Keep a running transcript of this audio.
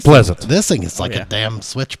pleasant. This thing is like a damn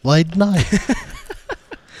switchblade knife.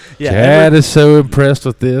 Chad is so impressed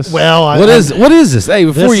with this. Well, what is this? Hey,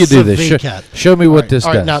 before you do this, show me what this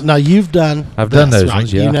does. Now you've done. I've done those right?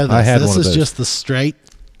 ones. Yeah, you know this. I had this one of those. This is just the straight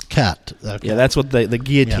cut. Okay. Yeah, that's what the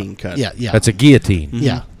guillotine cut. Yeah. That's a guillotine. Mm-hmm.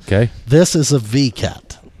 Yeah. Okay. This is a V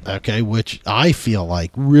cut. Okay, which I feel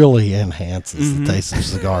like really enhances the taste of the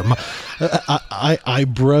cigar. I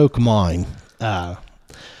broke mine.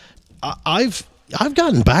 I've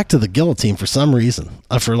gotten back to the guillotine for some reason.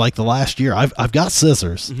 For like the last year, I've got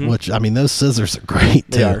scissors, which I mean those scissors are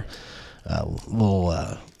great too. They are.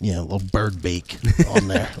 Little bird beak on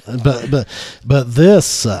there. but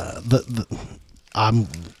this I'm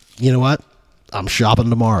you know what? I'm shopping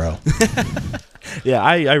tomorrow. Yeah,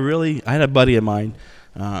 I had a buddy of mine.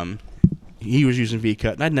 He was using V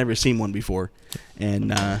cut, and I'd never seen one before,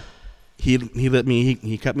 and he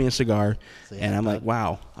cut me a cigar, and I'm like,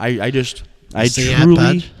 wow, I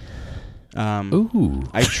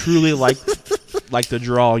truly like the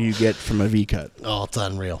draw you get from a V cut. Oh, it's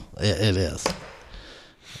unreal. It is.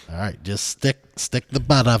 All right, just stick the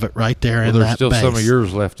butt of it right there in that There's still base. some of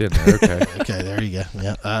yours left in there. Okay. Okay, there you go.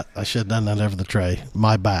 Yeah, I should have done that over the tray.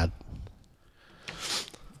 My bad.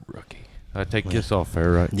 Rookie. I take this off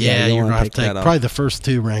there, right? Yeah, you're going to have to take that probably the first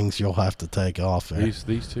 2 rings you'll have to take off there.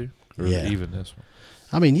 These two? Or even this one?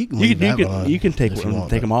 I mean, you can leave that one on you can take if you want,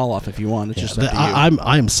 them all off if you want. It's just up to you.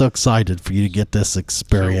 I'm so excited for you to get this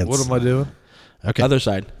experience. So what am I doing? Okay. Other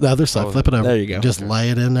side. The other side. Flip it over. There you go. Just lay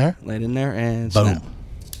it in there. Lay it in there and Boom. snap.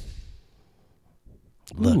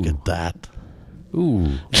 Look at that.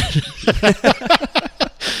 Ooh.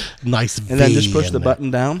 Nice V. And then just push in the there.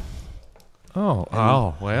 button down.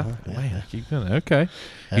 Well, man, keep going. Okay.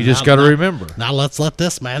 And You just now- got to remember. Now let's let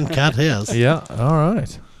this man cut his. Yeah, all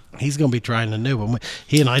right. He's going to be trying a new one.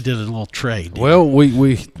 He and I did a little trade. Well,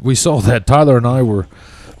 we saw that. Tyler and I were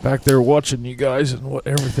back there watching you guys and what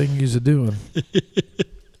everything you're doing.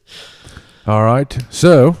 All right.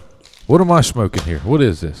 So, what am I smoking here? What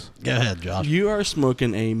is this? Go ahead, Josh. You are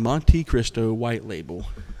smoking a Monte Cristo white label.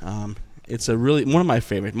 It's a really one of my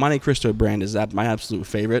favorite. Monte Cristo brand is my absolute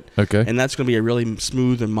favorite. Okay. And that's going to be a really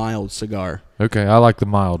smooth and mild cigar. Okay, I like the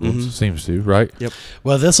mild ones. It seems to, right? Yep.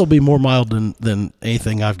 Well, this will be more mild than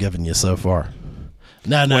anything I've given you so far.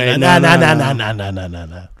 No.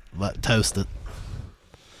 Let toast it.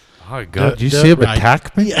 Oh God! Did you see him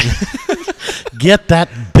attack me? Get that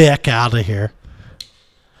Bic out of here.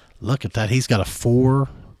 Look at that. He's got a four-head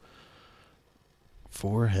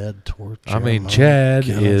torch. I mean, Chad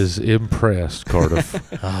is impressed,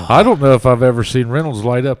 Cardiff. I don't know if I've ever seen Reynolds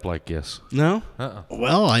light up like this. No?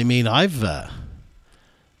 Well, I mean,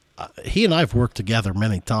 he and I've worked together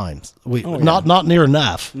many times. Not near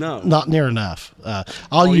enough. No. Not near enough.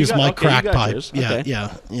 I'll use my crack pipe. Yours. Yeah, Okay.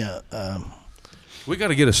 yeah. We got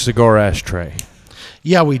to get a cigar ashtray.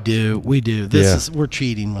 Yeah, we do. We're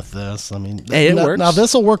cheating with this. I mean, hey, it works. Now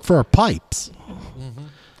this will work for our pipes.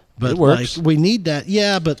 But it works. Like, we need that.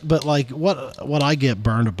 Yeah, but like what I get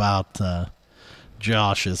burned about,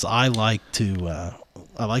 Josh, is I like to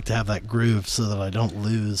have that groove so that I don't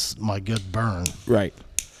lose my good burn. Right.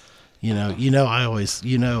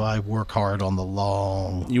 I work hard on the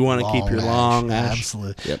long. You want to keep your long ash.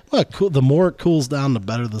 Absolutely. Yep. Well, cool. The more it cools down, the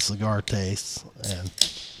better the cigar tastes. And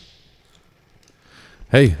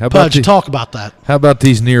Hey, how Pudge, talk about that. How about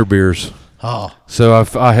these near beers? Oh, So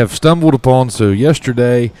I have stumbled upon. So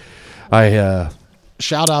yesterday,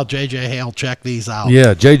 shout out JJ Hale. Check these out.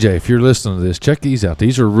 Yeah, JJ, if you're listening to this, check these out.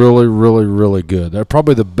 These are really, really, really good. They're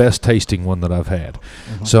probably the best tasting one that I've had.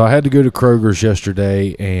 So I had to go to Kroger's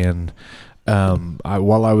yesterday, and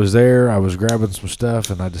while I was there, I was grabbing some stuff,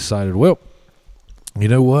 and I decided, well, you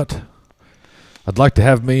know what? I'd like to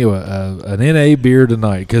have me an NA beer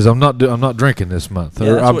tonight because I'm not drinking this month.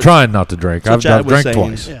 Yeah, I'm trying not to drink. I've drank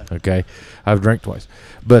twice. Yeah. Okay, I've drank twice,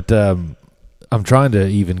 but I'm trying to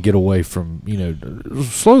even get away from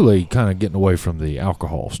slowly kind of getting away from the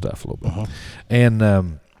alcohol stuff a little bit.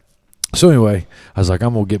 And so anyway, I was like,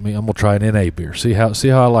 I'm gonna try an NA beer. See how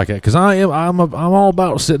I like it, because I'm all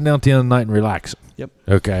about sitting down at the end of the night and relaxing. Yep.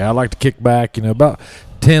 Okay, I like to kick back. About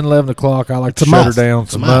 10, 11 o'clock, I like to shut her down.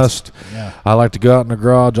 It's a must. Yeah. I like to go out in the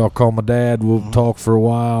garage. I'll call my dad. We'll talk for a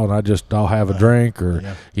while, and I'll have a drink, or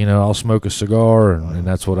I'll smoke a cigar, and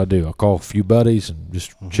that's what I do. I'll call a few buddies and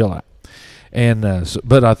just chill out. And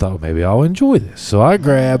but I thought maybe I'll enjoy this, so I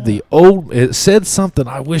grabbed the old. It said something.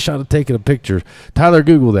 I wish I'd have taken a picture. Tyler,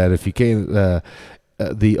 Google that if you can.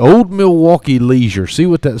 The Old Milwaukee Leisure. See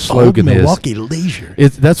what that slogan is. Milwaukee Leisure.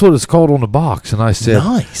 That's what it's called on the box. And I said,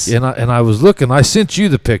 nice. And I was looking. I sent you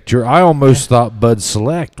the picture. I almost thought Bud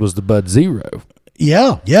Select was the Bud Zero.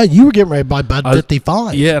 Yeah, you were getting ready to buy Bud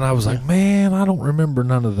 55. Yeah, and I was like, man, I don't remember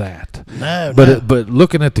none of that. No, but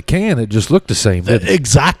looking at the can, it just looked the same. Didn't it?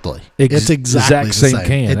 Exactly. It's exactly the same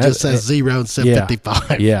can. It just says 0 instead of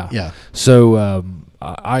 55. Yeah. So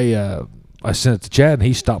I sent it to Chad, and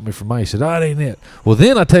he stopped me from mine. He said, that ain't it. Well,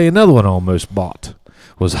 then I tell you another one I almost bought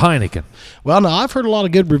was Heineken. Well, no, I've heard a lot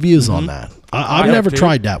of good reviews on that. I've never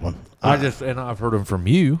tried that one. And I've heard them from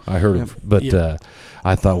you. I heard them, but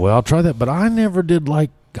I thought, well, I'll try that. But I never did like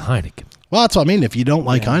Heineken. Well, that's what I mean. If you don't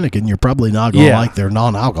like Heineken, you're probably not going to like their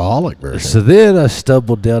non-alcoholic version. So then I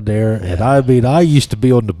stumbled down there, and I used to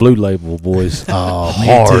be on the Blue Label, boys. Oh,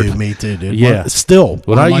 hard. Me too, dude. Yeah. Still,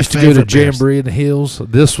 when I used to go to Jamboree in the Hills,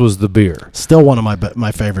 this was the beer. Still one of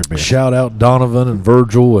my favorite beers. Shout out Donovan and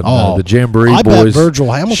Virgil and the Jamboree I boys. bet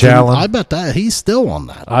Virgil Hamilton. Shallon. I bet that he's still on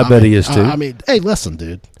that. I bet he is too. I mean, hey, listen,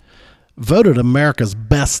 dude. Voted America's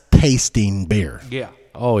best tasting beer. Yeah.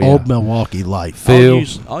 Oh yeah. Old Milwaukee Light.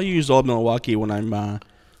 I'll use Old Milwaukee when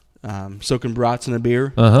I'm soaking brats in a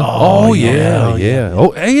beer. Oh yeah.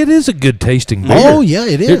 Oh, hey, it is a good tasting beer. Oh yeah,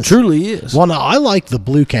 it is. It truly is. Well, no, I like the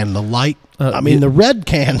blue can, the light. The red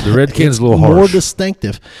can. The red can's a little more harsh.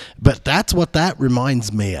 distinctive, but that's what that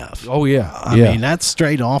reminds me of. Oh yeah. I mean, that's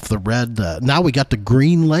straight off the red. Now we got the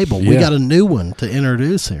green label. We got a new one to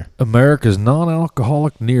introduce here. America's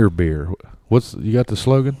non-alcoholic near beer. You got the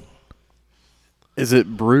slogan? Is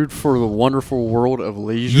it brewed for the wonderful world of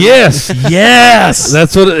leisure? Yes, yes.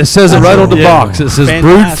 That's what it says. Right on the box. It says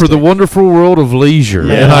brewed for the wonderful world of leisure.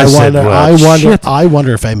 Yeah, and I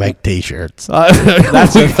wonder if they make T-shirts.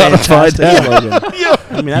 That's a fantastic slogan. Yeah.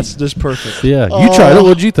 I mean, that's just perfect. Yeah, you tried it.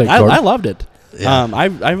 What'd you think, I Carter? loved it. Yeah.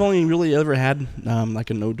 I've only really ever had like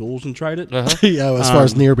a no duels and tried it. Yeah, as far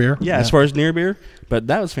as near beer. Yeah, as far as near beer, but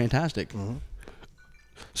that was fantastic. Mm-hmm.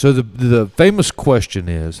 So the famous question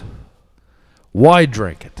is, why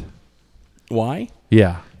drink it? Why?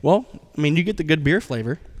 Yeah. Well, I mean, you get the good beer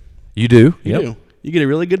flavor. You do? You do. You get a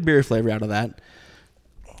really good beer flavor out of that.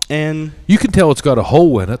 And you can tell it's got a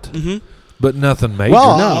hole in it, but nothing major.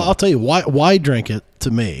 Well, I'll tell you why drink it to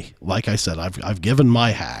me. Like I said, I've given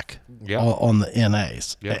my hack on the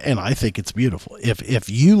NAs, and I think it's beautiful. If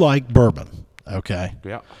you like bourbon, okay,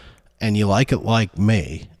 and you like it like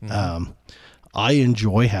me, I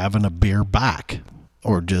enjoy having a beer back,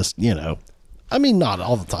 or just I mean, not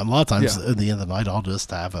all the time. A lot of times at the end of the night, I'll just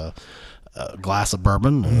have a glass of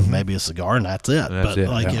bourbon and maybe a cigar, and that's it.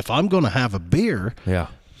 If I'm going to have a beer,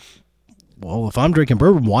 well, if I'm drinking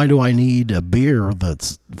bourbon, why do I need a beer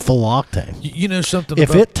that's full octane? You know something?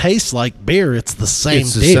 If it tastes like beer, it's the same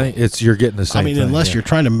it's the deal. Same, you're getting the same. I mean, thing, unless you're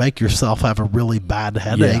trying to make yourself have a really bad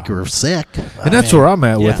headache or sick, and that's where I'm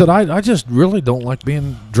at with it. I just really don't like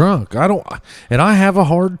being drunk. I have a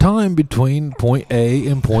hard time between point A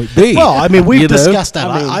and point B. Well, I mean, we've discussed that.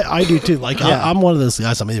 I do too. Like, I'm one of those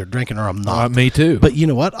guys. I'm either drinking or I'm not. Me too. But you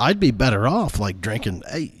know what? I'd be better off like drinking.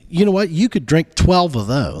 Hey, you know what? You could drink 12 of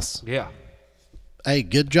those. Yeah. Hey,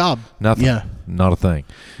 good job. Nothing. Yeah. Not a thing.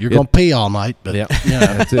 You're going to pee all night, but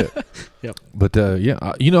that's it. Yep. But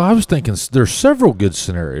I was thinking there's several good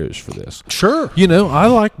scenarios for this. Sure. I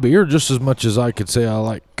like beer just as much as I could say I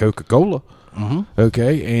like Coca-Cola.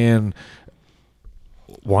 Okay, and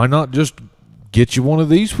why not just get you one of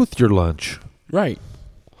these with your lunch? Right.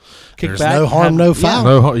 There's no harm, no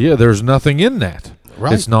foul. There's nothing in that.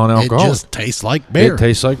 Right. It's non-alcoholic. It just tastes like beer. It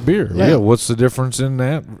tastes like beer. Yeah. What's the difference in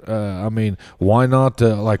that? I mean, why not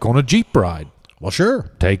like on a Jeep ride? Well, sure.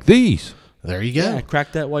 Take these. There you go. Yeah,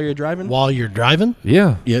 crack that while you're driving. While you're driving?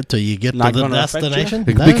 Yeah. Yeah, till you get Not to the gonna affect destination?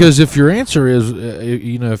 you? No. Because if your answer is,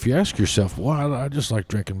 if you ask yourself, well, I just like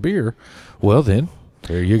drinking beer, well, then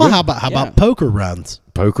there you go. How about poker runs?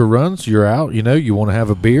 Poker runs, you're out, you want to have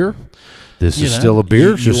a beer. This is still a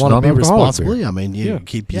beer. You want to be responsibly. Beer. I mean,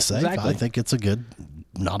 keep you safe. Exactly. I think it's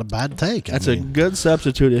not a bad take. That's a good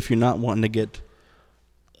substitute if you're not wanting to get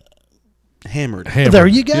hammered. There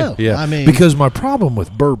you go. Yeah. I mean, because my problem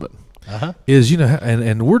with bourbon is,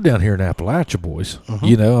 and we're down here in Appalachia, boys.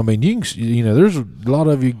 I mean, you can, there's a lot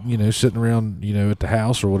of you, sitting around, at the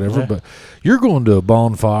house or whatever, but you're going to a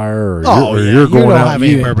bonfire or you're going out. Have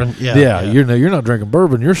any bourbon. You're not drinking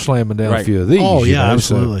bourbon. You're slamming down a few of these. Oh yeah,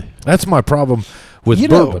 absolutely. So that's my problem with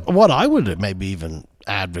bourbon. What I would maybe even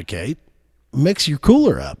advocate: mix your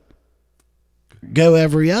cooler up. Go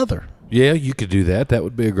every other. Yeah, you could do that. That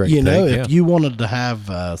would be a great You know, thing. if you wanted to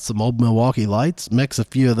have some old Milwaukee Lights, mix a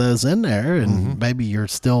few of those in there, and maybe you're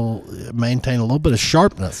still maintain a little bit of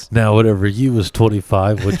sharpness. Now, whatever you was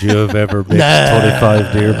 25, would you have ever mixed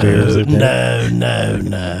 25 deer beers in there?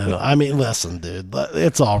 No. I mean, listen, dude,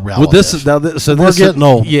 it's all relative. Well, this is now. So we're getting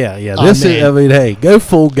old. Yeah. This is. I mean, hey, go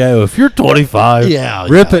full go. If you're 25,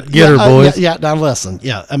 rip it, get her, boys. Yeah. Now, listen.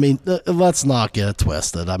 Yeah, I mean, let's not get it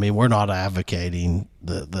twisted. I mean, we're not advocating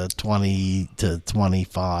the 20 to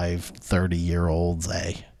 25, 30-year-olds.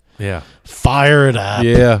 Yeah. Fire it up.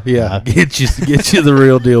 Yeah. Get you the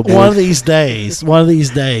real deal, boys. One of these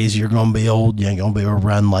days, you're going to be old. You ain't going to be able to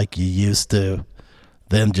run like you used to.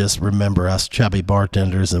 Then just remember us chubby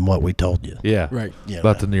bartenders and what we told you. Yeah. Right.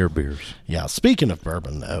 About the near beers. Yeah. Speaking of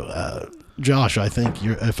bourbon, though, Josh, I think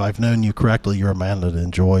if I've known you correctly, you're a man that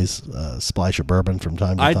enjoys a splash of bourbon from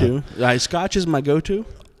time to time. I do. Scotch is my go-to.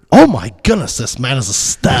 Oh my goodness, this man is a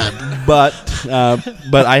stud. But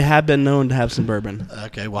I have been known to have some bourbon.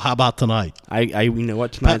 Okay, well, how about tonight? You know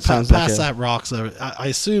what, tonight sounds like pass that rocks over. I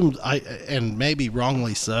assumed, and maybe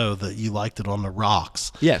wrongly so, that you liked it on the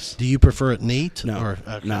rocks. Yes. Do you prefer it neat? No.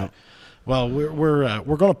 Okay. No. Well,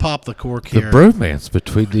 we're going to pop the cork here. The bromance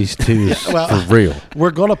between these two is for real.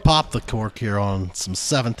 We're going to pop the cork here on some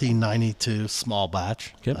 1792 small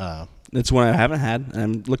batch. Yep. It's one I haven't had, and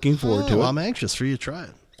I'm looking forward to it. I'm anxious for you to try it.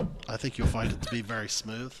 I think you'll find it to be very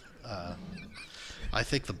smooth. I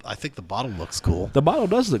think the bottle looks cool. The bottle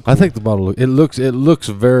does look cool. I think the bottle it looks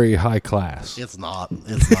very high class. It's not.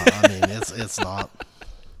 I mean, it's not.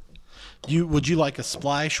 Would you like a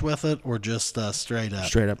splash with it or just straight up?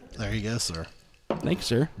 Straight up. There you go, sir. Thank you,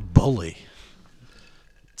 sir. Bully.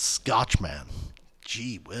 Scotchman.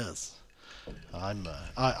 Gee whiz.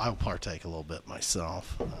 I'll partake a little bit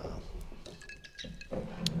myself.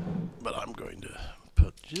 But I'm going to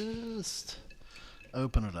just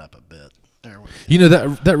open it up a bit. There we go. You know,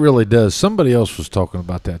 that really does. Somebody else was talking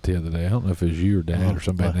about that the other day. I don't know if it was you or Dad or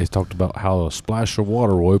somebody. And they talked about how a splash of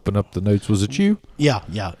water will open up the notes. Was it you? Yeah.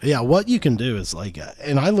 What you can do is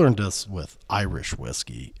and I learned this with Irish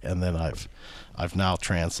whiskey, and then I've now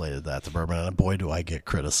translated that to bourbon, and boy, do I get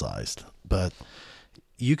criticized. But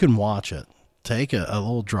you can watch it. Take a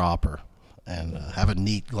little dropper and have a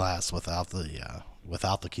neat glass without the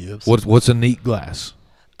cubes. What's a neat glass?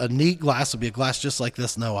 A neat glass would be a glass just like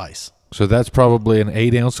this, no ice. So that's probably an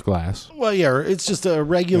 8-ounce glass. Well, yeah, it's just a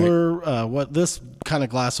regular. What this kind of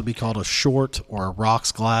glass would be called a short or a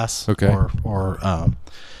rocks glass. Okay.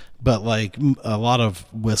 But like a lot of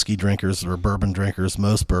whiskey drinkers or bourbon drinkers,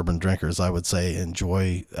 most bourbon drinkers, I would say,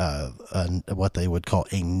 enjoy what they would call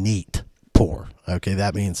a neat pour. Okay,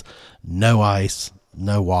 that means no ice,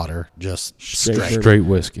 no water, just straight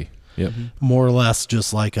whiskey. Yep. More or less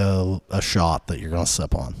just like a shot that you're going to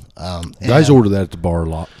sip on. Guys order that at the bar a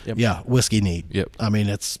lot. Yep. Yeah, whiskey neat. Yep. I mean,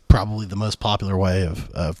 it's probably the most popular way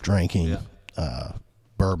of drinking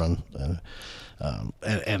bourbon.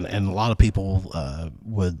 And a lot of people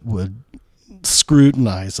would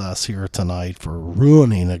scrutinize us here tonight for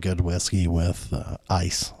ruining a good whiskey with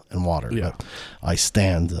ice and water. Yeah. But I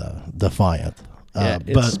stand defiant.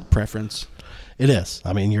 It's preference. It is.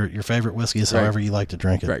 I mean, your favorite whiskey is however you like to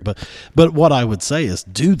drink it. Right. But what I would say is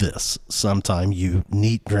do this sometime, you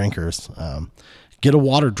neat drinkers. Get a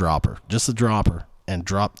water dropper, just a dropper, and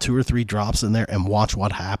drop 2 or 3 drops in there and watch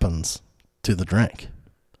what happens to the drink.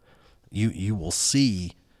 You will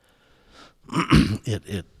see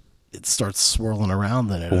it starts swirling around.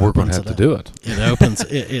 Then we're going to have to do it.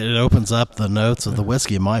 It opens up the notes of the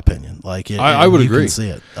whiskey, in my opinion. Like I would agree. You can see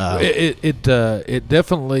it. It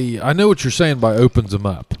definitely. I know what you're saying by opens them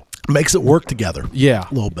up. Makes it work together. Yeah,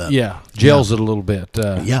 a little bit. Yeah, gels it a little bit.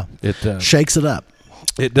 It shakes it up.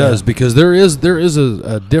 It does because there is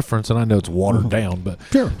a difference, and I know it's watered down, but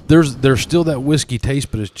sure. There's still that whiskey taste,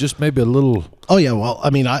 but it's just maybe a little. Oh yeah, well,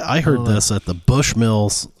 I mean, I heard this at the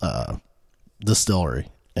Bushmills distillery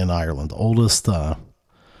in Ireland, oldest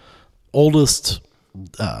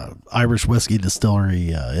Irish whiskey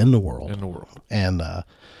distillery in the world. And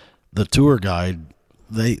the tour guide,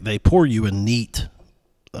 they pour you a neat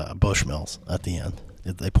Bushmills at the end.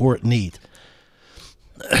 They pour it neat.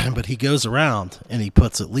 But he goes around and he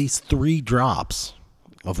puts at least 3 drops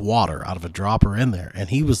of water out of a dropper in there, and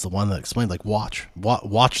he was the one that explained, like, watch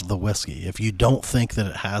the whiskey. If you don't think that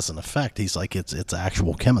it has an effect, he's like, it's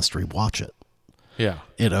actual chemistry. Watch it. Yeah,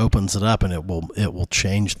 it opens it up and it will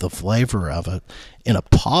change the flavor of it in a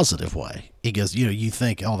positive way. He goes, you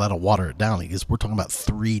think, oh, that'll water it down. He goes, we're talking about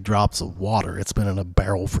 3 drops of water. It's been in a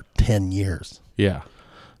barrel for 10 years. Yeah,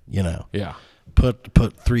 Yeah.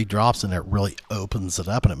 put 3 drops in there, it really opens it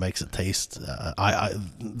up and it makes it taste.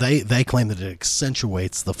 They claim that it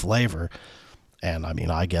accentuates the flavor. And I mean,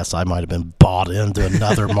 I guess I might have been bought into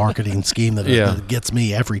another marketing scheme that gets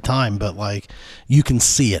me every time. But like, you can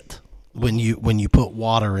see it when you put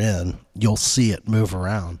water in, you'll see it move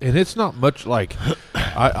around. And it's not much like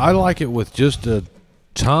I like it with just a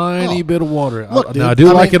tiny bit of water. Look, dude, now, I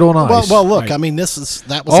do like it on ice. Well, look, I mean,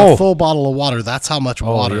 that was a full bottle of water. That's how much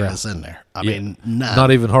water is in there. I mean, not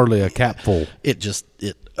even hardly a cap full. It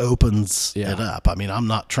opens it up. I mean, I'm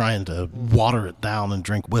not trying to water it down and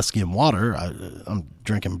drink whiskey and water. I'm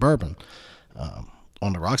drinking bourbon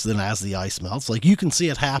on the rocks. Then as the ice melts, like you can see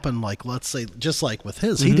it happen. Like, let's say, just like with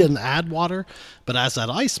his, he didn't add water, but as that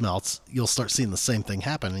ice melts, you'll start seeing the same thing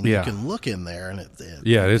happen, and you can look in there, and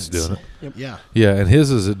it's doing it. Yeah, and his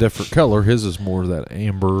is a different color. His is more of that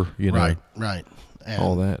amber, right, and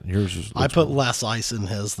all that. And yours is. I put less ice in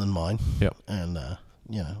his than mine. Yep, and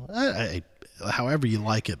I however you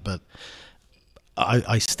like it, but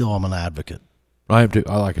I still am an advocate. I am too.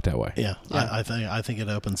 I like it that way. Yeah. I think it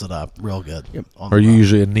opens it up real good. Yep. Are you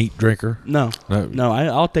usually a neat drinker? No.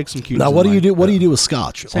 I'll take some cubes. Now, what do you do? What do you do with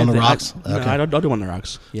scotch on the rocks? I'll do on the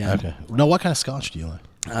rocks. Yeah. Okay. No, what kind of scotch do you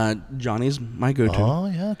like? Johnny's my go-to. Oh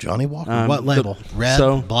yeah, Johnny Walker. What label?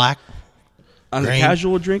 Red, black. On green? the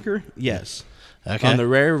casual drinker, yes. Okay. On the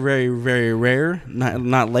rare, very, very rare,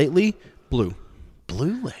 not lately, blue.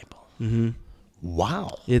 Blue label. Mm-hmm.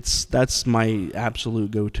 Wow. That's my absolute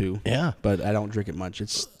go-to. Yeah. But I don't drink it much.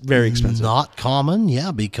 It's very expensive. Not common,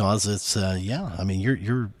 because it's I mean,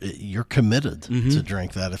 you're committed to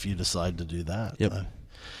drink that if you decide to do that. Yep.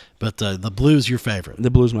 But the blue's your favorite. The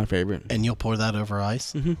blue's my favorite. And you'll pour that over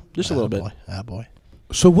ice? Mm-hmm. Just a little bit. Boy.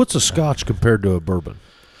 So what's a scotch compared to a bourbon?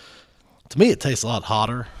 To me, it tastes a lot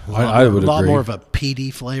hotter. I would agree. A lot more of a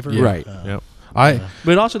peaty flavor. Yeah. Right. Yep.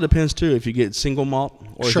 But it also depends too if you get single malt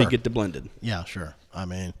or if you get the blended. Yeah, sure. I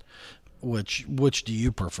mean, which do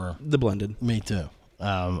you prefer? The blended. Me too.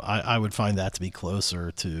 I would find that to be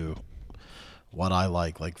closer to what I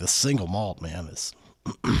like. Like the single malt, man, is.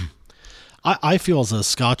 I feel as though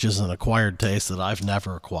Scotch is an acquired taste that I've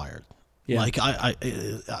never acquired. Yeah. Like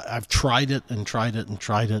I've tried it and tried it and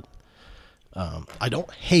tried it. I don't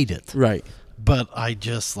hate it. Right. But I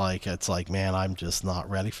just it's like, man, I'm just not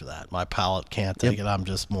ready for that. My palate can't take it. I'm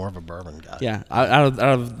just more of a bourbon guy. Yeah, out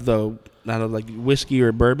of like whiskey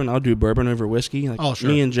or bourbon, I'll do bourbon over whiskey. Like sure.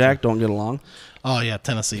 Me and Jack don't get along. Oh yeah,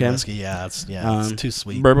 Tennessee whiskey. Yeah, it's too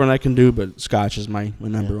sweet. Bourbon I can do, but Scotch is my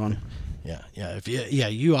number one. Yeah.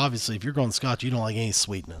 You obviously, if you're going Scotch, you don't like any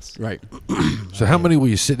sweetness. Right. So how many will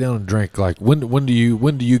you sit down and drink? Like when do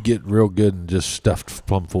you get real good and just stuffed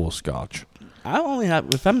plumb full of Scotch? I only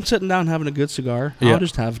have, if I'm sitting down having a good cigar, I'll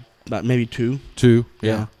just have about maybe 2. 2,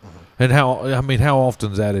 yeah. And how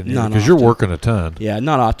often is that in here? Because you're working a ton. Yeah,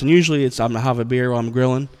 not often. Usually I'm gonna have a beer while I'm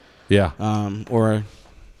grilling. Yeah. Or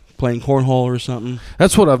playing cornhole or something.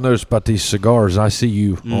 That's what I've noticed about these cigars. I see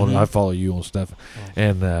you on. I follow you on stuff,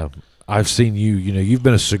 and I've seen you. You've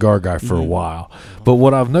been a cigar guy for a while. But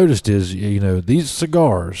what I've noticed is, these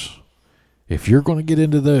cigars, if you're going to get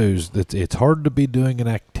into those, it's hard to be doing an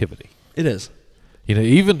activity. It is.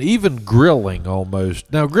 Even grilling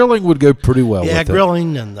almost. Now, grilling would go pretty well with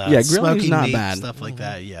grilling and grilling's not meat, bad. Stuff like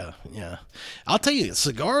that. Yeah. I'll tell you,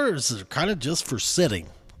 cigars are kind of just for sitting.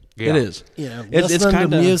 Yeah. It is. It's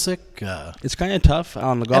kind of music. It's kind of tough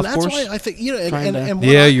on the golf course. And that's why I think you're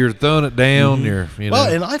throwing it down. You're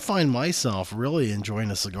well, and I find myself really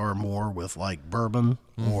enjoying a cigar more with like bourbon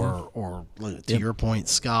or to your point,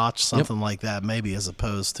 Scotch, something like that, maybe as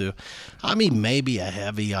opposed to, maybe a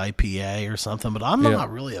heavy IPA or something. But I'm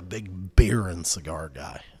not really a big beer and cigar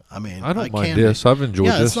guy. I don't mind this. I've enjoyed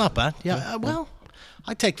this. Yeah, it's not bad. Yeah, well,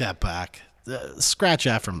 I take that back. Scratch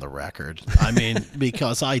that from the record.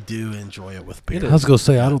 Because I do enjoy it with beer. I was going to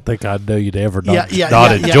say, I don't think I'd know you'd ever not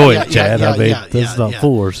enjoy it, Chad. That's not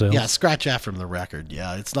fool ourselves. Yeah, scratch that from the record.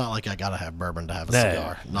 Yeah, it's not like I got to have bourbon to have a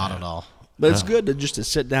cigar. Not at all. But it's good to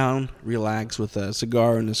sit down, relax with a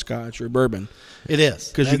cigar and a Scotch or bourbon. It is.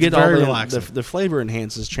 Because you get all the flavor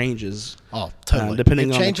changes. Oh, totally.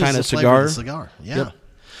 Depending on the kind of cigar. Yeah. Yep.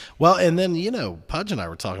 Well, and then, Pudge and I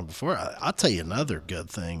were talking before. I'll tell you another good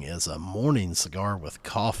thing is a morning cigar with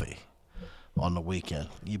coffee on the weekend.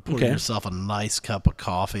 You pour yourself a nice cup of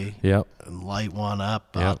coffee and light one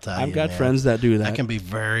up. I'll tell you, I've got friends that do that. That can be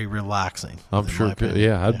very relaxing. I'm sure.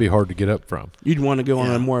 That'd be hard to get up from. You'd want to go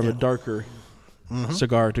on a more of a darker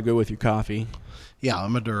cigar to go with your coffee. Yeah, a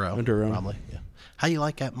Maduro. Probably. Yeah. How you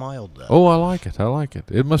like that mild? Oh, I like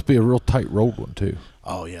it. It must be a real tight rolled one too.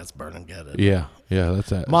 Oh yeah, it's burning good. Yeah, that's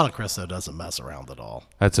that. Monte Cristo doesn't mess around at all.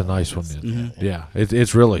 That's a nice one. Yeah,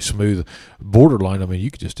 it's really smooth. Borderline. I mean,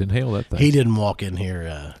 you could just inhale that thing. He didn't walk in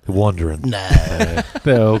here wondering. Nah.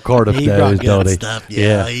 No, Cardiff he knows, brought don't good he? stuff.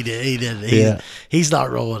 Yeah, he did. He's not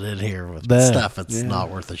rolling in here with stuff that's not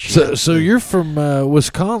worth a shit. So you're from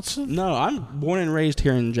Wisconsin? No, I'm born and raised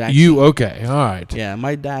here in Jackson. You okay? All right. Yeah,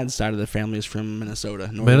 my dad's side of the family is from Minnesota.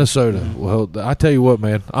 Minnesota. Well, I tell you what,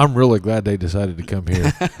 man, I'm really glad they decided to come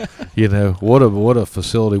here. You know, what a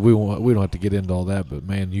facility. We don't have to get into all that, but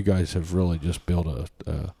man, you guys have really just built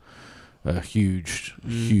a huge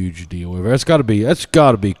deal. That's got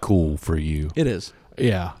to be cool for you. It is.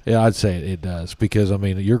 Yeah, I'd say it does, because I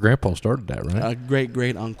mean, your grandpa started that, right?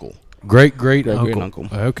 Great uncle. Great uncle.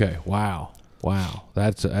 Okay, wow.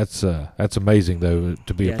 That's amazing though,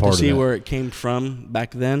 to be a part of that. To see where it came from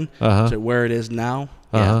back then to where it is now.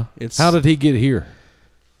 Yeah, how did he get here?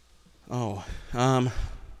 Where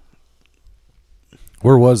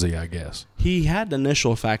was he, I guess? He had the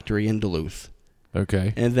initial factory in Duluth.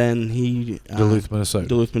 Okay. And then he Duluth,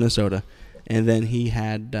 Minnesota. And then he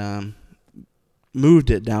had moved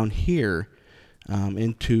it down here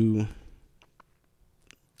into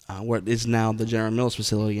what is now the General Mills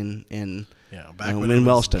facility in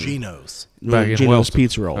Wellston. Geno's. Geno's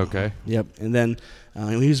Pizza Roll. Okay. Yep. And then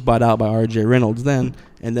he was bought out by R.J. Reynolds then,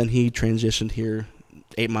 and then he transitioned here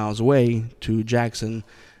 8 miles away to Jackson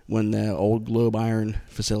when the old Globe Iron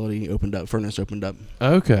facility furnace opened up.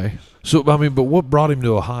 Okay. So, I mean, but what brought him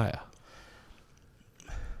to Ohio?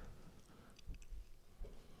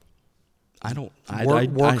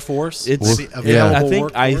 Workforce? It's available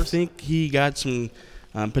workforce? I think he got some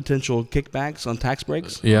potential kickbacks on tax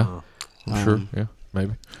breaks. Yeah. I'm sure. Yeah,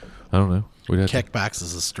 maybe. I don't know. Kickbacks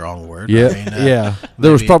is a strong word. Yeah, I mean,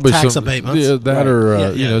 there was probably tax some abatements.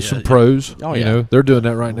 Some pros. Oh, you know, they're doing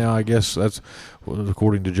that right now. I guess that's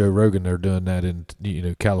according to Joe Rogan. They're doing that in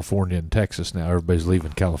California and Texas now. Everybody's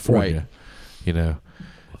leaving California. Right. You know,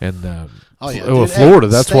 and Florida.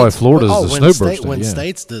 That's why Florida's the snowbird state. When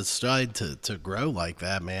states decide to grow like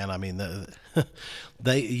that, man, I mean,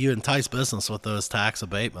 you entice business with those tax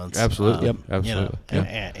abatements. Absolutely. Absolutely.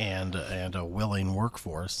 And a willing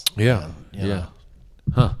workforce. Huh.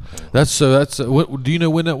 That's what do you know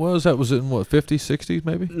when that was? That was in what, 50s, 60s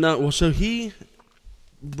maybe? No, well, so he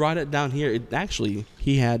brought it down here.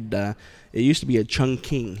 He had it used to be a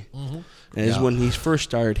Chungking. Mm-hmm. Is when he first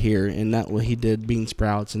started here, and that he did bean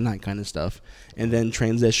sprouts and that kind of stuff, and then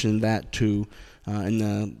transitioned that to in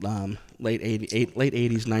the late 80s,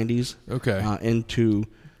 90s. Okay. Into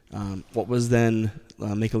what was then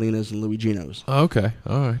Michelina's and Louis Geno's. Okay,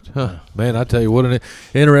 all right, man. I tell you what, an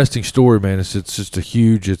interesting story, man. It's just a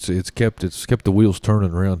huge. It's kept the wheels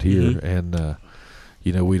turning around here, and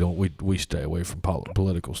we stay away from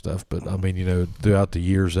political stuff, but I mean, throughout the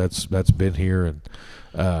years that's been here, and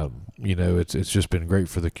it's just been great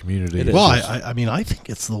for the community. Well, I mean, I think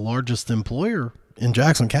it's the largest employer in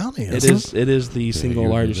Jackson County. It is the single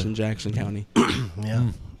largest in Jackson County. Yeah.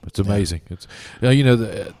 It's amazing. It's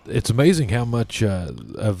it's amazing how much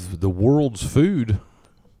of the world's food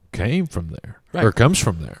came from there, or comes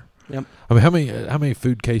from there. Yep. I mean, how many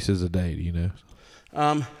food cases a day do you know?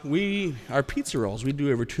 Our pizza rolls. We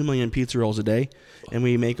do over 2 million pizza rolls a day, and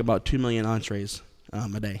we make about 2 million entrees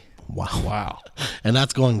a day. Wow. And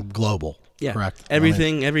that's going global. Yeah. Correct.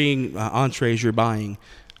 Everything, every entrees you're buying,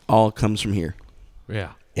 all comes from here.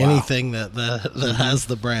 Yeah. Anything that has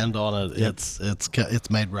the brand on it, it's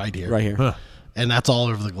made right here. Right here. Huh. And that's all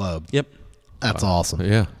over the globe. Yep. That's awesome.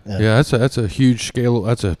 Yeah. That's a huge scale.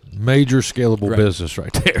 That's a major scalable business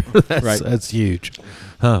right there. That's huge.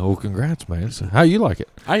 Well, congrats, man. So how you like it?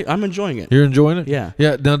 I'm enjoying it. You're enjoying it? Yeah.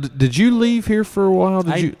 Yeah. Now, did you leave here for a while?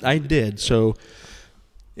 I did. So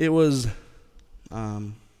it was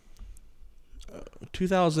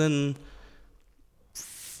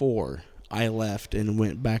 2004. I left and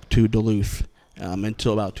went back to Duluth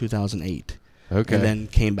until about 2008. Okay. And then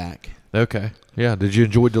came back. Okay. Yeah. Did you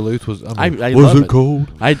enjoy Duluth? Was I was it cold?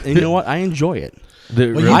 You know what? I enjoy it. Well,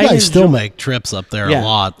 you guys still make trips up there a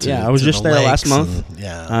lot. I was just there last month.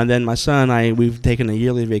 And then my son and I, we've taken a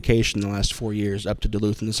yearly vacation the last 4 years up to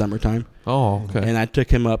Duluth in the summertime. Oh, okay. And I took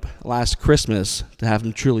him up last Christmas to have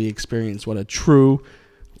him truly experience what a true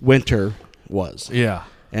winter was. Yeah.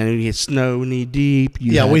 And you get snow knee deep.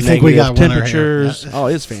 We think we got temperatures. Oh,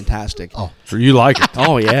 it's fantastic. Oh, so you like it?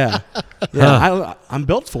 Oh yeah, yeah. I'm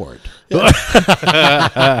built for it.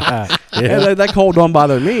 That cold don't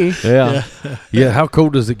bother me. Yeah. How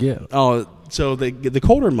cold does it get? Oh, so the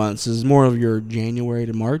colder months is more of your January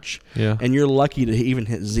to March. Yeah. And you're lucky to even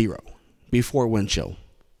hit 0 before wind chill.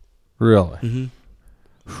 Really? Mm-hmm.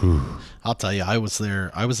 I'll tell you, I was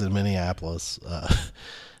there. I was in Minneapolis,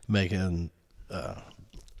 making,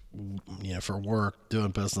 for work,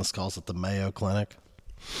 doing business calls at the Mayo Clinic.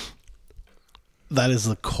 That is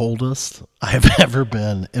the coldest I have ever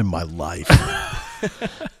been in my life.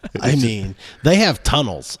 I mean, they have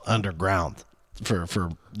tunnels underground for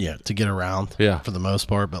to get around. For the most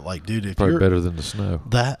part. But like, dude, if probably better than the snow.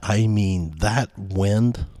 That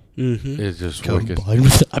wind. It's just wicked.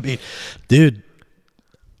 I mean, dude,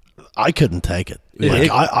 I couldn't take it.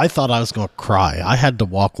 Like, I thought I was going to cry. I had to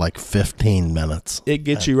walk like 15 minutes. It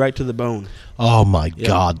gets you right to the bone. Oh my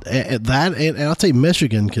God! And I'll tell you,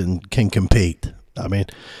 Michigan can compete. I mean,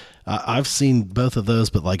 I've seen both of those,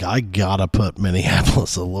 but like, I gotta put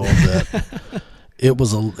Minneapolis a little bit. It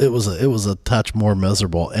was a touch more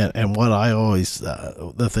miserable. And what I always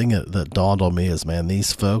the thing that dawned on me is, man,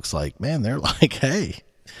 these folks, like, man, they're like, hey,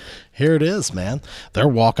 here it is, man. They're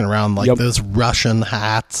walking around like those Russian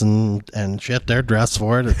hats and shit. They're dressed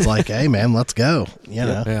for it. It's like, hey, man, let's go. You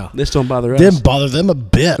know? Yeah. This don't bother us. Didn't bother them a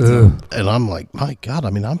bit. And I'm like, my God, I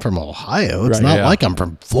mean, I'm from Ohio. It's not like I'm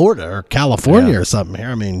from Florida or California or something here.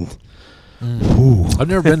 I mean, I've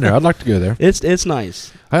never been there. I'd like to go there. It's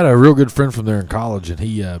nice. I had a real good friend from there in college, and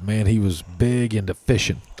he was big into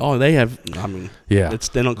fishing. Oh, they have. I mean, yeah,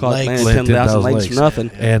 they don't call it 10,000 lakes for nothing.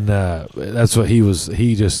 And that's what he was.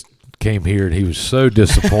 He just came here, and he was so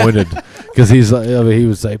disappointed because he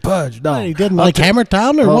would say, "Pudge, no, he didn't like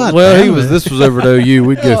Hammertown or what?" Well, this was over at OU.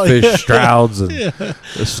 We'd go fish Strouds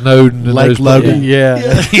and Snowden and Lake Logan. Yeah.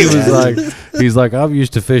 He was he's like, I'm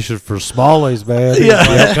used to fishing for smallies, man.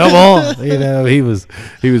 Like, come on, he was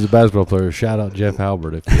a basketball player. Shout out Jeff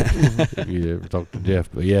Halbert if you ever talked to Jeff.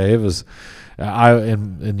 But yeah, it was.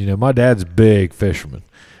 My dad's a big fisherman,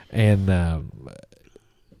 and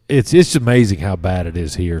it's amazing how bad it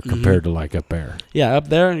is here compared to like up there. Yeah, up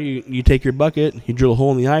there you take your bucket, you drill a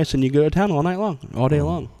hole in the ice, and you go to town all night long, all day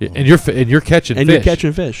long. Yeah, and you're catching fish. And you're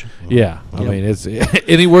catching fish. Yeah, I mean, it's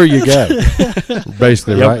anywhere you go,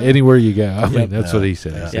 basically, right? Anywhere you go. I mean, that's what he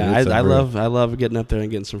said. Yeah, I love getting up there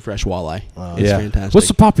and getting some fresh walleye. It's fantastic. What's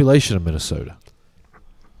the population of Minnesota?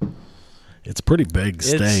 It's a pretty big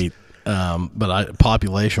state. But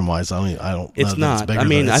population-wise, I don't. It's not. It's I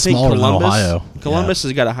mean, I think Ohio. Columbus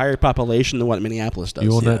has got a higher population than what Minneapolis does.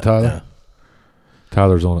 You on that, Tyler? Yeah.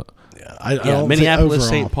 Tyler's on it. Yeah, I don't Minneapolis,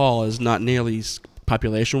 St. Paul is not nearly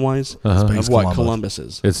population-wise of what Columbus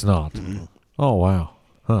is. It's not. Mm-hmm. Oh wow,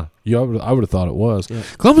 huh? I would have thought it was. Yeah.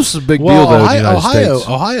 Columbus is a big deal though. In the United States.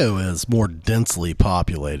 Ohio is more densely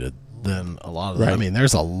populated than a lot of them. I mean,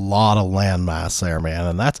 there's a lot of land mass there, man,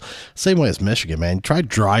 and that's same way as Michigan, man. Try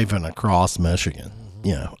driving across Michigan,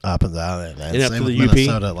 up and down it, and up same to the with UP.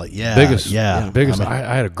 Minnesota, biggest.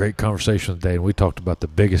 I had a great conversation today, and we talked about the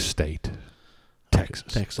biggest state,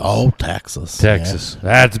 Texas. Oh, Texas.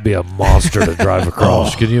 That'd be a monster to drive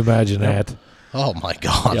across. Can you imagine that? Oh my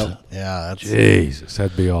God! Yep. Yeah, Jesus,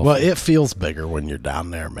 that'd be awful. Well, it feels bigger when you're down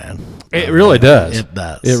there, man. It really does. It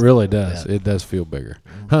does. It really does. Yeah. It does feel bigger,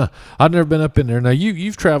 huh? I've never been up in there. Now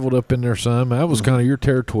you've traveled up in there some. That was kind of your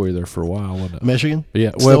territory there for a while, wasn't it? Michigan.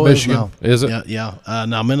 Yeah. Well, Michigan is it? Yeah.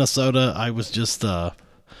 Now Minnesota, I was just that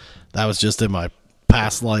was just in my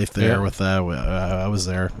past life there with I was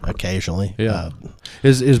there occasionally. Yeah.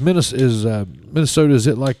 Is Minnesota, is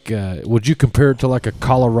it like would you compare it to like a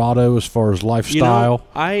Colorado as far as lifestyle?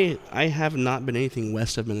 I have not been anything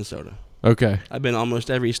west of Minnesota. Okay. I've been almost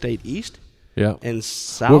every state east. Yeah. And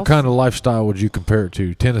south. What kind of lifestyle would you compare it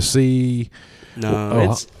to? Tennessee? No,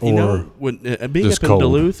 it's being up in cold?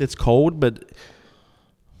 Duluth, it's cold, but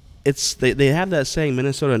they have that saying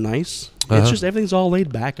Minnesota nice. It's just everything's all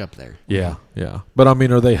laid back up there. Yeah. But I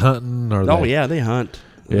mean, are they hunting? They hunt.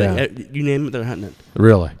 Yeah. You name it, they're hunting it.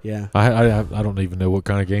 Really? Yeah. I don't even know what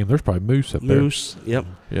kind of game. There's probably moose up there. Moose. Yep.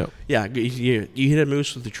 Yeah. You hit a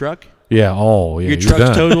moose with the truck. Yeah. Oh, yeah. Your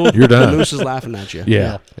truck's totaled. You're done. The moose is laughing at you.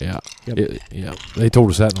 Yeah. Yep. They told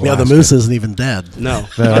us that in Alaska. The moose isn't even dead. No.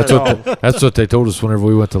 That's what they told us whenever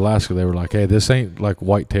we went to Alaska. They were like, "Hey, this ain't like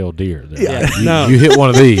white-tailed deer. You hit one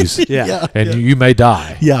of these, and you may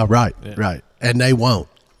die." Yeah. Right. And they won't.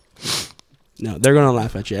 No, they're gonna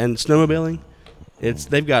laugh at you. And snowmobiling.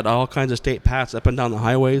 They've got all kinds of state paths up and down the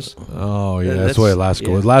highways. Oh yeah, that's the way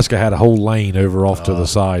Alaska was. Alaska had a whole lane over off to the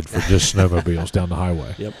side for just snowmobiles down the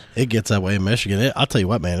highway. Yep, it gets that way in Michigan. I'll tell you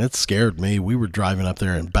what, man, it scared me. We were driving up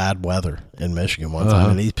there in bad weather in Michigan one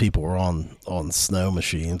time, and these people were on snow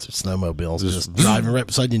machines or snowmobiles, just driving right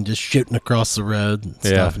beside you and just shooting across the road and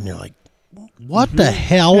stuff, and you're like, what the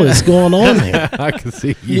hell is going on here? I can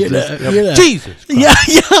see you. You know, Jesus. Yeah.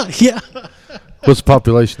 What's the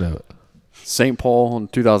population of it? St. Paul in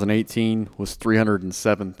 2018 was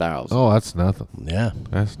 307,000. Oh, that's nothing. Yeah.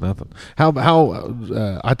 That's nothing. How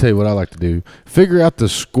I tell you what I like to do. Figure out the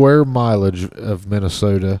square mileage of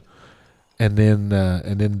Minnesota and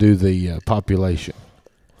then do the population.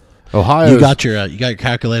 Ohio. You got your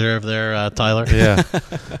calculator over there, Tyler? Yeah.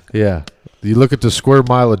 Yeah. You look at the square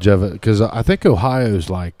mileage of it because I think Ohio's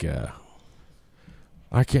like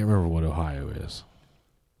I can't remember what Ohio is.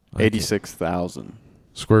 86,000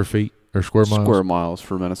 Square feet or square miles? square miles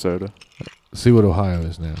for Minnesota. See what Ohio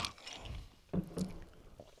is now.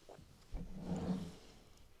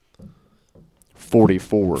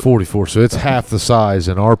 44. 44. So it's half the size,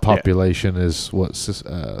 and our population is what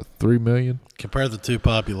 3 million. Compare the two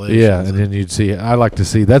populations. Yeah, and then you'd see. I like to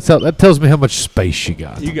see. That tells me how much space you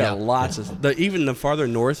got. You got lots of even the farther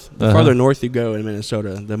north. The farther north you go in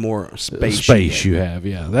Minnesota, the more space you have.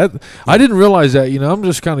 Yeah, that I didn't realize that. I'm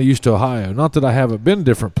just kind of used to Ohio. Not that I haven't been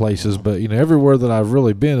different places, but everywhere that I've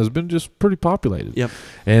really been has been just pretty populated. Yep.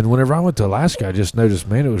 And whenever I went to Alaska, I just noticed,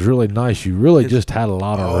 man, it was really nice. You really just had a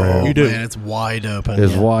lot of room. You do. Man, it's wide open.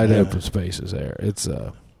 There's wide open spaces there. It's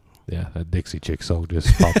yeah, that Dixie Chick song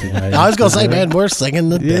just popped in my head. I was gonna say, man, we're singing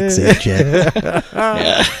the Dixie Chick.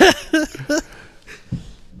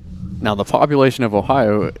 Now the population of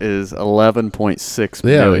Ohio is 11.6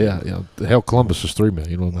 million. Yeah. Hell, Columbus is 3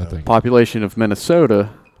 million. Wasn't that thing? Population of Minnesota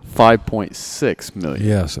 5.6 million.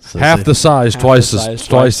 Yes, half the size, twice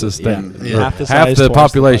the state. Yeah. Half the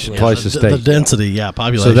population, twice the state. The density,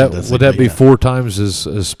 population. So density, would that be 4 times as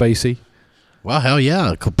spacey? Well, hell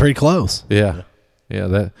yeah, pretty close. Yeah.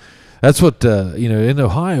 That's what in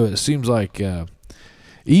Ohio. It seems like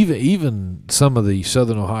even some of the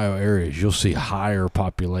southern Ohio areas, you'll see higher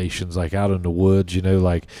populations, like out in the woods.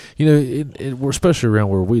 We're especially around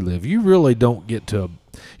where we live. You really don't get to.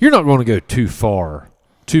 You're not going to go too far,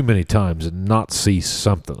 too many times, and not see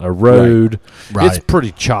something. A road, right. It's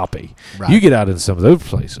pretty choppy. Right. You get out in some of those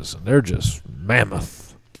places, and they're just mammoth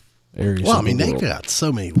areas. Well, they've got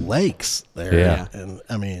so many lakes there. Yeah.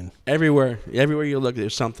 And everywhere you look,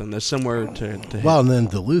 there's something. There's somewhere to hit. Well, and then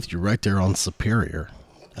Duluth, you're right there on Superior.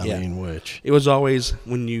 Which it was always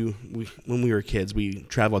when we were kids, we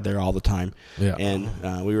traveled there all the time. Yeah.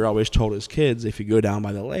 And we were always told as kids, if you go down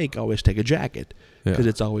by the lake, always take a jacket because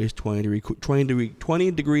it's always 20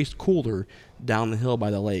 degrees cooler down the hill by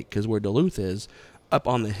the lake. Because where Duluth is, up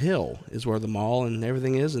on the hill is where the mall and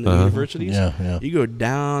everything is, and the universities. Yeah. You go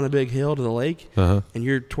down a big hill to the lake, and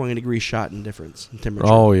you're 20 degrees shot in difference in temperature.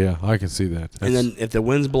 Oh yeah, I can see that. And then if the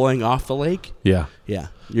wind's blowing off the lake, yeah,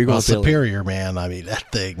 you're going to feel Superior, it. man. That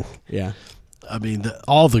thing. Yeah.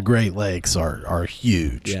 All the Great Lakes are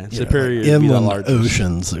huge. Yeah, Superior, inland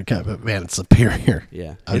oceans. Man, it's Superior.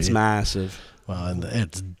 Yeah, it's massive. Well, and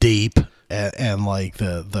it's deep, and like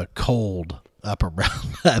the cold up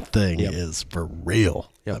around that thing is for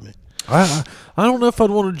real. Yep. I don't know if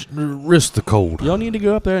I'd want to risk the cold. Y'all need to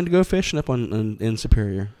go up there and go fishing up in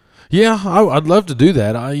Superior. Yeah, I'd love to do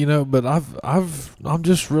that. But I'm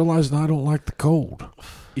just realizing I don't like the cold.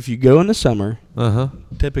 If you go in the summer,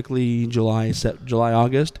 typically July,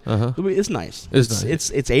 August, it's nice. It's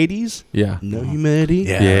nice. It's 80s. Yeah. No humidity.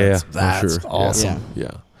 Yeah, that's for sure. awesome.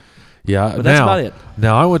 Yeah. But that's about it.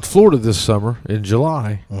 Now I went to Florida this summer in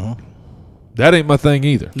July. That ain't my thing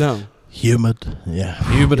either. No. Humid,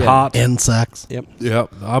 hot, insects. Yep.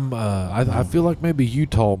 I feel like maybe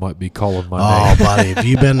Utah might be calling my name. Oh, buddy, have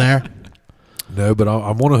you been there? No, but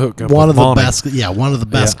I want to hook up. One with of Monty. One of the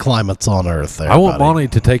best climates on earth. There, I want buddy. Monty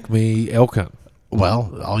to take me elk hunting.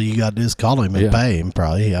 Well, all you got to do is call him and pay him.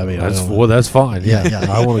 Probably. That's fine. Yeah.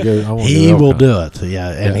 I want to go. He will do it. Yeah,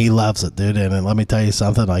 and he loves it, dude. And let me tell you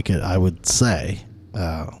something. I would say,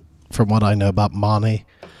 from what I know about Monty.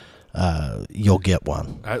 You'll get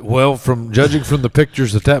one. From judging from the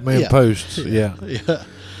pictures that man posts, yeah,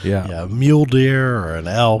 mule deer or an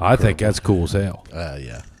elk. I think that's cool as hell.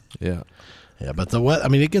 But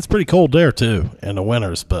it gets pretty cold there too in the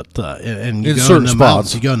winters. But and you in go certain in the spots,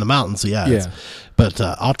 mountains, you go in the mountains, But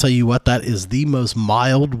I'll tell you what, that is the most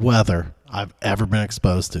mild weather I've ever been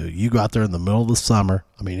exposed to. You go out there in the middle of the summer.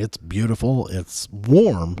 It's beautiful. It's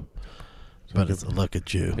warm. But look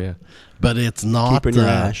at you. Yeah. But it's not. Keeping your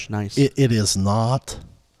ash nice. It is not.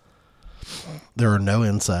 There are no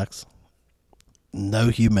insects. No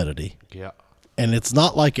humidity. Yeah. And it's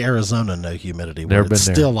not like Arizona, no humidity. Never been it's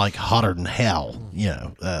there. still like hotter than hell.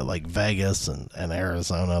 Like Vegas and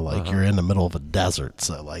Arizona. Like you're in the middle of a desert.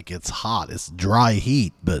 So like it's hot. It's dry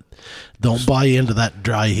heat. But don't buy into that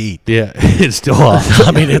dry heat. Yeah. It's still hot.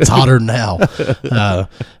 It's hotter than hell.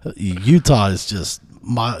 Utah is just.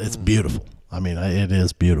 It's beautiful. It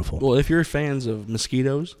is beautiful. Well, if you're fans of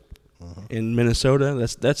mosquitoes, in Minnesota.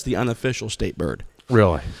 That's the unofficial state bird.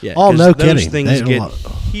 Really? Yeah. Oh, no those kidding. Things get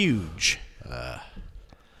huge.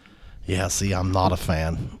 Yeah, see, I'm not a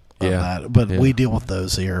fan of that, but Yeah. we deal with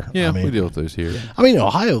those here. Yeah, I mean, we deal with those here. I mean,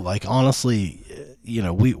 Ohio, like, honestly,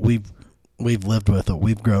 we've lived with it.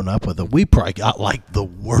 We've grown up with it. We probably got, like, the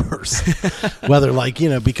worst. Whether, like,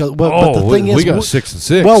 because, but the thing is, we got 6 and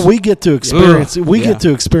 6. well, we get to experience get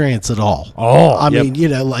to experience it all. Oh, I mean,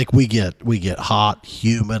 like we get hot,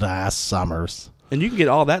 humid ass summers. And you can get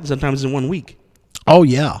all that sometimes in 1 week. Oh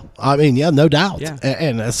yeah, I mean, no doubt. Yeah.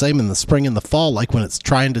 And same in the spring and the fall, like when it's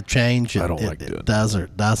trying to change. I don't like doing it does or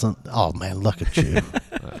doesn't. Oh man, look at you.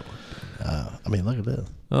 I mean, look at this.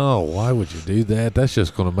 Oh, why would you do that? That's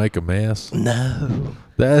just going to make a mess. No,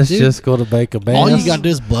 That's just going to make a mess. all you got to do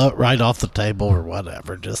is blow it right off the table or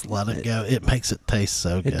whatever. Just let it go. It makes it taste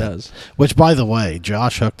so good. It does. Which, by the way,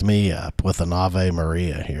 Josh hooked me up with an Ave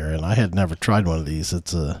Maria here, and I had never tried one of these.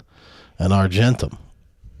 It's an Argentum,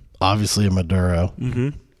 obviously a Maduro. Mm-hmm.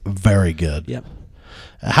 Very good. Yep.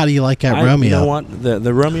 How do you like that Romeo? You know what?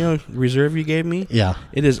 The Romeo Reserve you gave me? Yeah.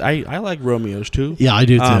 It is. I like Romeos too. Yeah, I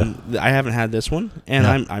do too. I haven't had this one, and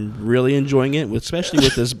I'm really enjoying it, especially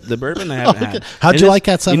with the bourbon I haven't had. How'd you like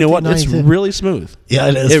that? You know what? It's 1792? really smooth. Yeah,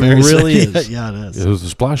 it is. It very really smooth. is. Yeah, it is. It was a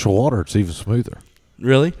splash of water. It's even smoother.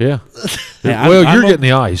 Really? Yeah. Yeah, well, I'm you're getting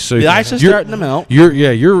the ice. So the ice is you're- starting to melt.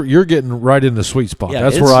 You're getting right in the sweet spot. Yeah,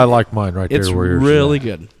 That's it's- where I like mine right It's there. Where yours really is.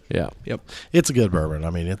 good. Yeah. Yep. It's a good bourbon. I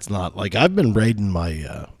mean, it's not like I've been raiding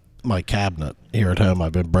my my cabinet here at home.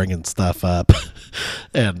 I've been bringing stuff up,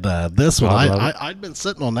 and this one I'd been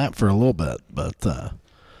sitting on that for a little bit, but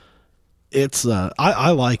it's I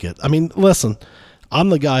like it. I mean, listen, I'm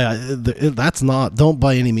the guy. That's not. Don't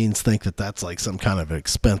by any means think that that's like some kind of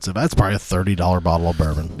expensive. That's probably a $30 bottle of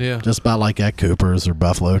bourbon. Yeah. Just about like at Cooper's or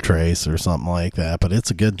Buffalo Trace or something like that. But it's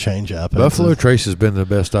a good change up. Buffalo Trace has been the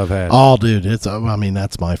best I've had. Oh, dude, it's. I mean,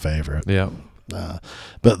 that's my favorite. Yeah.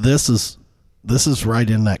 But this is right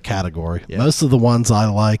in that category. Yeah. Most of the ones I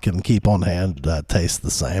like and keep on hand taste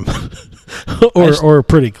the same, or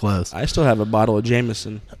pretty close. I still have a bottle of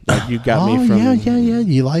Jameson that you got me from. Yeah.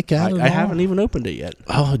 You like that? I haven't even opened it yet.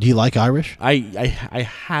 Oh, do you like Irish? I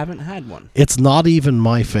haven't had one. It's not even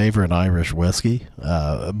my favorite Irish whiskey.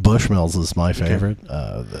 Bushmills is my favorite.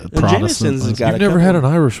 Jameson's has got You've never had an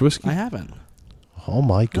Irish whiskey? I haven't. Oh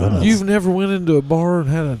my goodness! You've never went into a bar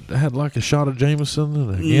and had like a shot of Jameson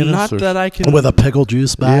and a Guinness? Not that I can with a pickle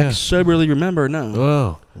juice back. Yeah. soberly remember. No.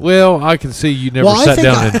 Oh. Well, I can see you never sat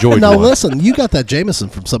down and enjoyed No, one. listen, you got that Jameson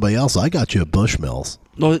from somebody else. I got you a Bushmills.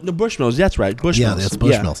 No, the Bushmills. That's right. Bushmills. Yeah, that's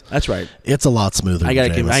Bushmills. That's right. It's a lot smoother. I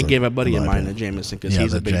gave a buddy of mine a Jameson because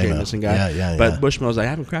he's a big Jameson guy. Yeah. But Bushmills, I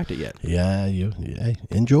haven't cracked it yet. Yeah, hey,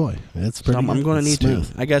 enjoy. It's pretty. So I'm going to need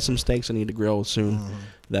smooth. to. I got some steaks I need to grill soon.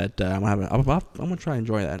 That I'm having. I'm going to try and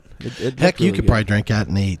enjoy that. Heck, you could probably drink that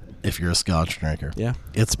and eat if you're a Scotch drinker. Yeah,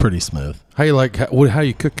 it's pretty smooth. How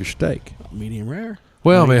you cook your steak? Medium rare.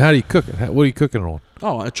 Well, I mean, how do you cook it? What are you cooking it on?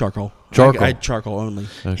 Oh, charcoal. Charcoal. I charcoal only.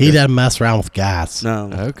 Okay. He doesn't mess around with gas. No.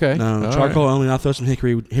 Okay. No, All charcoal right. only. I'll throw some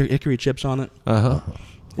hickory chips on it.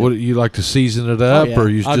 What you like to season it up, yeah. or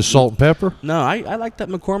you just salt and pepper? No, I like that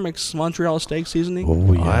McCormick's Montreal steak seasoning.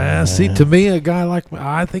 Oh yeah. See, to me, a guy like me,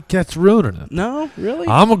 I think that's ruining it. No, really.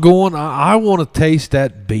 I'm going. I want to taste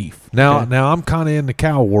that beef. Now, I'm kind of in the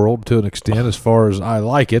cow world to an extent, as far as I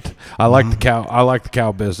like it. I like the cow. I like the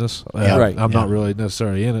cow business. Right. I'm not really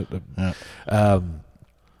necessarily in it,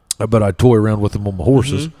 but I toy around with them on my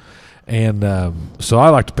horses, and so I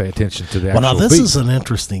like to pay attention to the actual Well, now this beef. is an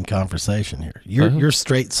interesting conversation here. You're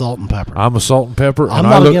straight salt and pepper. I'm a salt and pepper. I'm and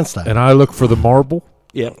not I look, against that. And I look for the marble.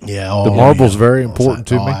 Yep. Yeah, The marble's very important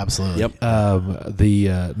to me. Absolutely. Yep.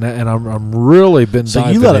 And I'm really been So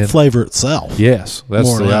diving you let in. it flavor itself. Yes, that's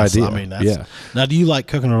more or the less. idea. I mean, that's, yeah. Now, do you like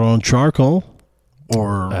cooking it on charcoal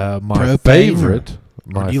or My propane, favorite.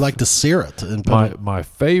 or do you like to sear it? And put My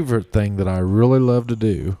favorite thing that I really love to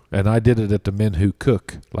do, and I did it at the Men Who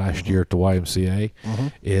Cook last year at the YMCA,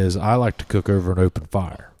 is I like to cook over an open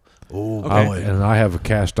fire. Oh, And I have a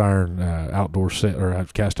cast iron outdoor set, or a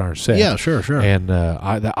cast iron set. Yeah, sure. And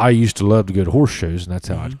I used to love to go to horse shows, and that's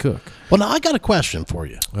how I'd cook. Well, now I got a question for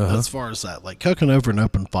you as far as that, like cooking over an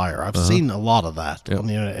open fire. I've seen a lot of that, Yep. and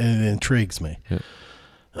it intrigues me. Yep.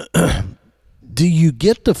 Do you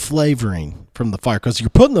get the flavoring from the fire? Because you're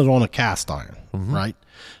putting it on a cast iron, right?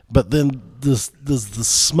 But then does the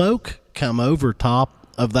smoke come over top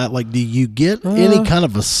of that? Like, do you get any kind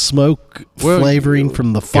of a smoke flavoring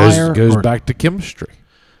from the fire? Goes back to chemistry.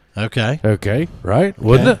 Okay. Right?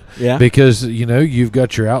 Wouldn't it? Yeah. Because, you've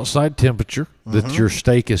got your outside temperature that your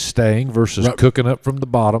steak is staying versus cooking up from the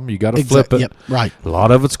bottom. You got to flip it. Yep, right. A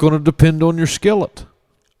lot of it's going to depend on your skillet.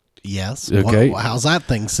 Yes. Okay. How's that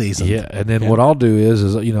thing seasoned? Yeah, and then what I'll do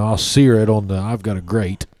is I'll sear it on the. I've got a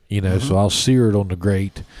grate, so I'll sear it on the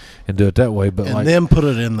grate and do it that way. But and then put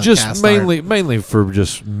it in the just cast mainly for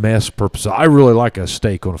just mess purposes. I really like a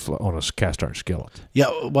steak on a cast iron skillet.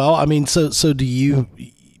 Yeah. Well, I mean, so do you?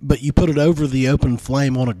 But you put it over the open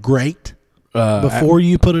flame on a grate before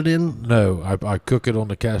you put it in. No, I cook it on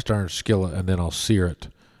the cast iron skillet and then I'll sear it.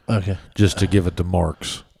 Okay. Just to give it the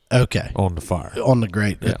marks. Okay. On the fire. On the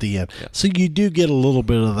grate at the end. Yeah. So you do get a little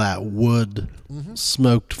bit of that wood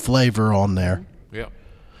smoked flavor on there. Yeah.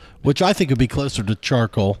 Which I think would be closer to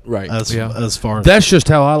charcoal. Right. As far as. That's just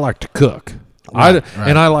how I like to cook. Right.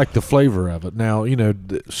 And I like the flavor of it. Now,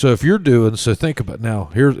 so if you're think about it. Now,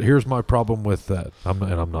 here's my problem with that.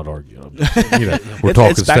 I'm not arguing. We're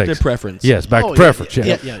talking it's back steaks. to preference. Yes, back to preference.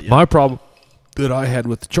 Yeah. My problem that I had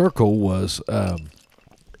with the charcoal was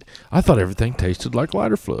I thought everything tasted like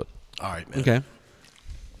lighter fluid. All right, man. Okay.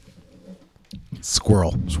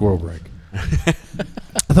 Squirrel break.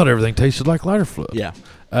 I thought everything tasted like lighter fluid. Yeah.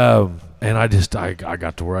 And I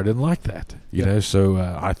got to where I didn't like that, so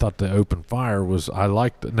I thought the open fire I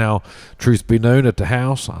liked it. Now, truth be known, at the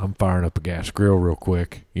house, I'm firing up a gas grill real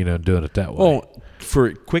quick, and doing it that way. Well,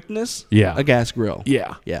 for quickness, a gas grill.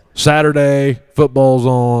 Yeah. Saturday, football's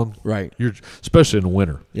on. Right. Especially in the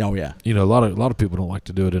winter. Oh, yeah. A lot of people don't like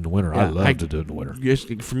to do it in the winter. Yeah, I love to do it in the winter.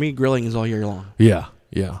 For me, grilling is all year long. Yeah.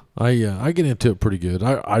 I get into it pretty good.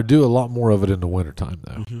 I do a lot more of it in the wintertime,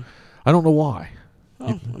 though. Mm-hmm. I don't know why.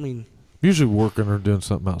 Oh, I mean, usually working or doing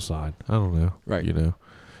something outside. I don't know. Right. You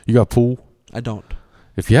got a pool? I don't.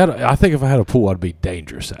 I think if I had a pool, I'd be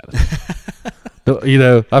dangerous at it.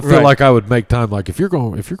 I feel like I would make time. Like if you're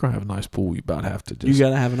going to have a nice pool, you about have to. You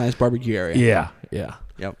gotta have a nice barbecue area. Yeah.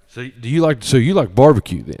 Yep. So you like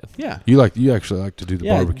barbecue then? Yeah. You actually like to do the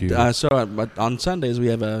barbecue. So on Sundays we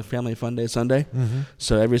have a family fun day Sunday. Mm-hmm.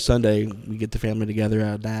 So every Sunday we get the family together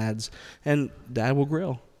at Dad's, and Dad will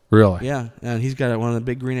grill. Really? Yeah, and he's got one of the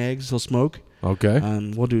big green eggs he'll smoke. Okay.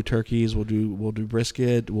 We'll do turkeys. We'll do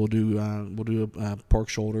brisket. We'll do a pork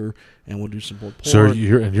shoulder, and we'll do some pulled pork. So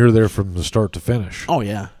you're there from the start to finish. Oh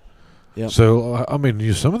yeah. Yeah. So I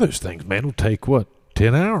mean, some of those things, man, will take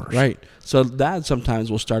 10 hours. Right. So Dad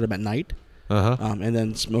sometimes will start them at night. And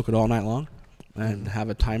then smoke it all night long, and have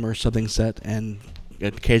a timer or something set, and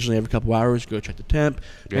occasionally every couple hours go check the temp,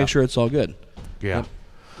 make sure it's all good. Yeah. Yep.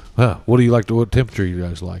 What do you like? What temperature you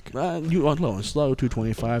guys like? You want low and slow,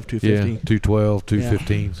 225, 250. Yeah, 212,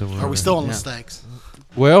 215, somewhere. Are we still on the steaks?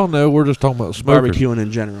 Well, no, we're just talking about smoking. Barbecuing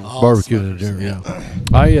in general. Barbecuing in general, yeah.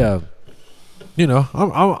 I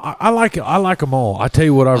like it. I like them all. I tell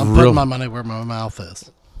you what, I'm putting my money where my mouth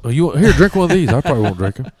is. You here? Drink one of these. I probably won't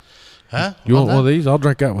drink them. Huh? You want one of these? I'll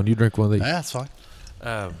drink that one. You drink one of these. Yeah, that's fine.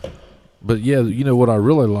 But yeah, what I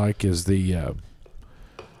really like is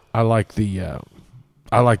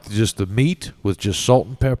I like just the meat with just salt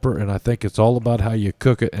and pepper, and I think it's all about how you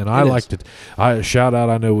cook it. And I liked it. Shout out,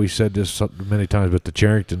 I know we said this many times, but the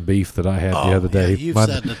Charrington beef that I had the other day. Yeah, you've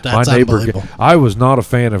said that's my neighbor, unbelievable. I was not a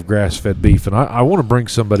fan of grass-fed beef, and I want to bring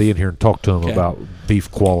somebody in here and talk to them about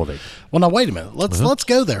beef quality. Well, now wait a minute. Let's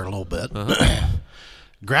go there a little bit.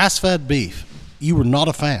 Grass-fed beef. You were not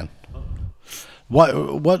a fan.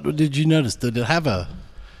 What did you notice? Did it have a?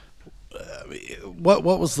 What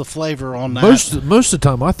was the flavor on that? Most of the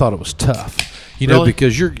time, I thought it was tough. Really?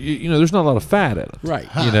 Because there's not a lot of fat in it. Right.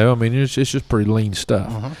 I mean, it's just pretty lean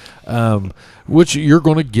stuff. Which you're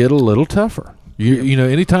going to get a little tougher.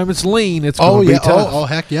 Anytime it's lean, it's going to be tough. Oh,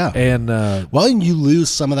 heck yeah. And and you lose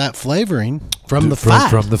some of that flavoring from the fat.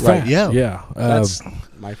 From the fat. Right, yeah. Yeah. That's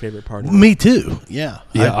my favorite part of it. Me too. Yeah.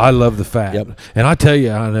 Yeah, I love the fat. Yep. And I tell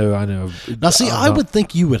you, I know. Now, see, I would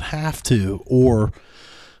think you would have to, or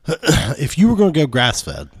if you were going to go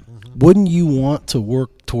grass-fed, wouldn't you want to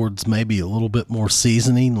work towards maybe a little bit more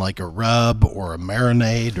seasoning, like a rub or a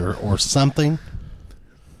marinade or something?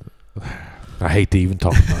 I hate to even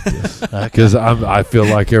talk about this because I feel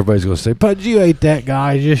like everybody's going to say, "But you ate that,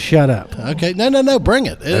 guy. Just shut up." Okay, no, bring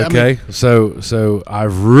it. Okay, so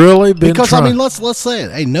I've really been because trying. let's say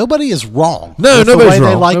it. Hey, nobody is wrong. No, nobody's wrong.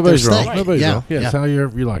 They like Nobody's their wrong. steak. Nobody's Yeah, wrong. Yeah, yeah. it's how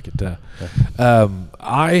you like it.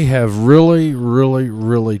 I have really, really,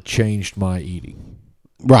 really changed my eating.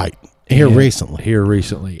 Right. Here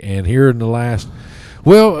recently. And here in the last,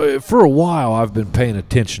 Well, for a while, I've been paying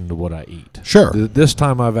attention to what I eat. Sure. This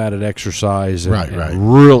time I've added exercise and, Right.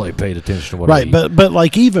 and really paid attention to what I eat. But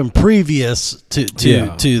like even previous to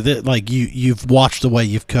that, like you've watched the way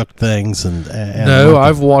you've cooked things and no,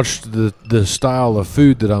 I've watched the style of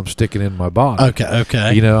food that I'm sticking in my body.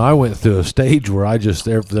 Okay. You know, I went through a stage where I just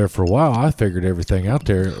there for a while. I figured everything out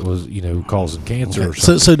there was causing cancer. Or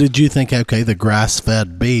something. So did you think the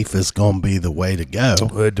grass-fed beef is going to be the way to go?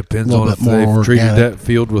 Well, it depends on if they've treated that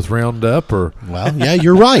field with Roundup or. Well, yeah,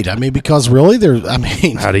 you're right. I mean, because really,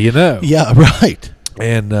 how do you know? Yeah, right.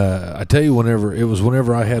 And I tell you,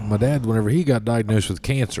 whenever I had my dad, whenever he got diagnosed with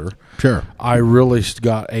cancer, sure, I really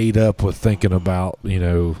got ate up with thinking about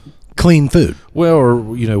clean food. Well, or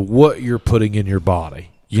what you're putting in your body.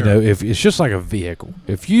 You know, if it's just like a vehicle.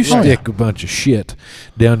 If you stick a bunch of shit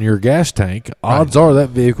down your gas tank, odds are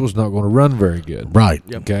that vehicle's not going to run very good. Right.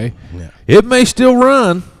 Okay. Yeah. It may still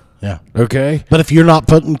run. Yeah. Okay. But if you're not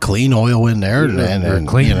putting clean oil in there and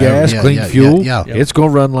clean gas, clean fuel, it's going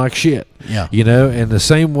to run like shit. Yeah. And the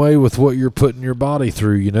same way with what you're putting your body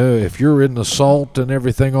through, if you're in the salt and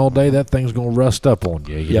everything all day, that thing's going to rust up on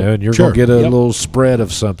you, you know, and you're going to get a little spread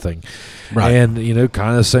of something. Right. And,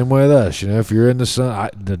 kind of the same way with us. If you're in the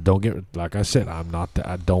sun, don't get, like I said,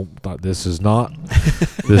 this is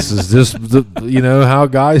just, how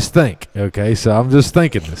guys think. Okay. So I'm just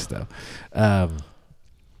thinking this stuff.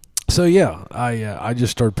 So yeah, I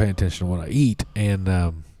just started paying attention to what I eat,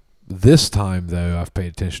 and this time though I've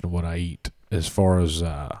paid attention to what I eat as far as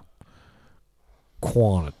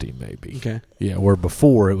quantity, maybe. Okay. Yeah, where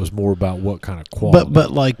before it was more about what kind of quality.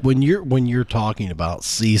 But like when you're talking about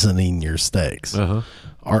seasoning your steaks,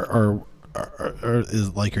 are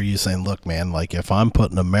you saying, look, man, like if I'm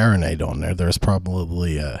putting a marinade on there, there's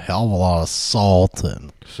probably a hell of a lot of salt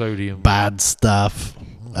and sodium, bad stuff.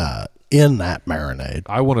 In that marinade.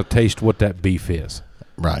 I want to taste what that beef is.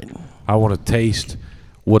 Right. I want to taste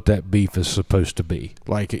what that beef is supposed to be.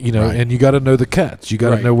 Like, and you got to know the cuts. You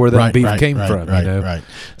got to know where that beef came from, Right.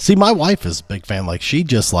 See, my wife is a big fan. Like, she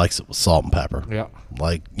just likes it with salt and pepper. Yeah.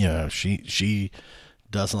 Like, she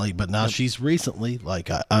doesn't like, but now she's recently, like,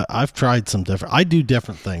 I've tried some different, I do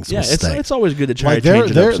different things with steak. It's always good to try like to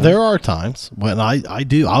change it up. There are times when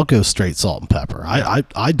I'll go straight salt and pepper.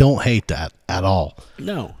 I don't hate that at all.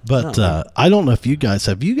 No. But I don't know if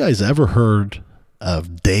have you guys ever heard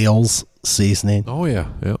of Dale's seasoning? Oh, yeah.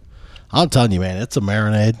 Yep. I'm telling you, man, it's a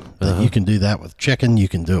marinade that you can do that with chicken. You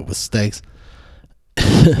can do it with steaks.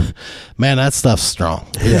 Man, that stuff's strong.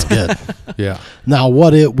 It's good. Yeah. Now,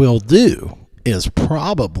 what it will do is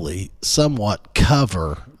probably somewhat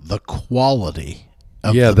cover the quality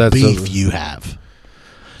of the beef you have.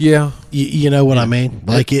 Yeah. You know what I mean?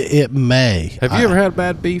 Like it may. Have you ever had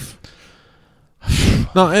bad beef?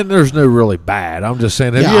 No, and there's no really bad. I'm just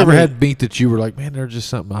saying, have you ever had meat that you were like, man, there's just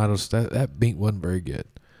something that meat wasn't very good?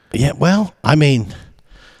 Yeah, well,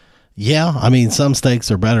 some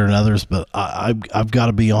steaks are better than others, but I've got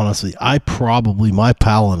to be honest with you. My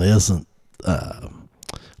palate isn't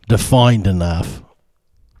defined enough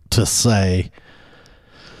to say.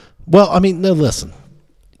 Well, no, listen.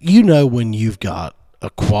 When you've got a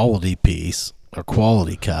quality piece, a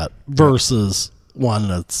quality cut versus one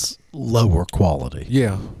that's lower quality.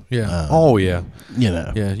 Yeah. Yeah. Yeah.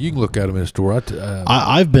 Yeah, you can look at them in a store.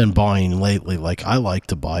 I've been buying lately, like I like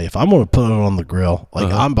to buy, if I'm going to put it on the grill,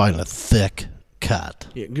 like I'm buying a thick cut.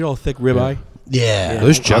 Yeah, get all thick ribeye. Yeah.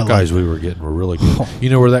 Those chuck eyes we were getting were really good. You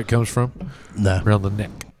know where that comes from? No. Around the neck.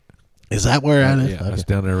 Is that where that is? Yeah, it's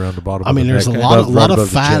down there around the bottom. There's a lot of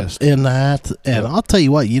fat in that, and I'll tell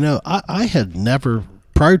you what. I had never,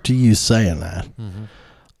 prior to you saying that,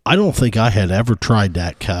 I don't think I had ever tried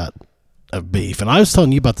that cut of beef. And I was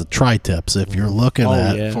telling you about the tri-tips. If you're looking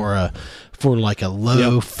for like a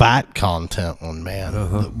low fat content one,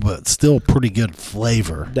 man, but still pretty good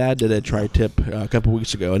flavor. Dad did a tri-tip a couple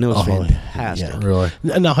weeks ago, and it was fantastic. Yeah. Really?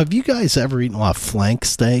 Now, have you guys ever eaten a lot of flank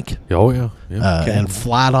steak? Oh yeah. And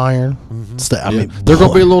flat iron steak? They're going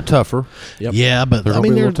to be a little tougher. Yep. Yeah, but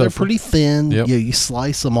they're pretty thin. Yep. You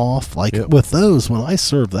slice them off. Like with those, when I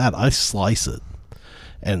serve that, I slice it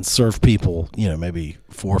and serve people, maybe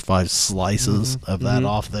 4 or 5 slices of that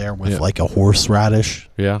off there with like a horseradish.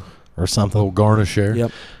 Yeah. Or something. A little garnish there.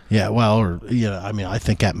 Yep. Yeah, well, I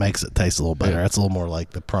think that makes it taste a little better. That's a little more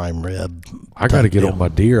like the prime rib. I got to get on my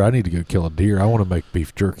deer. I need to go kill a deer. I want to make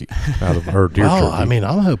beef jerky out of deer jerky.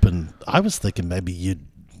 I'm hoping. I was thinking maybe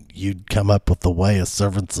you'd come up with the way of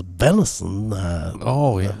serving some venison.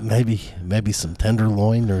 Maybe some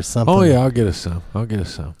tenderloin or something. Oh yeah, I'll get us some.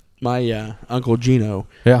 My Uncle Gino.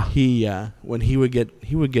 Yeah. He when he would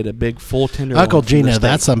get a big full tender. Uncle Gino,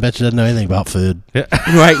 that son bitch doesn't know anything about food. Yeah.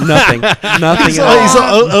 Right, nothing. He's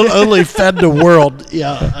only fed the world.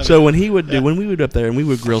 Yeah. So when we would up there and we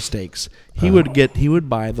would grill steaks, he would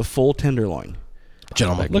buy the full tenderloin.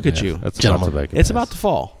 Gentlemen, Look at you. That's Gentlemen. bacon. It's about to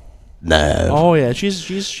fall. No. Oh yeah, she's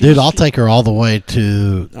Dude, I'll take her all the way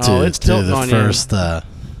to it's tilting the on you. first.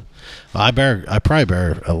 I probably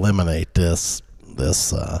better eliminate this.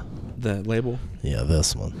 The label. Yeah,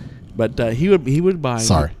 this one. But he would buy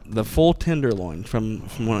Sorry. the full tenderloin from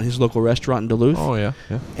one of his local restaurant in Duluth. Oh yeah.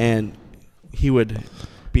 And he would This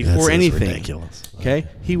before is anything. ridiculous. Okay,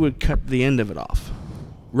 he would cut the end of it off,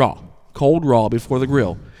 cold raw before the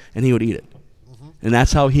grill, and he would eat it. And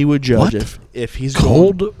that's how he would judge What? if he's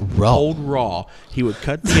Cold raw. Cold raw. He would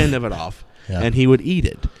cut the end of it off, Yeah. and he would eat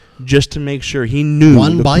it just to make sure he knew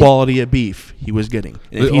One the bite? quality of beef he was getting.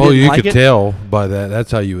 And if he Oh, didn't you like could it, tell by that.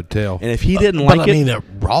 That's how you would tell. and if he didn't But like I it, mean,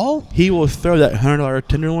 raw? he will throw that $100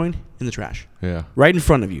 tenderloin in the trash Yeah. right in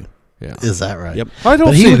front of you. Yeah. Is that right? Yep. I don't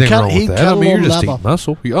But he see would anything cut- wrong he'd with that. cut I a mean, you're little just level. eating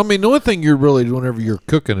muscle. I mean, the only thing you're really, whenever you're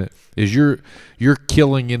cooking it, is you're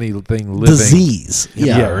killing anything living. Disease.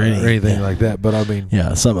 Yeah, or anything like that. But I mean,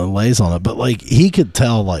 Yeah, something lays on it. But like he could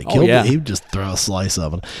tell, like Oh, yeah. he would just throw a slice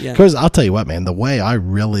of it. Yeah. Because I'll tell you what, man, the way I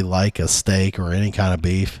really like a steak or any kind of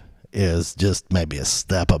beef is just maybe a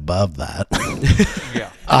step above that. yeah.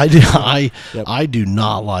 I do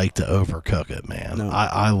not like to overcook it, man. No.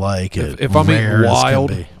 I like it. If I'm rare eating as can wild,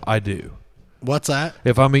 be. I do. What's that?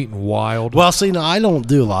 If I'm eating wild, Well, see, no, I don't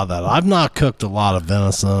do a lot of that. I've not cooked a lot of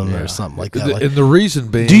venison or something like that. Like, and the reason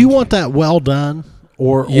being, do you want that well done,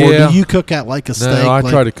 or Yeah. do you cook at like a steak? No, I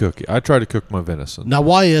like- try to cook it. I try to cook my venison. Now,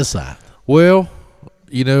 why is that? Well,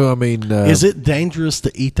 I mean, Is it dangerous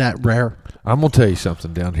to eat that rare? I'm gonna tell you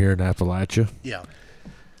something down here in Appalachia. Yeah.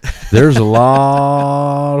 There's a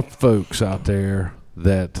lot of folks out there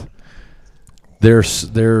that their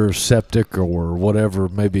septic or whatever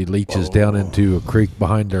maybe leaches down into a creek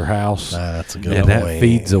behind their house, That's a good and point. that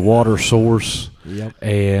feeds a water source. Yep.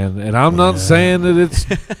 And I'm not saying that it's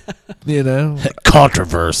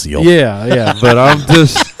Controversial. yeah, but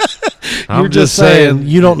I'm just saying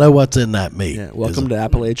you don't know what's in that meat. Yeah. Welcome to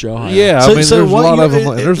Appalachia, Ohio. yeah. So- I mean, so there's a what lot of you're-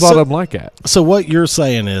 them. There's a lot of them like that. So what you're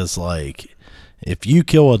saying is like, if you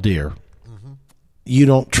kill a deer, you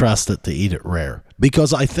don't trust it to eat it rare,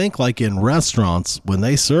 because I think like in restaurants when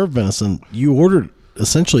they serve venison, you order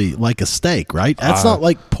essentially like a steak, right? That's not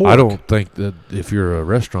like pork. I don't think that if you're a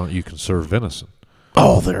restaurant you can serve venison.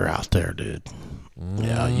 Oh, they're out there, dude.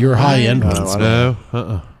 Yeah, you're high end ones. man.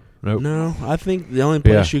 No, nope. No, I think the only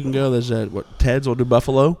place you can go is at Ted's will do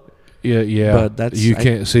buffalo. Yeah, But that's- you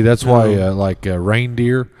can't see. That's why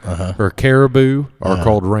reindeer or caribou are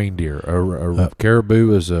called reindeer. A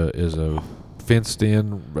caribou is a fenced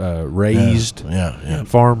in, raised, Yeah.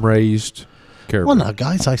 farm raised caribou. Well, now,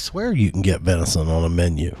 guys, I swear you can get venison on a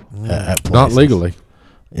menu at places. Not legally.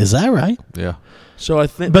 Is that right? Yeah. So I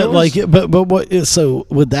think, But but what is, so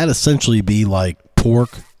would that essentially be like pork?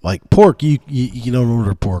 Like pork, you don't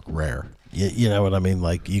order pork rare. You know what I mean?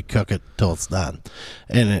 Like you cook it till it's done.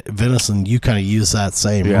 And venison, you kind of use that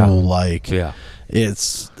same rule. Like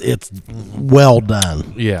it's well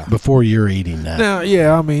done. Yeah. Before you're eating that. Now,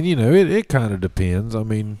 I mean, it kind of depends. I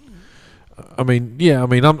mean, I'm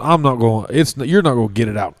not going. You're not going to get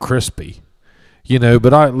it out crispy,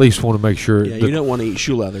 but I at least want to make sure. yeah, you don't want to eat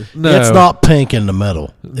shoe leather. No, It's not pink in the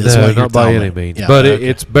middle. Is no, what you're not by telling any me. means. Yeah, but okay.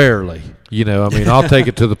 it's barely. I mean, I'll take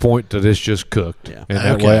it to the point that it's just cooked, Yeah. and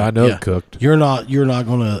that Okay, way I know yeah. it's cooked. You're not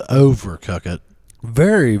going to overcook it.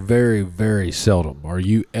 Very, very, very seldom are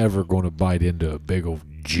you ever going to bite into a big old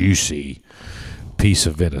juicy piece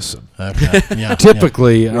of venison. Okay. Yeah.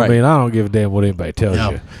 Typically, I Right. mean, I don't give a damn what anybody tells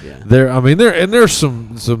Yeah. you. Yeah. There's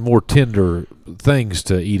some more tender things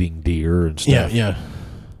to eating deer and stuff. Yeah.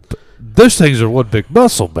 Those things are one big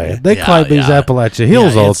muscle, man. They Yeah, climb these yeah. Appalachia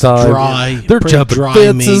hills Yeah, all it's the time. dry, They're pretty jumping dry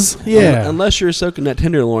fences. meat. Yeah. Unless you're soaking that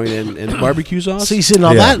tenderloin in barbecue sauce. See,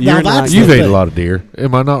 now Yeah. that's You've the ate a thing. lot of deer.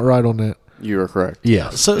 Am I not right on that? You are correct. Yeah.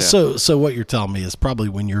 So what you're telling me is probably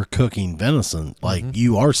when you're cooking venison, like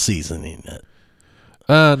you are seasoning it.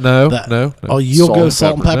 No. Oh, you'll Salt go and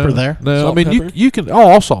salt and pepper. pepper there. No, Salt I mean and pepper? you can. Oh,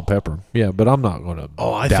 I'll salt and pepper 'em. Yeah, but I'm not going to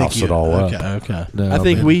I douse think it all okay, up. Okay. No, I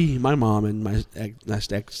think mean, my mom and my ex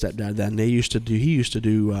stepdad then he used to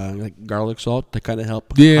do like garlic salt to kind of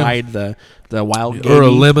help hide the wild or a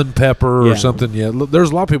gamey. lemon pepper Yeah. or something. Yeah, look, there's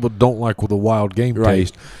a lot of people that don't like the wild game Right.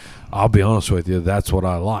 taste. I'll be honest with you, that's what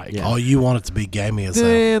I like. Yeah. Oh, you want it to be gamey as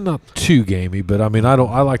hell. Not too gamey, but I mean, I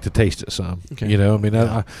like to taste it some. Okay.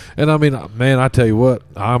 I mean, man, I tell you what,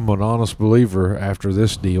 I'm an honest believer. After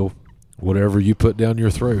this deal, whatever you put down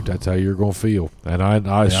your throat, that's how you're going to feel. And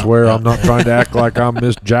I swear I'm not trying to act like I'm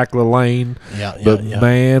Miss Jack LaLanne, but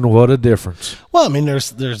man, what a difference. Well, I mean,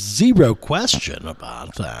 there's zero question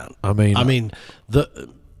about that. I mean,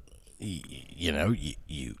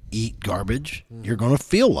 you eat garbage, you're going to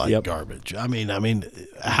feel like garbage. I mean,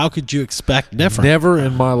 how could you expect different? Never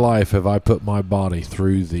in my life have I put my body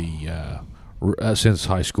through the since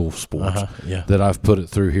high school sports that I've put it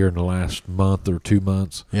through here in the last month or 2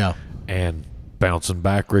 months. Yeah. And bouncing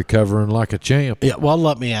back, recovering like a champ. Yeah. Well,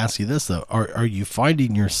 let me ask you this though: Are you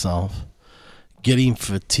finding yourself getting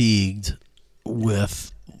fatigued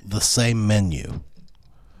with the same menu?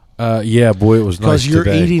 Yeah, boy, it was nice because you're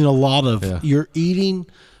today. eating you're eating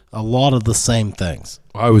a lot of the same things.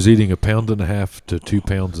 I was eating 1.5 pounds to 2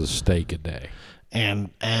 pounds of steak a day. And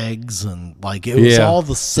eggs and it was all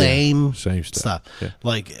the same stuff. Yeah.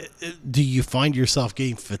 Do you find yourself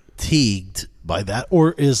getting fatigued by that,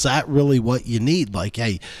 or is that really what you need?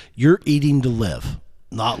 Hey, you're eating to live,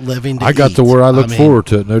 not living to eat. I got to where I look forward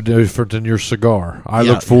to it. No different than your cigar. I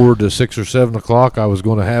look forward to 6 or 7 o'clock. I was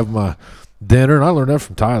going to have my dinner, and I learned that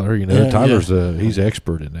from Tyler. Tyler's he's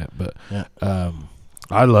expert in that, but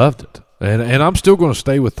I loved it, and I'm still going to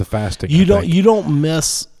stay with the fasting. You don't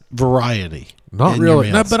miss variety. Not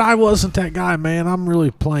really. No, but I wasn't that guy, man. I'm really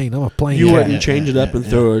plain. I'm a plain guy. You wouldn't change it up and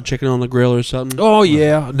throw a chicken on the grill or something? Oh,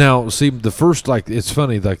 yeah. Now, see, the first, it's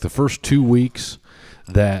funny, the first 2 weeks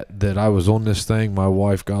that I was on this thing, my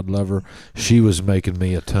wife, God love her, she was making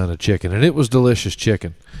me a ton of chicken, and it was delicious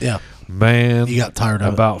chicken. Yeah. Man. You got tired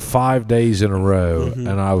of about 5 days in a row,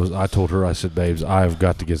 and I told her, I said, babes, I've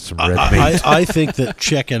got to get some red meat. I think that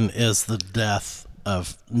chicken is the death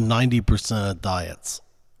of 90% of diets.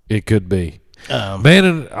 It could be. Man,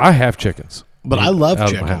 and I have chickens. But I love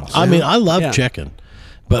chicken. I mean, I love chicken.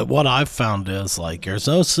 But what I've found is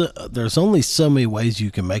there's only so many ways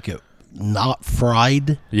you can make it not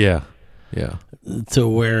fried. Yeah. Yeah. To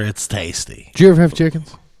where it's tasty. Do you ever have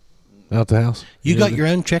chickens out the house? You got your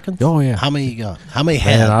own chickens? Oh yeah. How many you got? How many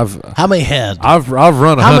head? How many head? I've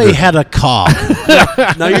run 100. How many head of cob?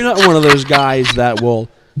 Now you're not one of those guys that will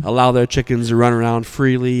allow their chickens to run around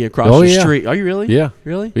freely across the street. Are you really? Yeah.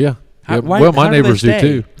 Really? Yeah. Well, my neighbors do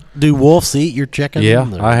too. Do wolves eat your chicken?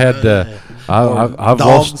 Yeah, I had. I've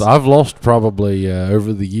lost probably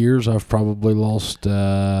over the years. I've probably lost.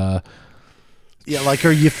 Are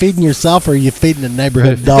you feeding yourself or are you feeding the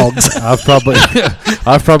neighborhood dogs? I've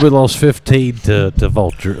probably lost 15 to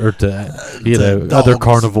vulture or to other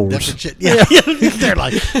carnivores. Yeah. They're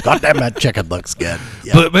like, God damn, that chicken looks good.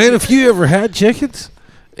 Yeah. But man, if you ever had chickens,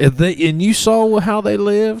 and you saw how they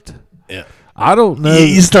lived, I don't know.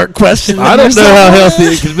 You start questioning. I don't know how healthy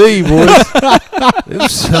it can be, boys. Them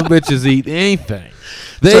some bitches eat anything.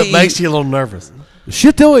 So it makes you a little nervous.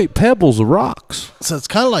 Shit, they'll eat pebbles of rocks. So it's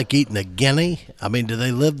kind of like eating a guinea. I mean, do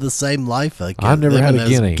they live the same life? I've never had a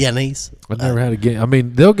guinea. Guineas. I've never had a guinea. I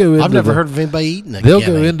mean, they'll go into. I've never heard of anybody eating a guinea. They'll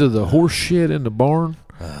go into the horse shit in the barn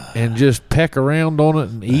and just peck around on it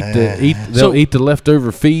and They'll eat the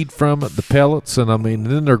leftover feed from it, the pellets, and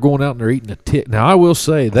then they're going out and they're eating a tick. Now I will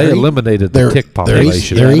say they eliminated the tick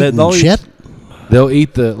population. They're eating shit. They'll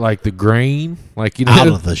eat the grain, out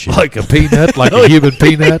of the shit, like a peanut, like a human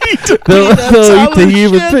peanut. They'll eat the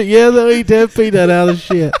human peanut. Yeah, they'll eat that peanut out of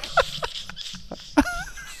shit.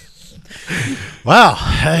 Wow.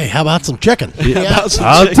 Hey, how about some chicken? Yeah,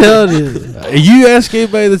 I'll tell you. You ask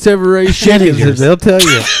anybody that's ever raised chickens, they'll tell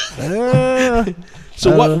you.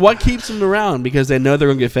 So what keeps them around? Because they know they're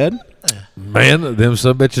going to get fed? Man, them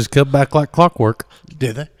some bitches come back like clockwork.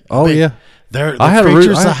 Do they? Oh, yeah. They're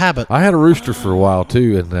creatures of habit. I had a rooster for a while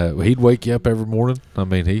too, and he'd wake you up every morning.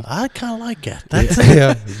 I kind of like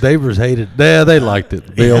it. Neighbors hated. Yeah, they liked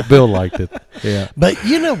it. Bill liked it. Yeah. But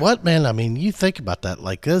you know what, man? I mean, you think about that,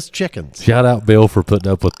 like those chickens. Shout out Bill for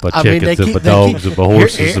putting up with my chickens and my dogs and my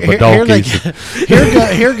horses and my donkeys.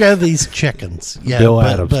 Here go these chickens. Yeah, Bill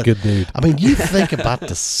Adams, good dude. I mean, you think about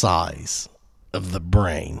the size of the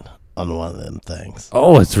brain on one of them things.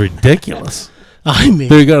 Oh, it's ridiculous. I mean,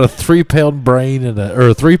 they got a 3-pound brain or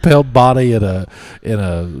a 3-pound body in a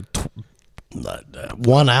 1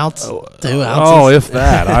 ounce, 2 ounces. Oh, if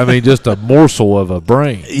that. I mean, just a morsel of a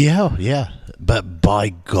brain. Yeah. But by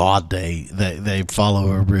God, they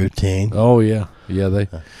follow a routine. Oh yeah. Yeah.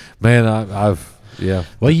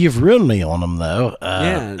 Well, you've ruined me on them though.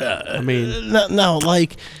 I mean, no,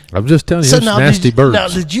 like I'm just telling you, it's nasty birds. Now,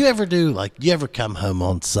 did you ever you ever come home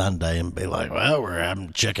on Sunday and be like, well, we're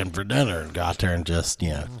having chicken for dinner, and got there and just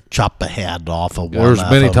chop the head off of one? There's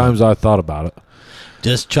many times I thought about it.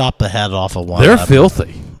 Just chop the head off of one. They're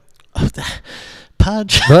filthy.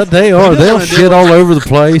 Pudge. But they are. They'll shit all over the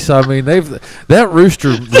place. I mean, that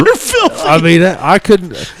rooster. They're filthy. I mean, I couldn't.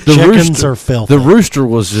 The Chickens rooster, are filthy. The rooster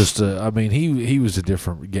was just. I mean, he was a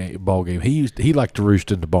different ball game. He liked to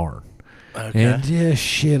roost in the barn. Okay. And just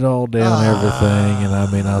shit all down everything. And I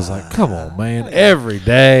mean, I was like, come on, man, every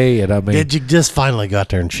day. And I mean, did you just finally go out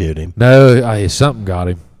there and shoot him? No, something got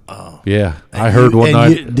him. Oh. Yeah, I heard one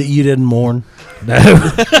night. You didn't mourn? No.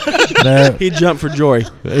 No. He jumped for joy.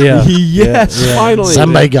 Yeah. Yes, yeah. finally.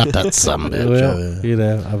 Somebody got that son bitch. Well, you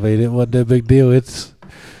know, I mean, it wasn't a big deal. It's,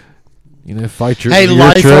 fight your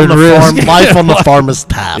life your on the risk. farm. Life on the farm is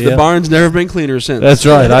tough. The barn's never been cleaner since. That's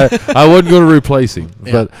right. I wasn't going to replace him,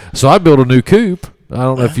 but so I built a new coop. I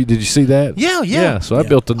don't know if did you see that? Yeah. So I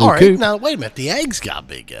built a new All right, coop. now wait a minute. The eggs got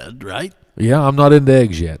to be good, right? Yeah, I'm not into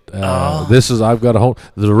eggs yet. I've got a whole.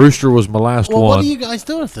 The rooster was my last one. What are you guys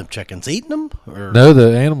doing with them chickens? Eating them? Or? No,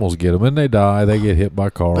 the animals get them and they die. They get hit by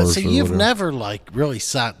cars. But see, you've whatever. never really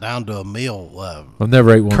sat down to a meal. I've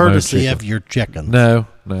never ate one. Courtesy of your chicken. No,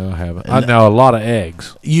 I haven't. I know a lot of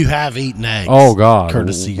eggs. You have eaten eggs. Oh God,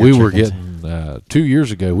 courtesy. We of your were chickens. getting 2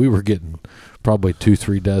 years ago. We were getting probably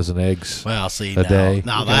 2-3 dozen eggs. Well, see, a day.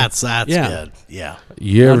 Now that's good. Yeah.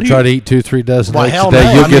 You ever try to eat 2-3 dozen eggs hell a day?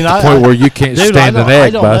 no. You'll I get mean, to the point where you can't dude, stand an I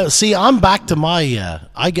egg. don't Bud. know. See, I'm back to my.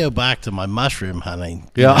 I go back to my mushroom hunting.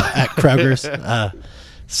 Yeah. At Kroger's.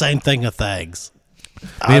 Same thing with eggs.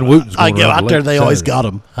 Me and Wooten's I going go around out the there. lake They always Saturday. got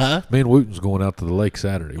them, huh? Me and Wooten's going out to the lake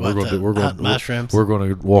Saturday. What, We're going to hunt mushrooms? We're going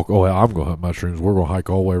to walk. Oh, I'm going to hunt mushrooms. We're going to hike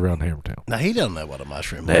all the way around Hammertown. Now he doesn't know what a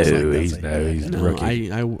mushroom No, is. he's the No,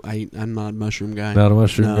 rookie. I'm not a mushroom guy. Not a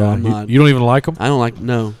mushroom No, guy. I'm not. You don't even like them? I don't like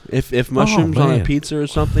If mushrooms on a man. pizza or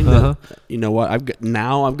something, Uh-huh. you know what? I've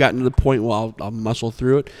gotten to the point where I'll muscle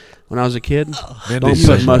through it. When I was a kid, Man, don't they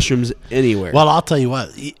put say- mushrooms anywhere. Well, I'll tell you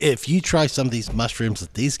what. If you try some of these mushrooms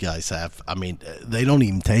that these guys have, I mean, they don't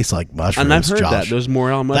even taste like mushrooms. and I've heard Josh. that those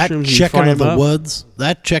morel mushrooms. That you chicken fry of them the up. woods.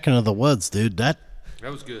 That chicken of the woods, dude. That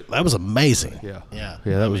was good. That was amazing. Yeah. Yeah.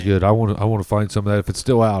 Yeah, that was good. I want to find some of that. If it's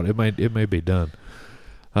still out, it may be done.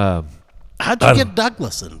 How'd you get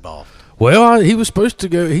Douglas involved? Well, he was supposed to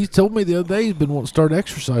go. He told me the other day he's been wanting to start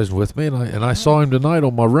exercising with me, and I saw him tonight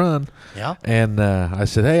on my run. Yeah. And I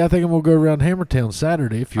said, hey, I think I'm gonna go around Hammertown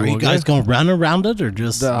Saturday. If you Are you want guys going to run around it or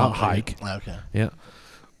just hike? Okay. Yeah.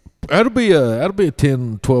 That'll be a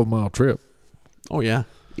 10, 12 mile trip. Oh yeah,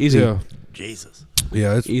 easy. Yeah. Jesus.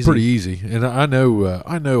 Yeah, it's Easy. pretty easy, and I know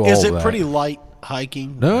all Is it that. pretty light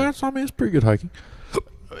hiking? No, it's pretty good hiking.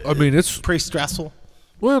 I mean, it's pretty stressful.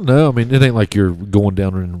 well, no, I mean it ain't like you're going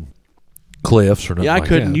down in cliffs or nothing. Yeah, I like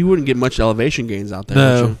couldn't. that. You wouldn't get much elevation gains out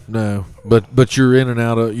there. would you? No, but you're in and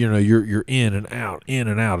out of you're in and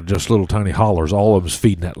out of just little tiny hollers. All of them's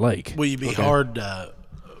feeding that lake. Will you be hard?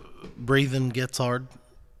 Breathing gets hard.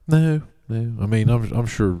 No. I mean, I'm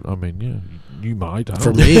sure. I mean, yeah, you might.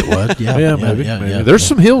 For me, it would. Yeah, maybe. Yeah. There's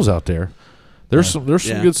some hills out there. There's some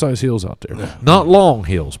Yeah. good sized hills out there. Not long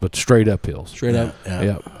hills, but straight up hills. Straight up.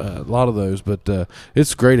 Yeah, a lot of those. But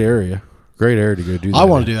it's a great area. Great area to go do that. I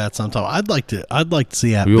want to do that sometime. I'd like to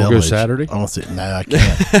see that You wanna village. go Saturday? I want to see. No, I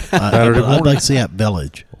can't. Saturday I'd morning? like to see that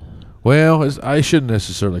village. Well, I shouldn't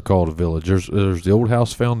necessarily call it a village. There's the old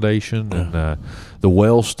house foundation, and the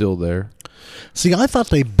well's still there. See, I thought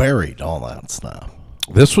they buried all that stuff.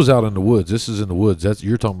 This was out in the woods. This is in the woods.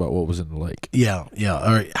 You're talking about what was in the lake. Yeah.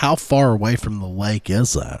 All right. How far away from the lake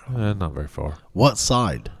is that? Not very far. What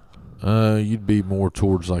side? You'd be more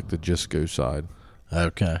towards like the Jisco side.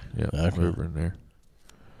 Okay. Yeah, Okay. over in there.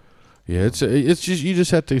 Yeah, it's just you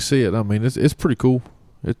just have to see it. I mean, it's pretty cool.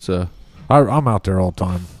 It's I'm out there all the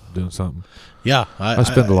time doing something. Yeah, I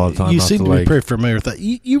spend a lot of time You out seem the to be lake. pretty familiar with that.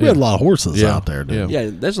 You rode a lot of horses out there, didn't you? Yeah,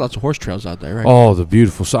 there's lots of horse trails out there, right? Oh, the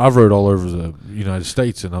beautiful. So I've rode all over the United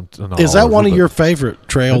States, and Is that one of your favorite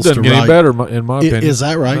trails It to doesn't get any ride? better, in my opinion. Is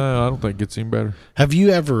that right? No, I don't think it gets any better. Have you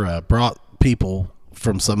ever brought people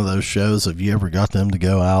from some of those shows? Have you ever got them to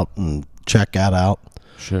go out and check that out?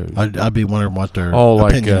 Sure. I'd be wondering what their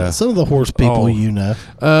like, opinion is. Some of the horse people you know.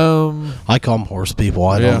 I call them horse people.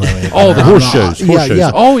 I don't know anything. Oh, the horse shows. Horse shows.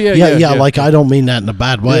 Yeah. Oh, yeah. Like, I don't mean that in a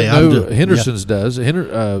bad way. Yeah, I'm no, just- Henderson's does.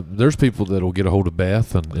 There's people that'll get a hold of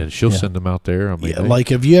Beth, and she'll send them out there. I mean, like,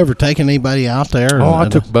 have you ever taken anybody out there? I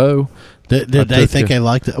took Bo. Did they think they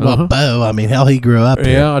liked it? Well, Bo, I mean, hell, he grew up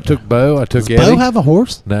here. Yeah, I took Bo. I took Does Eddie. Bo have a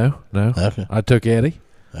horse? No. Okay. I took Eddie.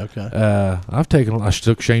 Okay. I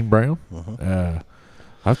took Shane Brown.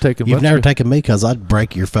 I've taken. You've never taken me because I'd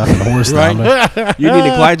break your fucking horse down there. You need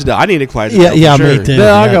a Clydesdale. I need a Clydesdale. Yeah, for sure. me too.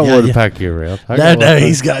 No, I got Yeah, one yeah. to pack you around. No,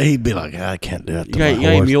 he'd be like, I can't do it. You To got, my you got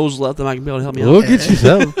any horse. mules left that might be able to help me out? We'll get you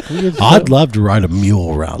some. I'd love to ride a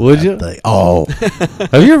mule around. Would that you? thing. Oh,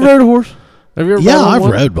 Have you ever rode a horse? Have you ever? Yeah, I've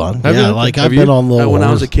rode one. Have yeah, you? like Have I've you? been on little. When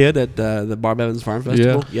I was a kid at the Bob Evans Farm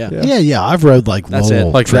Festival. Yeah. I've rode like That's little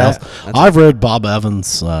it. Like trails. that? I've rode Bob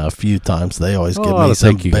Evans a few times. They always give me some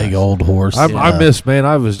thank you, big guys. old horse. I miss, man.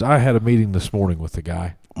 I had a meeting this morning with the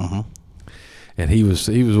guy, and he was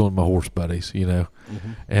one of my horse buddies,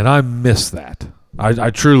 and I miss that. I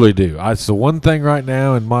truly do. It's the one thing right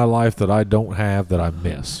now in my life that I don't have that I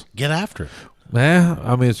miss. Get after it. Nah,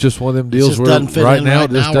 I mean it's just one of them deals just where doesn't fit right in now right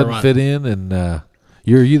it just now, doesn't or fit in. And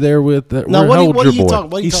you there with that? Now, how old's your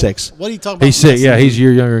boy? He's 6. What are you talking about? He's 6. Yeah, he's a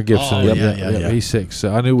year younger than Gibson. Oh, yeah. He's 6.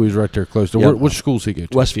 So I knew he was right there close. Yep. Which schools he go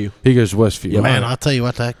to? Westview. He goes to Westview. Yep. Man, I'll tell you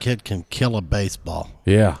what, that kid can kill a baseball.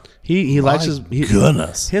 Yeah. He likes his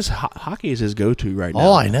goodness. His hockey is his go-to right now.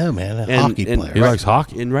 Oh, I know, man. A hockey player. He likes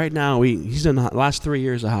hockey. And right now he's done the last 3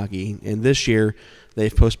 years of hockey, and this year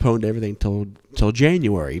they've postponed everything till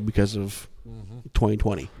January because of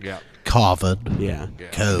 2020. Yeah. COVID. Yeah.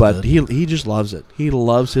 COVID. But he just loves it. He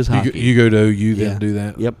loves his hockey. You go to OU then Yeah. do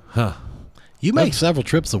that? Yep. Huh. You make several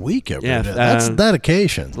trips a week over Yeah, there. That's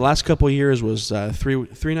dedication. The last couple of years was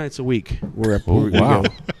three nights a week. We're up. Oh, we wow. go.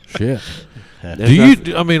 Shit.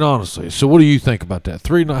 There's I mean, honestly, so what do you think about that?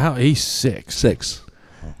 He's 6. 6.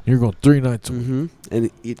 You're going 3 nights a week. Mm-hmm.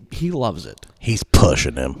 And he loves it. He's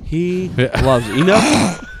pushing him. He loves it. You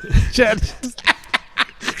know?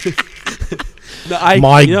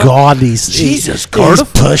 My God, he's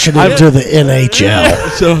pushing him to the NHL.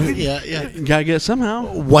 So Yeah. gotta get it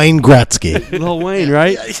somehow. Wayne Gretzky. Little Wayne,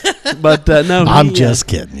 right? But no, I'm just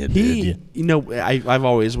kidding you, dude. You know, I've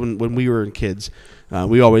always when we were kids,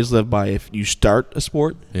 we always lived by if you start a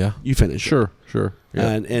sport, Yeah. you finish. Sure. Yeah.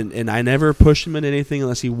 And I never push him in anything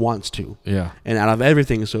unless he wants to. Yeah. And out of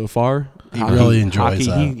everything so far, He really enjoys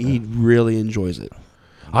hockey, that. He really enjoys it.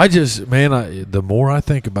 I just, man, the more I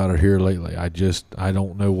think about it here lately, I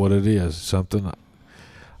don't know what it is. Something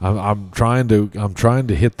I'm trying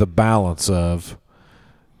to hit the balance of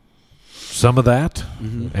some of that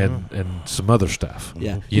and some other stuff.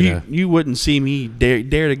 Yeah, You know. you wouldn't see me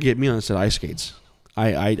dare to get me on a set of ice skates.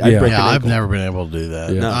 I'd break an I've ankle. never been able to do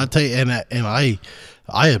that. Yeah. No. I tell you, and I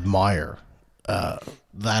admire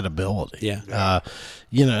that ability. Yeah.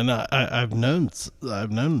 And I've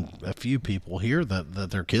known a few people here that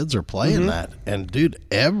their kids are playing that, and dude,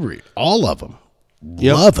 all of them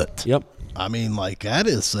love it. Yep. I mean, like that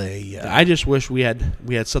is a. I just wish we had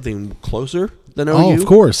something closer than OU. Oh, of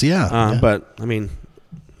course, yeah. But I mean,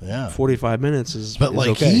 yeah. 45 minutes is. But is like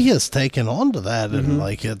okay. he has taken on to that, and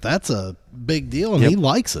like that's a big deal, and he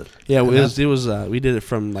likes it. Yeah, And it was. We did it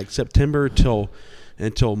from like September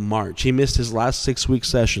until March. He missed his last 6-week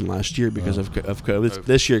session last year because of COVID.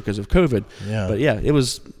 This year because of COVID. Yeah. But yeah, it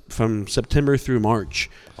was from September through March.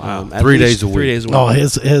 At 3 least days a week. 3 days a week. Oh,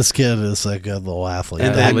 his kid is a good little athlete.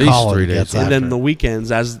 And That at least Colin 3 days. gets And after then it. the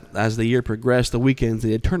weekends, as the year progressed, the weekends they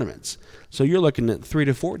did tournaments. So you're looking at 3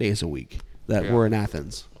 to 4 days a week that were in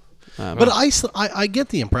Athens. But I get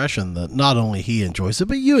the impression that not only he enjoys it,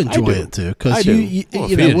 but you enjoy do. it too. I Because do. you Well,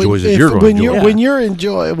 you if he know enjoys it, if- you're gonna when enjoy you're it. when you're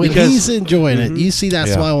enjoying when Because- he's enjoying it, you see that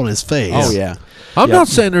Yeah. smile on his face. Oh yeah. I'm Yep. not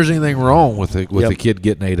saying there's anything wrong with the Yep. kid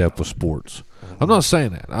getting ate up with sports. I'm not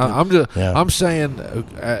saying that. I'm saying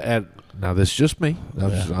now this is just me.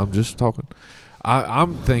 I'm just talking.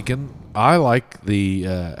 I'm thinking I like the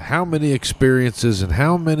how many experiences and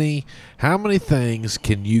how many things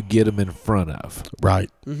can you get them in front of. Right.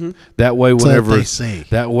 That way, So that whenever they see.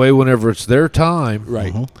 whenever it's their time,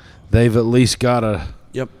 Right. they've at least got a.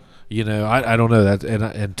 Yep. You know, I don't know that,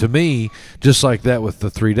 and to me, just like that with the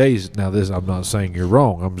 3 days. Now, this I'm not saying you're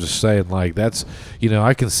wrong. I'm just saying like that's,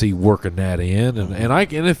 I can see working that in,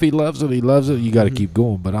 and if he loves it, he loves it. You got to keep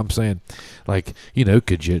going. But I'm saying, like,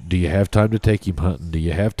 do you have time to take him hunting? Do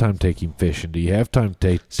you have time to take him fishing? Do you have time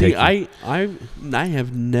to take? I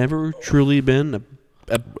have never truly been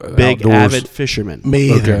a big Outdoors. avid fisherman.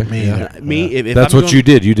 Me either. Okay. Me Yeah. either. Me, if That's I'm what going- you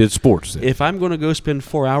did. You did sports. Then. If I'm going to go spend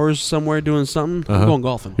 4 hours somewhere doing something, I'm going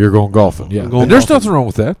golfing. You're going golfing. Yeah, going and there's golfing. nothing wrong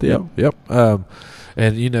with that. Yep.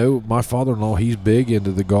 And my father-in-law, he's big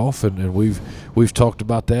into the golf, and we've talked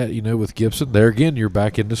about that. With Gibson. There again, you're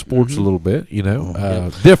back into sports a little bit.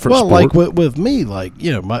 Different. Well, sport. like with me, like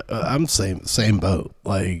I'm same boat.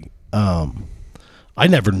 Like I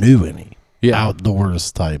never knew any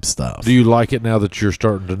outdoors type stuff. Do you like it now that you're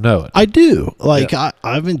starting to know it? I do. Like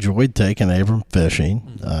I've enjoyed taking Abram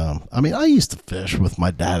fishing. I mean, I used to fish with my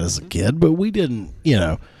dad as a kid, but we didn't.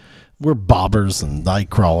 We're bobbers and night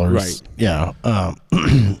crawlers. Right. Yeah.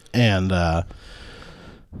 And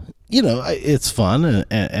it's fun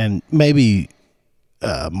and maybe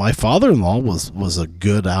my father-in-law was a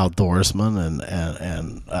good outdoorsman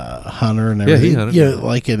and hunter and everything. Yeah, he hunted. You know,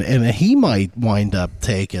 like and he might wind up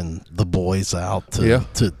taking the boys out to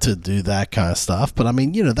do that kind of stuff. But I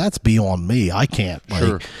mean, you know, that's beyond me. I can't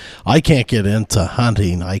I can't get into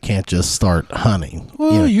hunting. I can't just start hunting.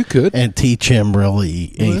 Well, you could and teach him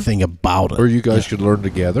really anything about it. Or you guys could learn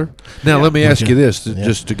together. Now, let me ask you this,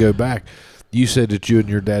 just to go back. You said that you and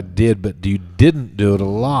your dad did, but you didn't do it a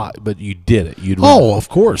lot, but you did it. Of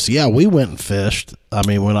course. Yeah, we went and fished. I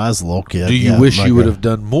mean, when I was a little kid. Do you wish you would have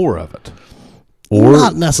done more of it? Or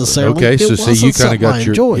not necessarily. Okay, so see, you kind of got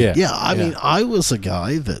your enjoyed. Yeah, I mean, I was a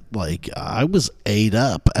guy that I was ate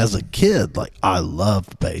up as a kid. Like I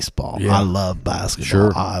loved baseball. I loved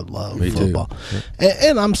basketball. I loved football.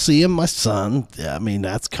 And I'm seeing my son. I mean,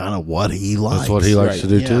 that's kind of what he likes. That's what he likes to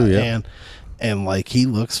do too. Yeah, and like he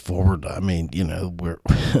looks forward. I mean, you know,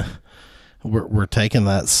 we're taking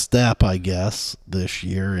that step, I guess, this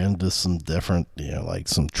year into some different, you know, like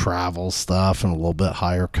some travel stuff and a little bit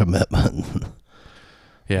higher commitment.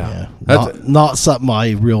 Yeah. Not something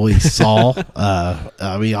I really saw.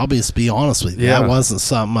 I mean, I'll just be honest with you. That wasn't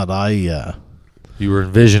something that you were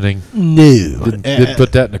envisioning. No. Didn't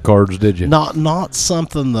put that in the cards, did you? Not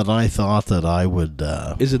something that I thought that I would.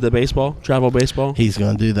 Is it the baseball? Travel baseball? He's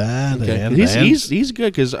going to do that. Okay. And he's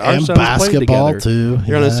good because our and sons basketball played together. too.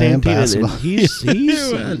 You're on the same team, and he's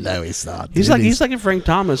no, he's not. He's like a Frank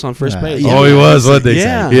Thomas on first base. Oh, he was, wasn't he?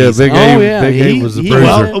 Yeah. Big Abe was the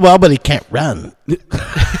bruiser. Well, but he can't run.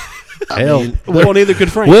 Hell, well, neither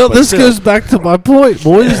could Frank. Well, this goes back to my point,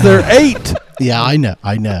 boys. They're 8. Yeah, I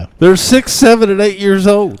know. They're 6, 7, and 8 years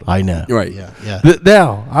old. I know. Right. Yeah.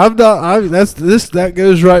 Now, I'm not. That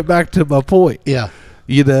goes right back to my point. Yeah.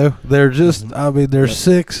 You know, they're just. I mean, they're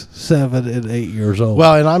 6, 7, and 8 years old.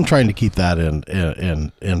 Well, and I'm trying to keep that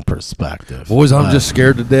in perspective. Boys, I'm just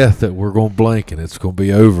scared to death that we're going to blink and it's going to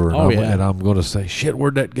be over, and I'm going to say, "Shit,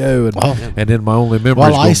 where'd that go?" And then my only memory.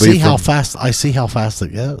 Well, I see how fast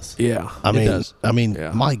it goes. Yeah, I mean, it does.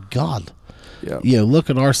 My God. Yeah. You know,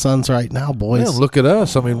 look at our sons right now, boys. Yeah, look at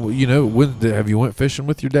us. I mean, you know, have you went fishing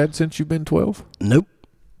with your dad since you've been 12? Nope.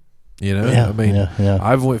 You know, yeah, I mean,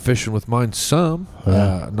 I've went fishing with mine some,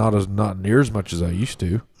 not near as much as I used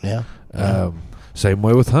to. Yeah. Same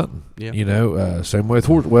way with hunting. Yeah. You know, same way with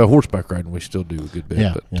horseback riding. We still do a good bit.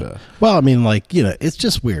 Yeah. But, well, I mean, like, you know, it's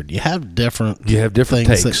just weird. You have different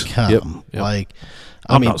things takes. that come. Yep. Like,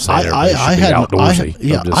 I'm not saying I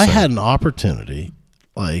had an opportunity.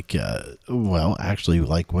 Like, actually,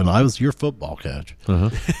 like when I was your football coach,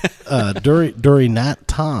 during that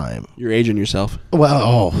time, you're aging yourself.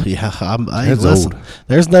 Well, That's listen. old.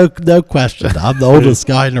 There's no question. I'm the oldest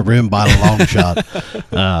guy in the room by a long shot.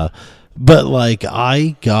 But like,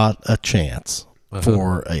 I got a chance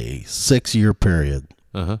for a 6-year period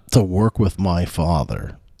to work with my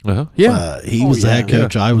father. Yeah, he was the head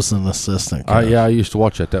coach. I was an assistant coach. I used to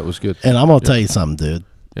watch that. That was good. And I'm gonna tell you something, dude.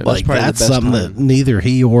 Yeah, like that's something that neither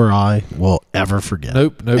he or I will ever forget.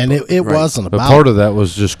 Nope. And it wasn't about. But part of that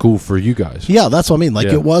was just cool for you guys. Yeah, that's what I mean. Like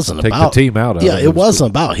it wasn't take about the team out of it. Yeah, it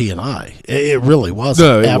wasn't about he and I. It really wasn't.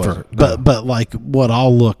 No, it ever. wasn't. No. But like what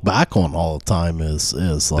I'll look back on all the time is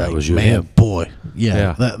like, that was you, man, him. boy,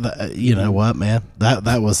 that you know what, man,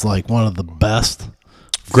 that was like one of the best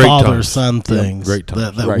great father-son things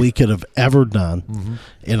that we could have ever done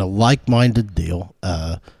in a like-minded deal.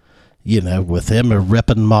 You know, with him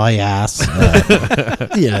ripping my ass,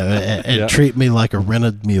 you know, and treat me like a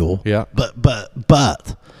rented mule. Yeah.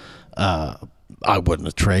 But I wouldn't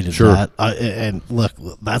have traded that. And look,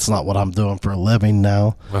 that's not what I'm doing for a living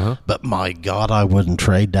now. But my God, I wouldn't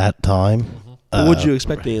trade that time. Would you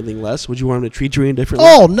expect anything less? Would you want him to treat you any differently?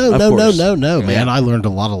 Oh no, man! I learned a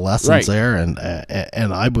lot of lessons there, and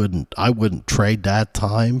I wouldn't trade that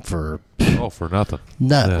time for. For nothing.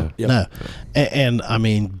 No. And I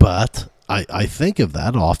mean, but I think of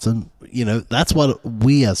that often. You know, that's what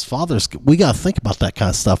we as fathers, we got to think about that kind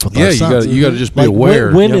of stuff with our sons. You got to just be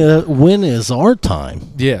aware. When is our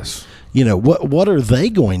time? Yes. You know, what are they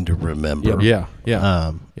going to remember? Yeah.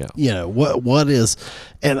 You know, what is,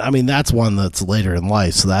 and I mean, that's one that's later in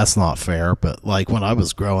life, so that's not fair. But like when I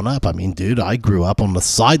was growing up, I mean, dude, I grew up on the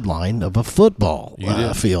sideline of a football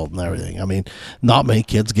field and everything. I mean, not many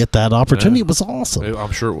kids get that opportunity. It was awesome.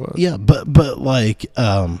 I'm sure it was. Yeah, but like,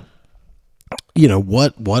 you know,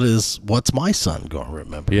 what's my son going to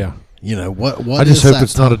remember? Yeah. You know, what I just hope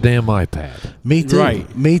it's not a damn iPad. Me too.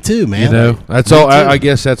 Right. Me too, man. You know, that's all. I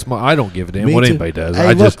guess that's my. I don't give a damn what anybody does. Hey,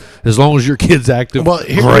 I just, as long as your kid's active,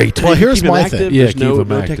 great. Well, here's keep my active, thing. Yeah, keep them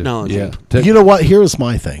no active. technology. Yeah. You know what? Here's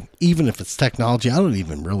my thing. Even if it's technology, I don't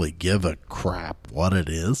even really give a crap what it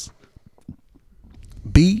is.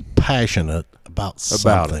 Be passionate about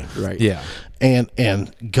something. Right. Yeah.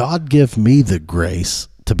 And God give me the grace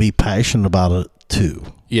to be passionate about it too.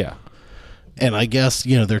 Yeah. And I guess,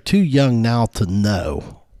 they're too young now to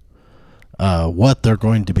know what they're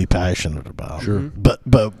going to be passionate about. Sure. But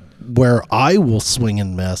where I will swing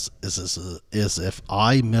and miss is if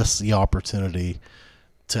I miss the opportunity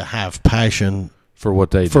to have passion For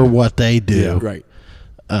what they do. do. Yeah. Right.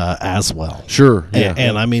 As well. Sure. Yeah.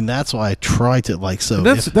 And I mean, that's why I try to And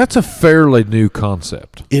that's a fairly new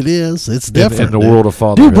concept it is. It's different in the world of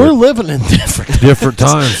fatherhood. Dude, we're living in different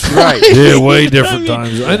times. Right. Yeah, way different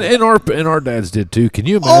times. And our dads did too. Can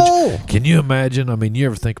you imagine? Oh. Can you imagine? I mean, you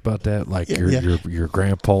ever think about that? Like Yeah. your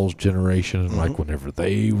grandpa's generation, and like whenever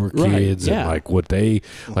they were Right, kids, yeah. and like what they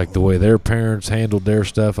like the way their parents handled their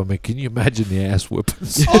stuff. I mean, can you imagine the ass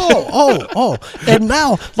whippings? Oh. And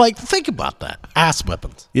now, like, think about that. Ass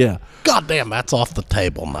whippings. Yeah. God damn, that's off the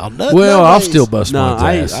table now. Well, I'll still bust No,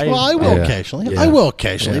 my ass. Well, I will Yeah. occasionally. Yeah. I will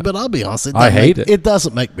occasionally, Yeah. but I'll be honest. I hate it. It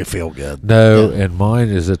doesn't make me feel good. No, and mine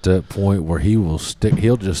is at that point where he'll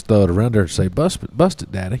just throw it around there and say, bust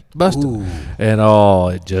it, daddy, bust it. And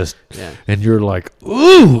and you're like,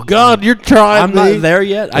 ooh, God, you're trying I'm me. not there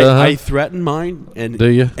yet. Uh-huh. I threaten mine, and Do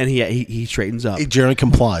you? And he straightens up. He generally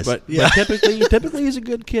complies. But typically he's a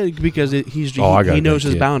good kid because I got he a knows good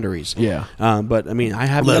his kid. boundaries. Yeah. But I mean,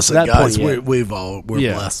 I haven't got to listen, that guys, point yet. we're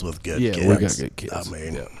Yeah. blessed with good Yeah, kids. we got good kids. I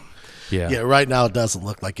mean, Yeah. right now it doesn't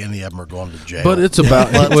look like any of them are going to jail. But it's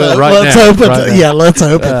about let's right hope now. let's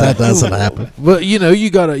hope that doesn't happen. But you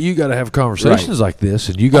gotta have conversations like this,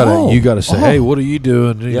 and you gotta say, hey, what are you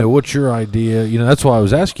doing? You know, what's your idea? That's why I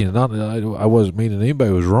was asking. I wasn't meaning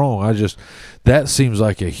anybody was wrong. That seems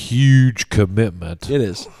like a huge commitment. It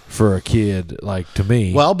is for a kid, like to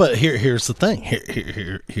me. Well, but here's the thing.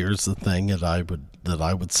 Here's the thing that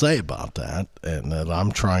I would say about that, and that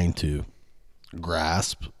I'm trying to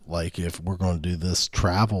grasp. Like, if we're going to do this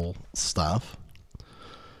travel stuff,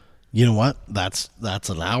 you know what? That's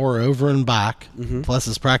an hour over and back, plus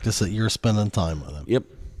his practice that you're spending time with him. Yep.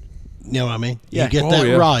 You know what I mean? Yeah. You get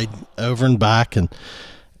that ride over and back, and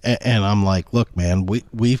I'm like, look, man,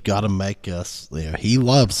 we've got to make us. He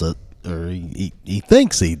loves it, or he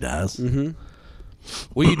thinks he does. Mm-hmm.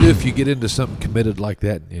 What do you do if you get into something committed like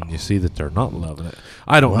that and you see that they're not loving it?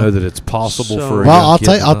 I don't know that it's possible for a young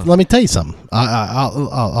kid. Let me tell you something.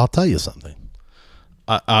 I'll tell you something.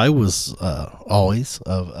 I was always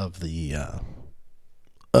of the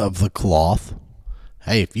cloth.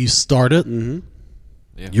 Hey, if you start it,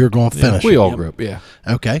 you're going to finish. We all grew up. Yeah.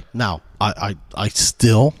 Okay. Now, I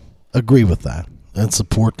still agree with that and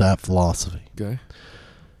support that philosophy. Okay.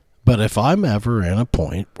 But if I'm ever in a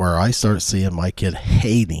point where I start seeing my kid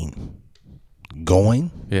hating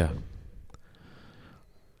going,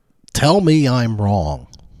 tell me I'm wrong.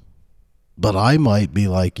 But I might be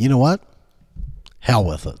like, you know what? Hell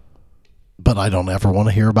with it. But I don't ever want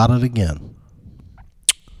to hear about it again.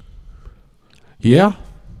 Yeah.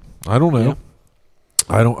 I don't know. Yeah.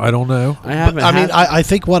 I don't know. I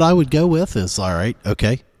think what I would go with is, all right,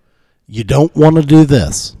 okay, you don't want to do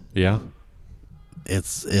this. Yeah.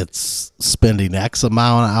 It's spending X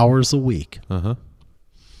amount of hours a week. Uh-huh.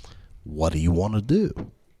 What do you want to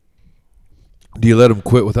do? Do you let them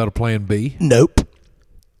quit without a plan B? Nope.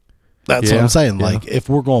 That's what I'm saying. Yeah. Like, if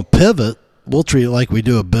we're going to pivot, we'll treat it like we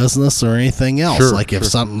do a business or anything else. Sure, if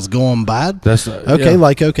something's going bad, that's okay.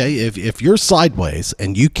 Like, okay, if you're sideways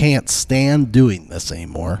and you can't stand doing this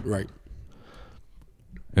anymore, right?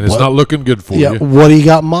 And it's not looking good for you. What do you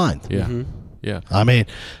got in mind? Yeah. Mm-hmm. Yeah. I mean,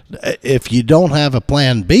 if you don't have a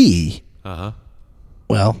plan B,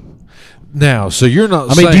 well, now, so you're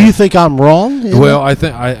not. I mean, do you think I'm wrong? Well, I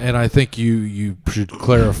think you should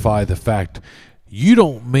clarify the fact you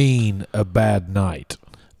don't mean a bad night.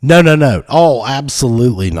 No. Oh,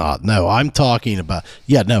 absolutely not. No, I'm talking about.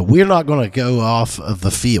 Yeah, no, we're not going to go off of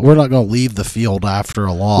the field. We're not going to leave the field after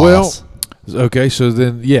a loss. Well, okay, so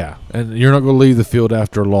then and you're not going to leave the field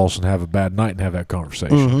after a loss and have a bad night and have that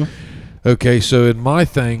conversation. Mm-hmm. Okay, so in my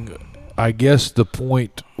thing, I guess the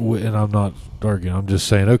point, and I'm not arguing, I'm just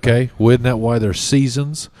saying, okay, well, isn't that why there's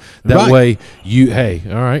seasons? That way,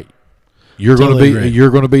 all right, you're going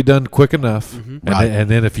to be done quick enough,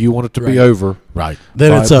 and then if you want it to be over,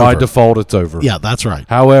 then it's over. By default, it's over. Yeah, that's right.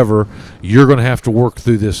 However, you're going to have to work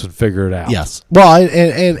through this and figure it out. Yes. Well,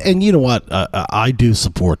 and you know what? I do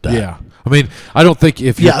support that. Yeah. I mean, I don't think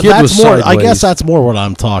if your kid was more. sideways, I guess that's more what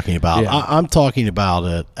I'm talking about. Yeah. I'm talking about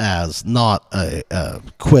it as not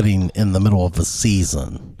quitting in the middle of the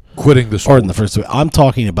season, quitting the sport. or in the first week. I'm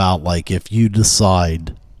talking about, like, if you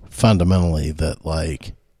decide fundamentally that,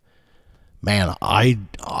 like, man, I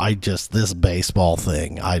just, this baseball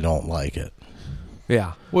thing, I don't like it.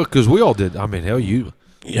 Yeah. Well, because we all did. I mean, hell, you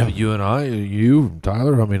and I, you,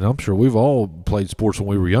 Tyler. I mean, I'm sure we've all played sports when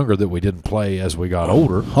we were younger that we didn't play as we got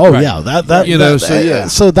older. Oh yeah,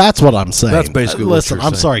 so that's what I'm saying. That's basically. Listen, what you're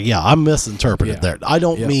I'm saying. sorry. Yeah, I misinterpreted there. I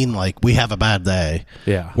don't mean like we have a bad day.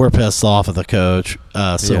 Yeah, we're pissed off at the coach,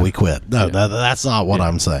 so we quit. No, that's not what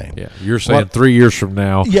I'm saying. Yeah, you're saying 3 years from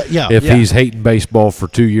now. If he's hating baseball for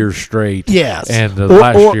 2 years straight. Yes, and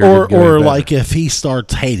last year or like if he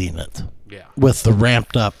starts hating it. Yeah. With the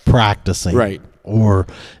ramped up practicing. Right. Or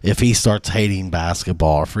if he starts hating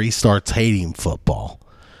basketball, or if he starts hating football,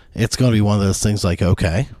 it's going to be one of those things like,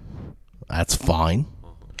 okay, that's fine.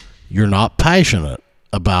 You're not passionate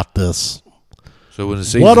about this. So when the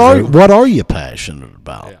season's what are you passionate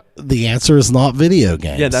about? Yeah. The answer is not video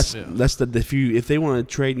games. Yeah, that's if they want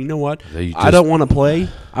to trade, you know what? I don't want to play.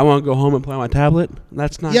 I want to go home and play on my tablet.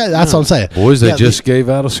 That's not. Yeah, that's what I'm saying. Boys, they just gave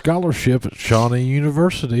out a scholarship at Shawnee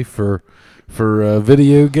University for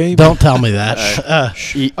video games. Don't tell me that.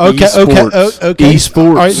 Okay. Esports.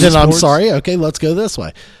 All right, then I'm sorry. Okay, let's go this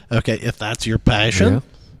way. Okay, if that's your passion,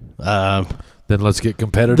 then let's get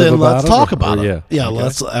competitive. Then about let's it. talk about it. Yeah. Okay.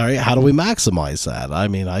 Let's. All right. How do we maximize that? I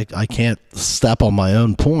mean, I can't step on my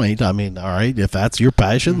own point. I mean, all right. If that's your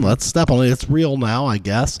passion, let's step on it. It's real now, I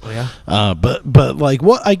guess. Yeah. But like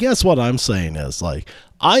what I guess what I'm saying is like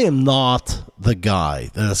I am not the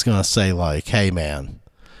guy that's going to say like, hey man,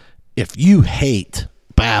 if you hate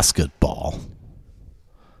basketball,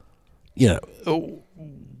 we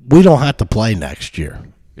don't have to play next year.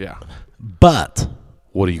 Yeah. But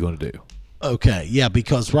what are you going to do? Okay, yeah,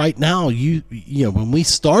 because right now you when we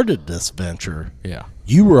started this venture,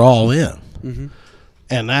 you were all in,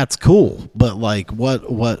 and that's cool. But like,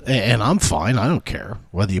 what? And I'm fine. I don't care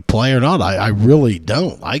whether you play or not. I really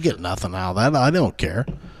don't. I get nothing out of that. I don't care.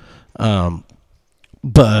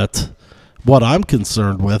 But what I'm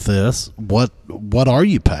concerned with is what are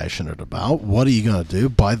you passionate about? What are you going to do?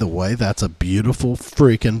 By the way, that's a beautiful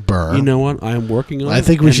freaking burn. You know what? I'm working on it. I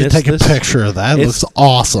think we should take a picture of that. It looks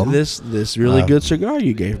awesome. This really good cigar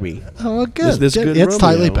you gave me. Oh, good. This good it's Romeo.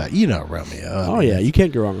 tightly packed. You know Romeo. Oh, yeah. You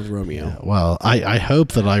can't go wrong with Romeo. Yeah, well, I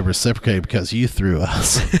hope that I reciprocate because you threw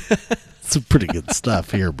us some pretty good stuff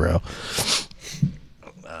here, bro.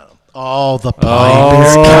 Oh, the pipe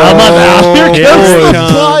is coming out. Here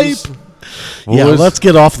comes the pipe. Let's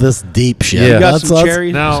get off this deep shit. You got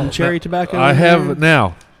some cherry tobacco? I have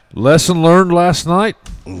now. Lesson learned last night.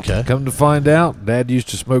 Okay. Come to find out, Dad used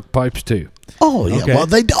to smoke pipes too. Oh, yeah. Okay. Well,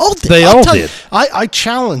 they all did. They all did. I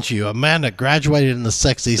challenge you, a man that graduated in the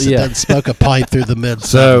 60s that didn't smoke a pipe through the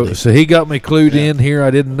mid-70s. So he got me clued in here.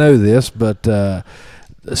 I didn't know this, but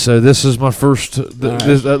so this is my first.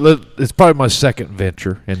 It's probably my second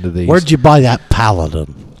venture into these. Where'd you buy that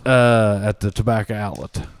Paladin? At the tobacco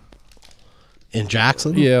outlet. In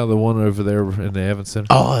Jackson? Yeah, the one over there in the Evans Center.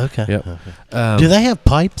 Oh, okay. Yep. Okay. Do they have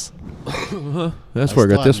pipes? That's where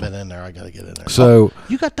I got this one. Been in there. I got to get in there. So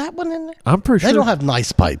you got that one in there? I'm pretty sure they don't have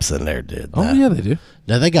nice pipes in there, dude. Oh yeah, they do.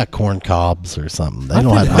 No, they got corn cobs or something. They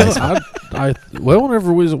don't have nice pipes.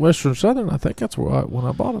 Whenever we was at Western Southern, I think that's where when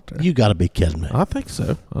I bought it there. You got to be kidding me. I think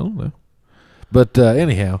so. I don't know. But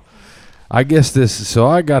anyhow, I guess this. So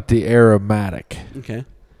I got the aromatic. Okay.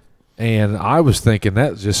 And I was thinking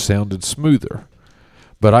that just sounded smoother.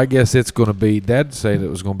 But I guess it's going to be, Dad said it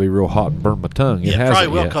was going to be real hot and burn my tongue. It probably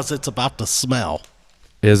will because it's about to smell.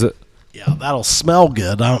 Is it? Yeah, that'll smell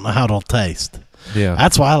good. I don't know how it'll taste. Yeah.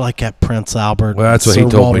 That's why I like that Prince Albert. Well, that's what Sir he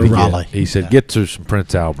told Walter me to Raleigh. get. He said, get to some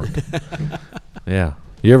Prince Albert. Yeah.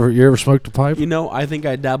 You ever smoked a pipe? I think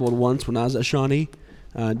I dabbled once when I was at Shawnee,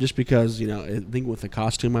 just because, I think with the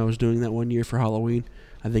costume I was doing that one year for Halloween,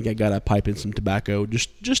 I think I got a pipe and some tobacco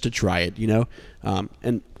just to try it,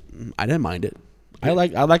 and I didn't mind it. I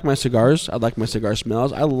like my cigars. I like my cigar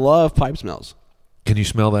smells. I love pipe smells. Can you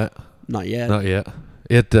smell that? Not yet. Not yet.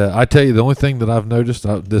 I tell you, the only thing that I've noticed,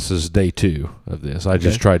 this is day 2 of this. I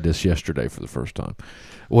just tried this yesterday for the first time.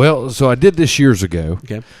 Well, so I did this years ago.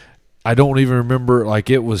 Okay. I don't even remember,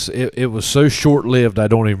 like it was so short-lived, I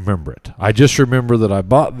don't even remember it. I just remember that I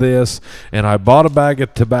bought this, and I bought a bag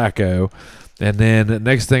of tobacco, and then the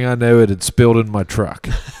next thing I know, it had spilled in my truck.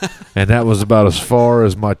 And that was about as far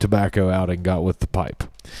as my tobacco outing got with the pipe.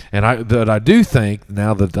 And I do think,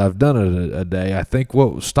 now that I've done it a day, I think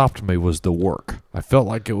what stopped me was the work. I felt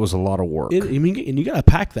like it was a lot of work. And you got to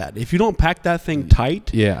pack that. If you don't pack that thing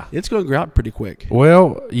tight, it's going to go out pretty quick.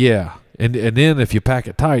 Well, yeah. And then if you pack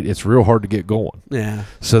it tight, it's real hard to get going. Yeah.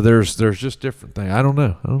 So there's just different things. I don't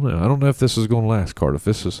know. I don't know if this is going to last, Cardiff.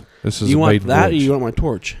 This is you a want maiden that, voyage. or you want my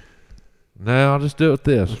torch? No, I'll just do it with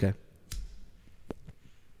this. Okay.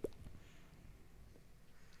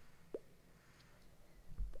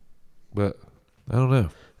 But I don't know.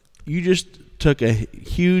 You just took a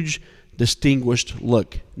huge, distinguished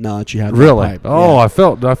look now that you have Really? that pipe. Oh,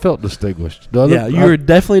 yeah. I felt distinguished. Yeah, you're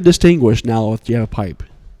definitely distinguished now that you have a pipe.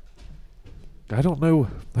 I don't know.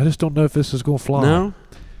 I just don't know if this is going to fly. No?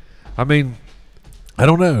 I mean, I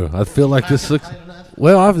don't know. I feel like this looks.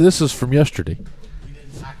 Well, this is from yesterday. You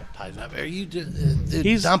didn't pack it tight enough. You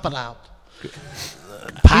just dump it out.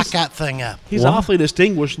 Pack that thing up. He's awfully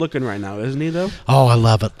distinguished looking right now, isn't he, though? Oh, I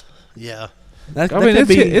love it. Yeah. That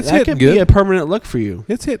could be a permanent look for you.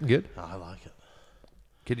 It's hitting good. Oh, I like it.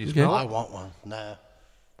 Can you smell I it? want one. No.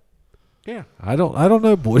 Yeah. I don't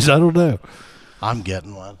know, boys. I don't know. I'm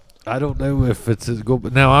getting one. I don't know if it's as good.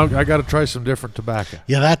 But now I got to try some different tobacco.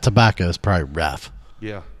 Yeah, that tobacco is probably rough.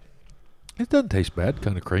 Yeah. It doesn't taste bad.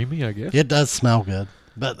 Kind of creamy, I guess. It does smell good.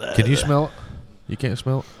 But Can you smell it? You can't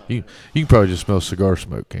smell it? You can probably just smell cigar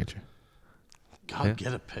smoke, can't you? God,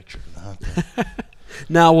 get a picture of that.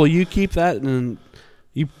 Now, will you keep that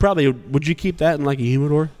would you keep that in like a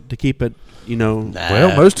humidor to keep it, Nah,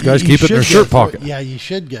 well, most guys keep it in their shirt pocket. Yeah, you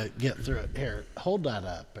should get through it. Here, hold that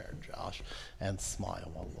up there, Josh, and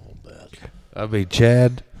smile a little bit. I mean,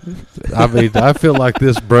 Chad, I feel like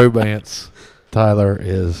this bromance, Tyler,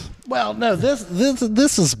 is... Well, no,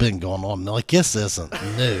 this has been going on. Like, this isn't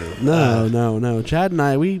new. No. Chad and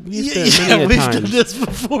I, we've done this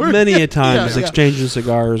before. Many a times exchanging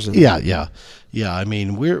cigars. And Yeah. I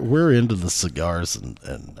mean, we're into the cigars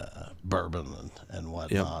and bourbon and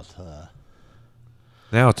whatnot. Yep.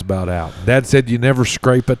 Now it's about out. Dad said you never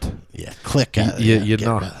scrape it. Yeah, click at it. You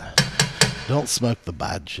knock. Don't smoke the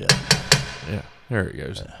bad shit. Yeah, there it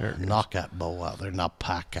goes. Knock that bowl out there. Not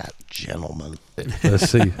pack that, gentlemen. Let's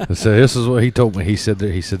see. So this is what he told me. He said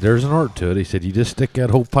there's an art to it. He said you just stick that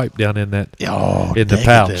whole pipe down in that in the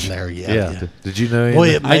pouch in there. Yeah. Did you know? Boy,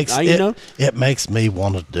 it makes me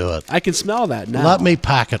want to do it. I can smell that now. Let me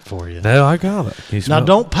pack it for you. No, I got it. Can you Now smell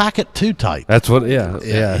don't pack it too tight. That's what.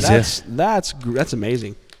 Yeah. That's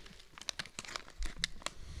amazing.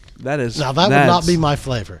 That would not be my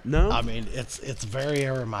flavor. No, I mean it's very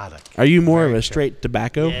aromatic. Are you more of a straight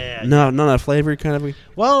tobacco? Yeah. No, not a flavor kind of.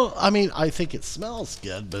 Well, I mean, I think it smells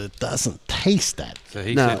good, but it doesn't taste that. So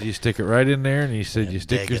he said you stick it right in there, and he said you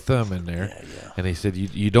stick your thumb in there, and he said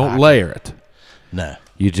you don't layer it. No,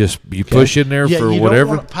 you push in there for you whatever.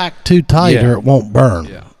 Don't want to pack too tight, or it won't burn.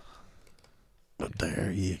 Yeah. But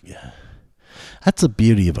there you go. That's the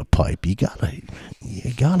beauty of a pipe. You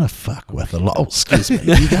gotta fuck with it. Oh, excuse me.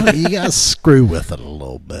 You gotta screw with it a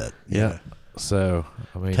little bit. Yeah. So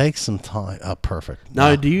I mean, take some time. Perfect.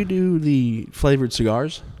 Now, do you do the flavored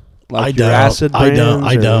cigars? Like I don't. Acid I don't.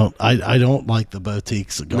 brands, I don't like the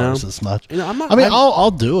boutique cigars as much. I'll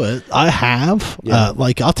do it. I have. Yeah.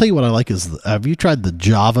 I'll tell you what I like is. Have you tried the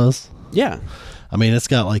Javas? Yeah. I mean, it's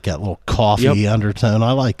got like that little coffee undertone.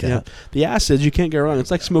 I like that. Yeah. The acids, you can't go wrong.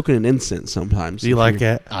 It's like smoking an incense sometimes. Do you like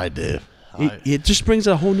that? I do. It just brings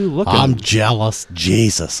a whole new look. I'm jealous.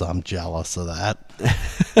 Jesus, I'm jealous of that.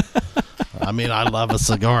 I mean, I love a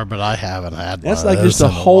cigar, but I haven't had one. That's like just a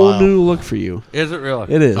whole new look for you. Is it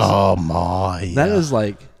really? It is. Oh, my. That is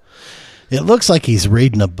like... It looks like he's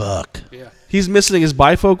reading a book. Yeah. He's missing his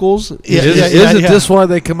bifocals. Isn't this why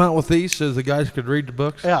they come out with these so the guys could read the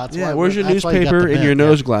books? Yeah. Where's your newspaper and your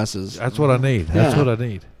nose glasses? That's what I need. That's what I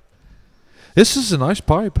need. This is a nice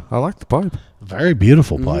pipe. I like the pipe. Very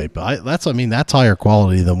beautiful pipe. That's higher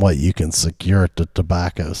quality than what you can secure at the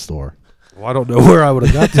tobacco store. Well, I don't know where I would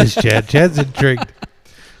have got this, Chad. Chad's intrigued.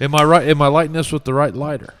 Am I right? Am I lighting this with the right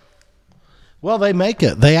lighter? Well,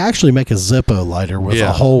 they actually make a Zippo lighter with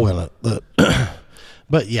a hole in it.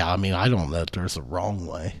 But yeah, I mean, I don't know if there's a wrong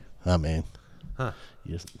way. I mean, you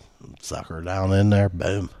just sucker down in there,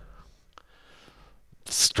 boom.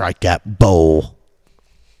 Strike that bowl.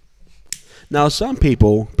 Now, some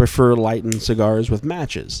people prefer lighting cigars with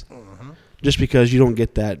matches, just because you don't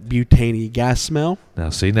get that butane gas smell.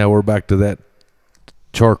 Now we're back to that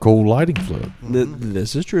charcoal lighting fluid.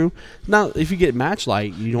 This is true. Now, if you get match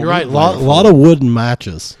light, you don't. You're right. A lot of wooden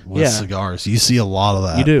matches with cigars. You see a lot of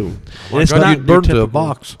that. You do. And it's not burned to a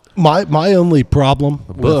box. My only problem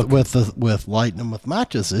with lighting them with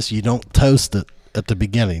matches is you don't toast it at the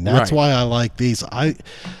beginning. That's why I like these. I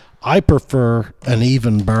prefer an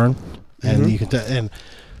even burn, and you can and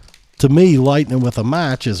to me, lighting it with a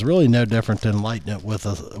match is really no different than lighting it with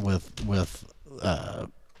a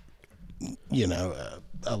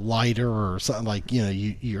lighter or something like,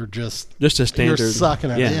 you're just a standard. You're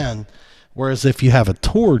sucking it in. Whereas if you have a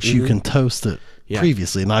torch, you can toast it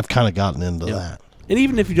previously, and I've kind of gotten into that. And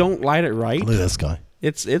even if you don't light it right, look at this guy.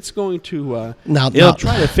 It's going to now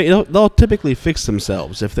try to they'll typically fix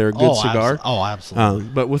themselves if they're a good cigar. Absolutely.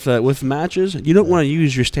 But with matches, you don't want to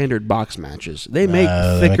use your standard box matches. They make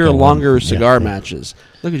thicker, longer cigar matches.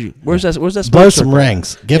 Look at you. Where's that? Blow some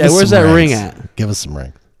rings. Give us where's some that rings. ring at? Give us some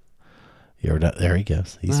rings. There he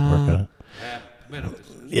goes. He's working on it.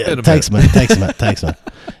 Yeah, Wait a takes a minute.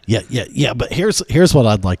 Yeah. But here's what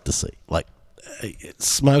I'd like to see. Like,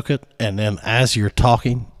 smoke it, and then as you're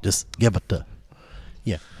talking, just give it the,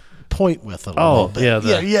 point with it a little bit.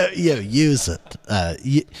 Use it.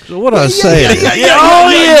 So what I was saying.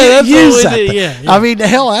 That's use that. Yeah. I mean,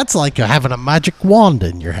 hell, that's like having a magic wand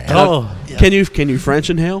in your hand. Oh, can you French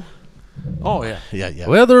inhale? Oh yeah. Yeah.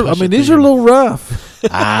 Well, these are a little rough.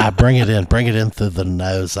 Bring it in through the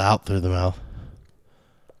nose, out through the mouth.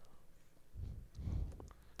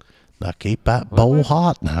 Now keep that bowl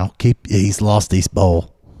hot. Now he's lost his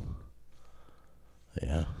bowl.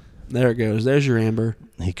 Yeah. There it goes. There's your amber.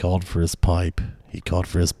 He called for his pipe. He called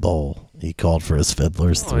for his bowl. He called for his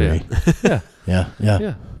fiddler's three. Yeah.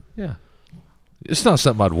 It's not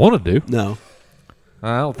something I'd want to do. No.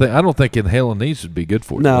 I don't think inhaling these would be good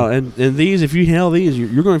for you. No, and these, if you inhale these,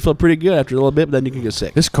 you're going to feel pretty good after a little bit, but then you can get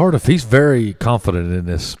sick. This Cardiff, he's very confident in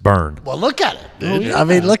this burn. Well, look at it, dude. I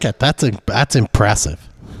mean, look at that's impressive.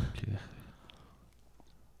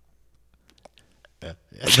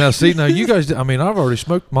 Now, you guys. I mean, I've already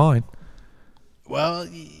smoked mine. Well,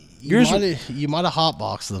 you might have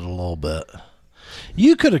hotboxed it a little bit.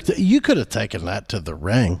 You could have taken that to the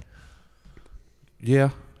ring. Yeah.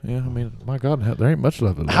 I mean, my God, there ain't much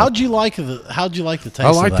left of it. How'd you like the taste? I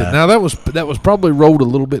liked it. Now that was probably rolled a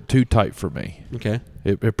little bit too tight for me. Okay.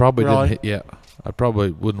 It probably Really? didn't hit. Yeah, I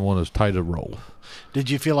probably wouldn't want as tight a roll. Did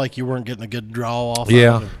you feel like you weren't getting a good draw off?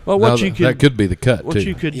 Yeah. Of it? Well, that could be the cut. What too.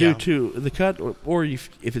 you could do too, the cut, or if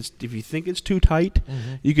you think it's too tight,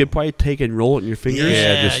 you could probably take and roll it in your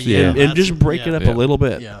fingers. And just break it up a little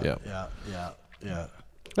bit. Yeah.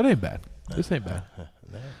 That ain't bad. This ain't bad.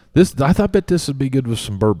 I bet this would be good with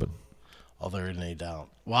some bourbon. Oh, there ain't any doubt.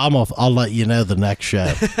 Well, I'll let you know the next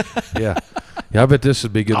show. Yeah, I bet this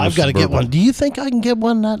would be good. I've got to get one. Do you think I can get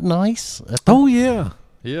one that nice? Oh yeah.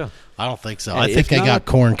 I don't think so. I think they got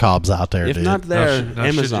corn cobs out there. If dude. not there, now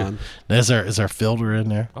Amazon. Is there filter in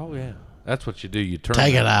there? Oh yeah. That's what you do. You turn.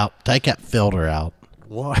 Take it out. Take that filter out.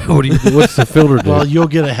 Why? What do you do? What's the filter do? Well, you'll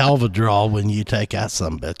get a hell of a draw when you take that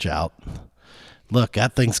sumbitch out. Look,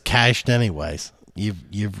 that thing's cached anyways.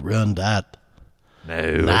 You've ruined that.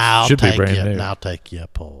 No, now should be brand new. Now take your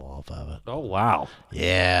pull off of it. Oh wow.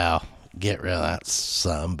 Yeah, get rid of that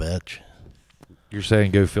sumbitch. You're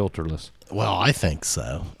saying go filterless? Well, I think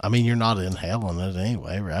so. I mean, you're not inhaling it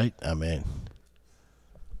anyway, right? I mean,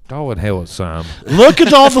 I'll inhale it some. Look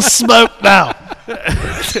at all the smoke now.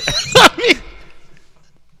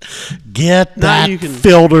 Get that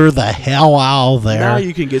filter the hell out of there. Now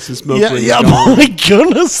you can get some smoke. Yeah, my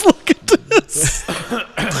goodness, look at this.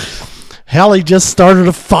 Hell, he just started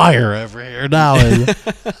a fire over here now.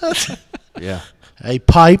 Yeah. Hey,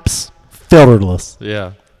 pipes, filterless.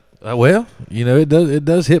 Yeah. Well, it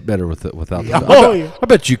does hit better without. I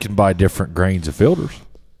bet you can buy different grains of filters.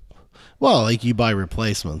 Well, like you buy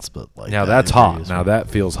replacements, but like now that's hot. Now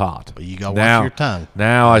that feels hot. But you got to watch your tongue.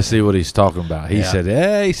 Now I see what he's talking about. He said,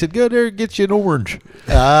 "Hey," he said, "Go there and get you an orange."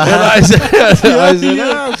 And I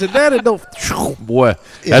said, "Daddy, don't." Boy,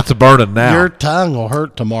 that's a burning now. Your tongue will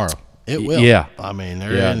hurt tomorrow. It will. Yeah. I mean,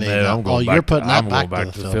 I'm going back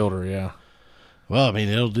to the filter. Yeah. Well, I mean,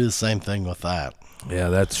 it'll do the same thing with that. Yeah,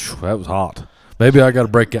 that was hot. Maybe I got to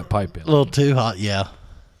break that pipe in. A little too hot, yeah.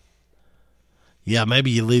 Yeah,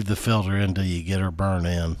 maybe you leave the filter in until you get her burn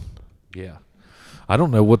in. Yeah. I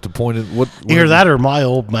don't know what the point is. Either that or my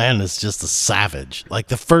old man is just a savage. Like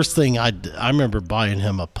the first thing I remember buying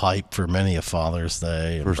him a pipe for many a Father's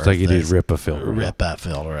Day. And first thing he did is rip a filter. Rip that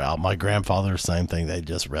filter out. My grandfather, same thing. They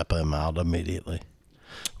just rip him out immediately.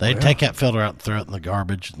 They'd take that filter out and throw it in the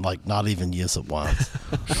garbage, like not even use it once.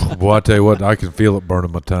 Well, I tell you what, I can feel it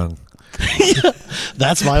burning my tongue.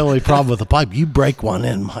 That's my only problem with the pipe. You break one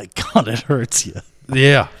in, my God, it hurts you.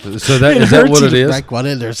 Yeah. So is that what it is? Break one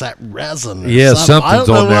in, there's that resin. Yeah, something's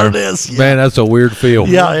on there. What it is. Yeah. Man, that's a weird feel.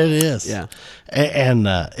 Yeah, it is. Yeah. And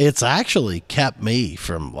it's actually kept me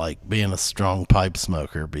from like being a strong pipe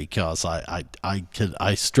smoker because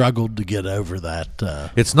I struggled to get over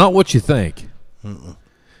that. It's not what you think. Mm-mm.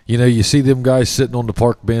 You see them guys sitting on the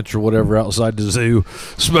park bench or whatever outside the zoo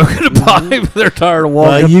smoking a pipe. They're tired of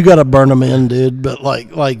walking. You got to burn them in, dude. But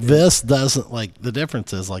like this doesn't, like, the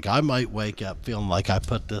difference is, like, I might wake up feeling like I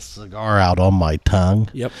put this cigar out on my tongue.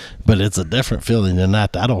 Yep. But it's a different feeling than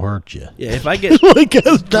that. That'll hurt you. Yeah, if I get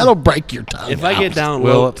that'll break your tongue. if I get down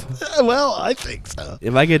low, well, I think so.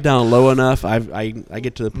 if I get down low enough, I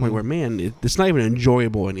get to the point where, man, it's not even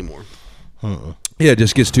enjoyable anymore. Yeah, it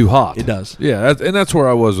just gets too hot. It does. Yeah, that's where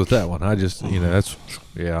I was with that one. I just, that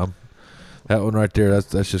one right there.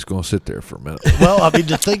 That's just going to sit there for a minute. Well, I mean,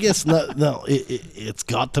 the thing is, it's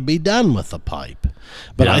got to be done with a pipe.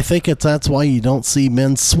 But I think that's why you don't see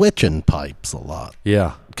men switching pipes a lot.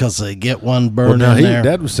 Yeah, because they get one burned in there.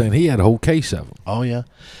 Dad was saying he had a whole case of them. Oh yeah.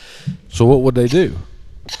 So what would they do?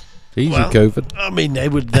 Easy, COVID. I mean, they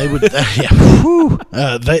would they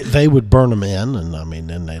would burn them in, and I mean,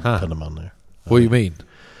 then they'd put them on there. What do you mean?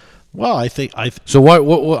 Well, I think So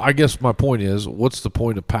what? I guess my point is, what's the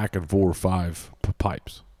point of packing 4 or 5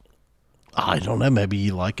 pipes? I don't know. Maybe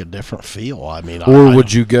you like a different feel. I mean, or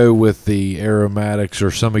would you go with the aromatics or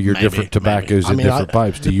some of your different tobaccos in different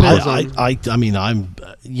pipes? Do you? I mean, I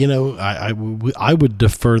would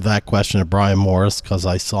defer that question to Brian Morris because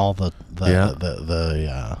I saw the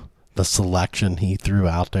selection he threw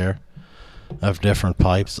out there of different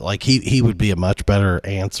pipes. Like he would be a much better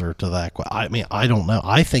answer to that. I mean, I don't know.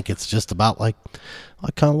 I think it's just about like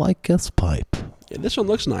I kind of like this pipe. Yeah, this one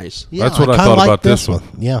looks nice. Yeah, that's what I thought about this one.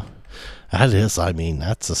 Yeah. That is, I mean,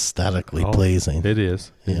 that's aesthetically pleasing. It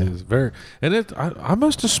is. Yeah. It is very, and I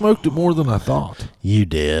must have smoked it more than I thought. You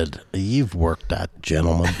did. You've worked that,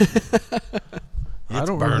 gentleman. It's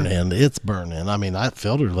burning. It's burning. I mean, that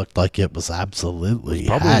filter looked like it was absolutely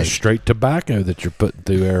probably straight tobacco that you're putting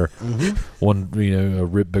through there. One, a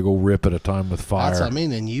big old rip at a time with fire. That's what I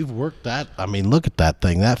mean, and you've worked that. I mean, look at that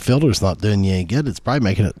thing. That filter's not doing you any good. It's probably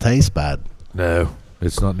making it taste bad. No.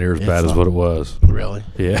 It's not near as bad as what it was. Really?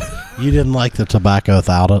 Yeah. You didn't like the tobacco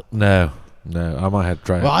without it? No. I might have to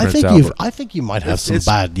try it. Well, I think you might have some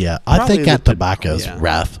bad. Yeah, I think that tobacco's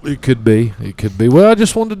rough. It could be. Well, I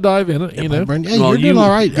just wanted to dive in it. You're doing all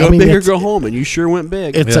right. Go big or go home, and you sure went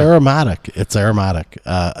big. It's aromatic.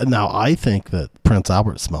 Now I think that Prince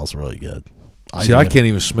Albert smells really good. I can't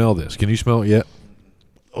even smell this. Can you smell it yet?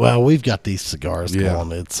 Well, we've got these cigars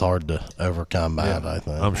going. It's hard to overcome that, I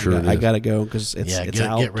think. I'm sure I got to go because it's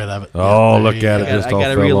out. Get rid of it. Oh, look at it. Just all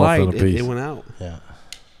fell off in a piece. It went out. Yeah.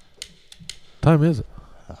 Time is it?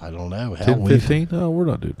 I don't know. 10:15? Oh, we're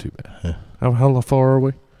not doing too bad. Yeah. How far are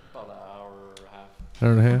we? About an hour and a half.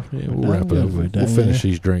 Hour and a half? Yeah, we'll wrap it up. We'll finish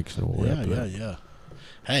these drinks and we'll wrap it up. Yeah.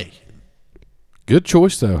 Hey. Good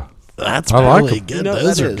choice, though. That's really good.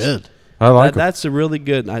 Those are good. I like that's a really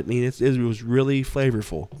good. I mean, it was really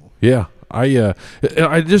flavorful. Yeah, I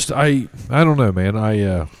don't know,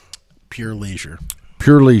 man. Pure leisure.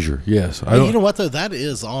 Pure leisure. Yes. Hey, you know what though? That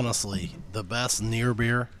is honestly the best near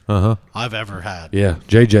beer I've ever had. Yeah,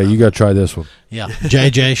 JJ, you got to try this one. Yeah,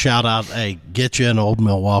 JJ, shout out. Hey, get you an old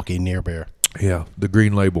Milwaukee near beer. Yeah, the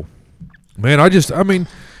green label. Man, what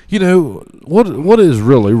is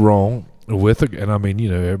really wrong with it? And I mean,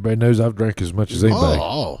 everybody knows I've drank as much as anybody.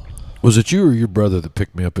 Oh. Was it you or your brother that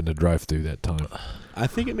picked me up in the drive-thru that time? I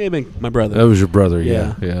think it may have been my brother. That was your brother,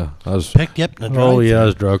 yeah. I was picked you up in the drive-thru. Oh yeah, I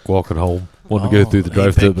was drunk walking home. Wanted to go through the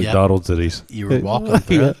drive-thru at McDonald's at East. You were walking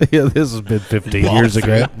through it? Yeah, this has been 15 years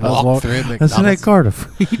ago. Walked through McDonald's. I said, hey, Cardiff,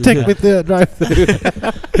 you take me through that drive-thru.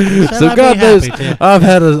 So God knows,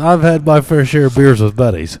 I've had my fair share of beers with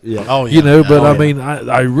buddies. Yeah. Oh yeah. I mean,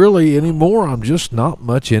 I really anymore. I'm just not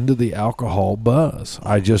much into the alcohol buzz.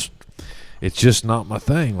 It's just not my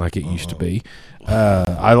thing like it used to be.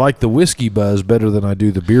 I like the whiskey buzz better than I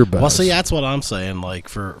do the beer buzz. Well, see, that's what I'm saying. Like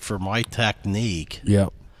for my technique,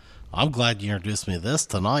 I'm glad you introduced me to this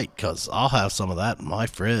tonight because I'll have some of that in my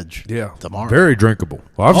fridge. Tomorrow. Very drinkable.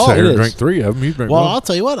 Well, I've sat here and drank 3 of them. You drank one. I'll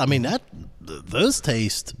tell you what. I mean those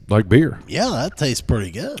taste like beer. Yeah, that tastes pretty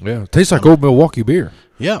good. Yeah, it tastes like old Milwaukee beer.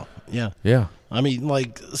 Yeah. I mean,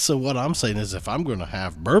 so what I'm saying is, if I'm going to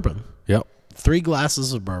have bourbon, 3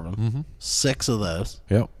 glasses of bourbon, 6 of those.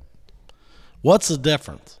 Yep. What's the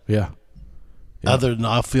difference? Yeah. Other than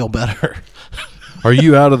I'll feel better. Are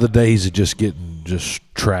you out of the days of just getting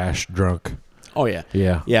trash drunk? Oh yeah.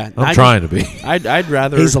 Yeah. I'm trying to be. I'd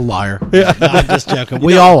rather. He's a liar. Yeah. No, I'm just joking.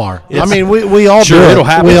 We all are. I mean, we all sure, do it. It'll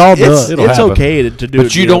happen. We all do it. It's okay to do it.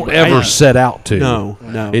 But you don't ever set out to. No.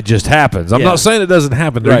 It just happens. I'm not saying it doesn't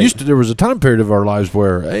happen. There was a time period of our lives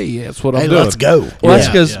where, hey, that's what I'm doing. Let's go. Well, that's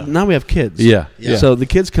because now we have kids. Yeah. So the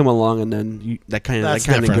kids come along, and then that kind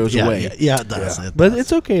of goes away. Yeah, it does. But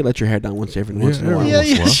it's okay to let your hair down every once in a while.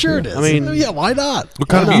 Yeah, sure it is. I mean, why not? What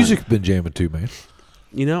kind of music have you been jamming to, man?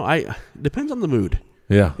 I depends on the mood.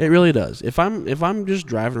 Yeah, it really does. If I'm just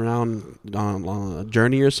driving around on a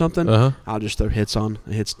journey or something, I'll just throw hits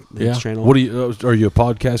channel. What are you a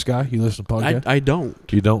podcast guy? You listen to podcasts? I don't.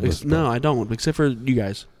 You don't listen? No, I don't. Except for you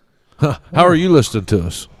guys. How are you listening to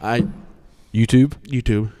us?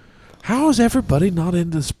 YouTube. How is everybody not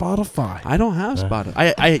into Spotify? I don't have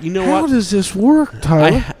Spotify. How does this work,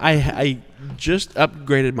 Tyler? I just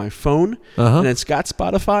upgraded my phone, and it's got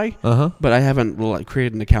Spotify, but I haven't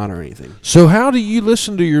created an account or anything. So how do you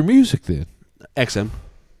listen to your music then? XM.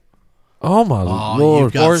 Oh my Lord!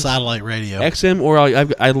 You've got satellite radio. XM, or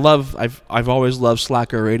I've always loved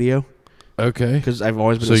Slacker radio. Okay, because I've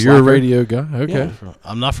always been. So you're a radio guy. Okay, yeah.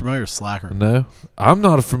 I'm not familiar with Slacker. No, I'm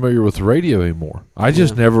not familiar with the radio anymore. I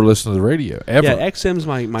just never listen to the radio ever. Yeah, XM's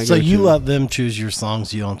my. So you let them choose your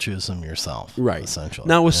songs. You don't choose them yourself, right? Essentially.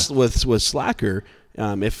 Now with Slacker,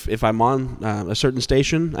 if I'm on a certain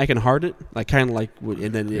station, I can hard it, and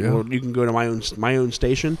then you can go to my own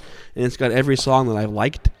station, and it's got every song that I've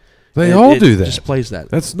liked. They all do that. Just plays that.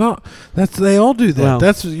 They all do that.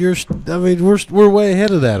 Well, we're way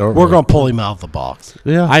ahead of that. We're gonna pull him out of the box.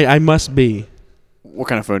 Yeah, I must be. What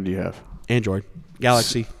kind of phone do you have? Android,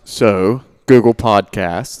 Galaxy. So Google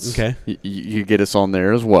Podcasts. Okay, you get us on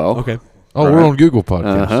there as well. Okay. Oh, right. We're on Google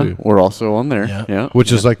Podcasts too. We're also on there. Yeah.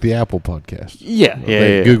 Which is like the Apple Podcast.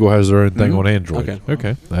 Yeah. Google has their own thing on Android.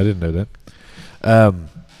 Okay. I didn't know that.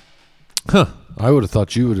 I would have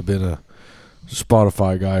thought you would have been a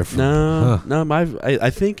Spotify guy from I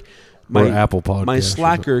think my Apple Podcast. My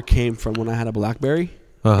Slacker came from when I had a BlackBerry,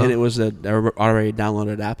 and it was a already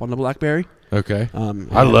downloaded app on the BlackBerry. Okay,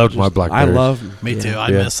 I loved my BlackBerry. Me too.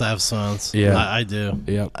 I miss have phones. Yeah, I do.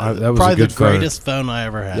 Yeah, that was probably a good the greatest phone I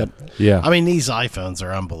ever had. Yep. Yeah, I mean these iPhones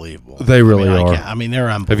are unbelievable. They really are. They're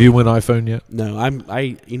unbelievable. Have you went iPhone yet? No,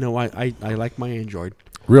 I like my Android.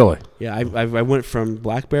 Really? Yeah, I went from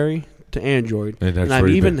BlackBerry to Android, and I've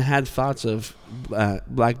even had thoughts of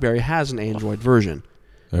BlackBerry has an Android version.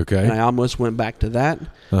 Okay, and I almost went back to that,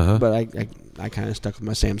 but I kind of stuck with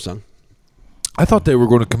my Samsung. I thought they were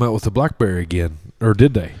going to come out with the BlackBerry again, or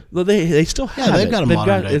did they? Well, they still have it. They've got a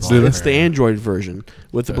modern day BlackBerry. It's the Android version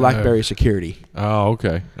with the BlackBerry security. Oh,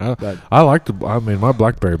 okay. I liked my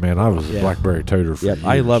BlackBerry, man. I was a BlackBerry toter for years.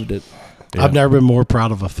 I loved it. Yeah. I've never been more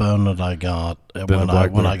proud of a phone that I got when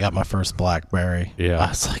I got my first BlackBerry. Yeah, I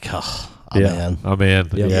was like, I'm in.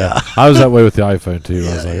 Yeah. I was that way with the iPhone too.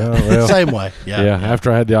 I was like, oh well. Same way. Yeah.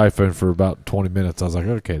 After I had the iPhone for about 20 minutes, I was like,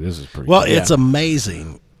 okay, this is pretty. Well, cool. It's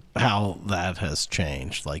amazing how that has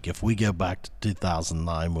changed. Like if we go back to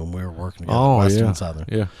 2009 when we were working together, Western Southern.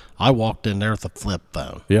 Yeah. I walked in there with a flip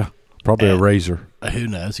phone. Yeah. Probably a Razor. Who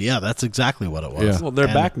knows? Yeah, that's exactly what it was. Yeah. Well, they're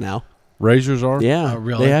back now. Razors are? Yeah.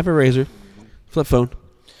 Really? They have a Razor. Flip phone.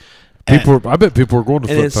 I bet people are going to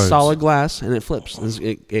flip phones. And it's phones. solid glass, and it flips.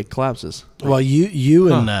 It collapses. Well, you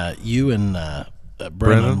and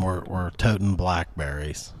Brennan were toting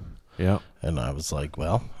Blackberries. Yeah. And I was like,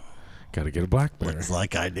 well, got to get a BlackBerry. Looks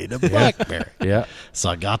like I need a BlackBerry. Yeah. So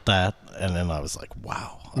I got that, and then I was like,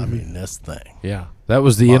 wow. I mean, this thing. Yeah. That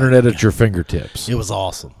was the internet at your fingertips. It was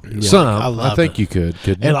awesome. Yeah. I think you could,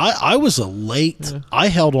 couldn't you? And I was a late. I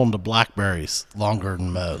held on to Blackberries longer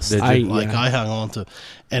than most. I hung on to,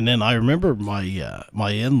 and then I remember my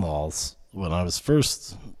my in-laws when I was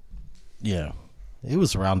first. Yeah, it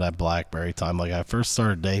was around that BlackBerry time. Like I first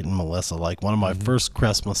started dating Melissa. Like one of my first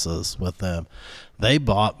Christmases with them, they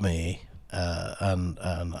bought me an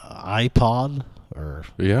iPod or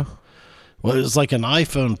Well, it was like an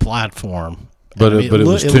iPhone platform. But it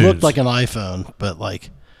was it looked like an iPhone, but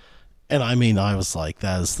and I was like,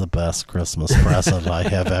 that is the best Christmas present I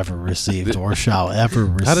have ever received or shall ever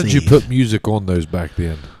receive. How did you put music on those back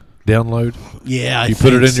then? Download? Yeah, you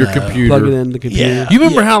put it in your computer. Plug it in the computer. Yeah, you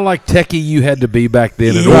remember how techie you had to be back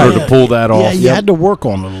then in order to pull that off? Yeah, you had to work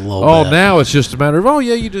on it a little bit. Oh, now it's just a matter of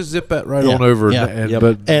you just zip that right on over.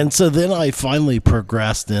 Yeah. And so then I finally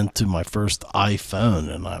progressed into my first iPhone,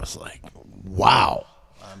 and I was like, wow.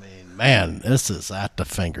 I mean, man, this is at the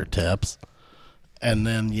fingertips. And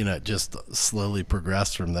then, it just slowly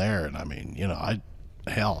progressed from there. And I mean,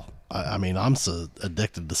 I'm so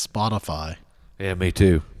addicted to Spotify. Yeah, me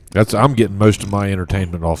too. I'm getting most of my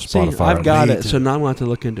entertainment off Spotify. See, I've got it, so now I'm going to have to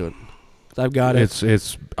look into it. I've got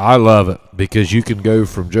it. I love it because you can go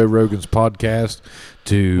from Joe Rogan's podcast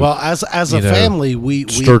to as a family, we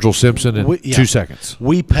Sturgill Simpson in 2 seconds.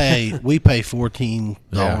 We pay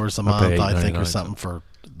 $14 a month, I think, or something for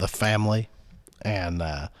the family, and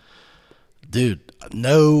dude,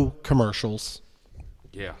 no commercials.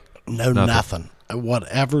 Yeah. nothing.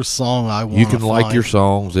 Whatever song I want. You can like your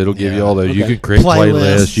songs. It'll give you all those. Okay. You can create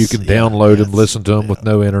playlists. You can download them, listen to them with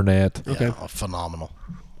no internet. Okay, phenomenal.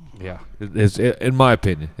 Yeah, in my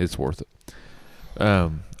opinion, it's worth it.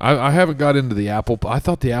 I haven't got into the Apple. I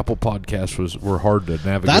thought the Apple podcasts were hard to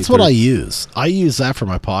navigate. That's what I use. I use that for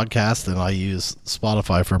my podcast, and I use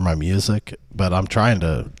Spotify for my music. But I'm trying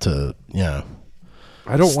to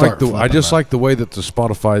I don't like the. I just like the way that the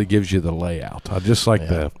Spotify gives you the layout. I just like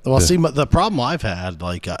the. Well, see, the problem I've had,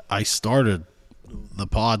 like I started the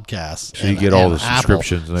podcast, so you get all the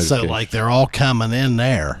subscriptions. Apple, so like they're all coming in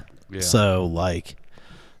there. Yeah. So like,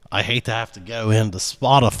 I hate to have to go into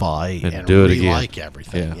Spotify and do it again. Like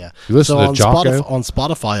everything. Yeah. You listen to Jocko? On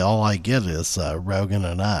Spotify, all I get is Rogan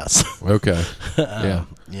and us. Okay. Yeah.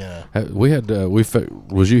 Yeah. We had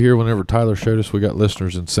was you here whenever Tyler showed us we got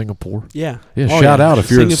listeners in Singapore? Yeah. Yeah. Shout out if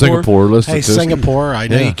you're in Singapore, listen to us. Hey, Singapore, I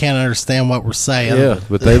know you can't understand what we're saying. Yeah,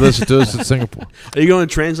 but they listen to us in Singapore. Are you going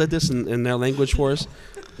to translate this in their language for us?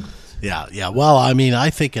 Yeah. Well, I mean,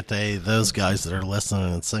 I think those guys that are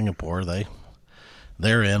listening in Singapore,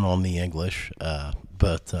 they're in on the English,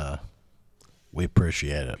 but we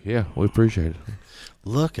appreciate it. Yeah, we appreciate it.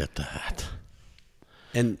 Look at that.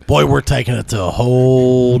 And boy, we're taking it to a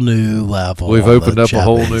whole new level. We've opened up a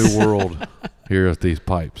whole new world here at these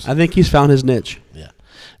pipes. I think he's found his niche. Yeah.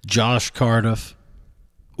 Josh Cardiff,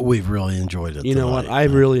 we've really enjoyed it. You know what? I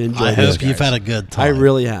really enjoyed it. I hope you've had a good time. I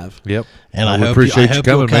really have. Yep. And I hope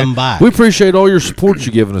you come back. We appreciate all your support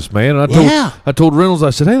you've given us, man. And I told Reynolds, I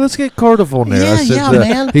said, hey, let's get Cardiff on there. I said,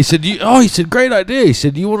 man. He said, he said, great idea. He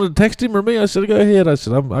said, you want to text him or me? I said, go ahead. I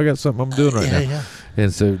said, I got something I'm doing right now. Yeah.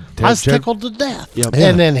 And so I was tickled to death. Yep.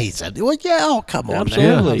 And then he said, well, come on.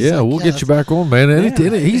 Absolutely. Yeah, we'll get you back on, man.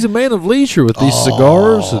 He's a man of leisure with these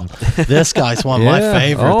cigars. And this guy's one of my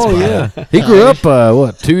favorites. Oh, man. yeah. He grew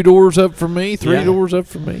up, 2 doors up from me, 3 doors up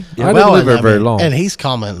from me. Yeah, I didn't live there very long. And he's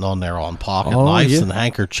commenting on there on pocket knives and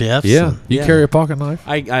handkerchiefs. Yeah. You carry a pocket knife?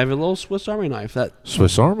 I have a little Swiss Army knife.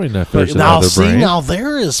 Swiss Army knife. Now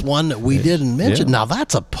there is one that we didn't mention. Now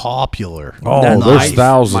that's a popular. There's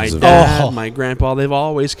thousands of them. My dad, my grandpa, they've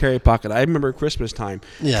always carried pocket. I remember Christmas time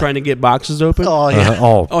trying to get boxes open. Oh yeah.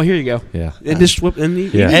 Oh, here you go. Yeah. And just whip. And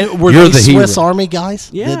and were they Swiss Army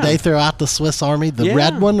guys? Yeah. Did they throw out the Swiss Army, the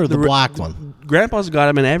red one or the black one? Grandpa's got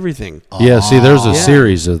them in everything. Yeah, see, there's a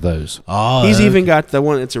series of those. He's even got the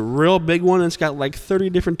one. It's a real big one. And it's got like 30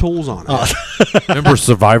 different tools on it. Remember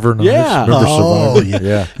Survivor knives? Yeah. Remember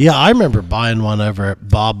Survivor? Yeah, I remember buying one over at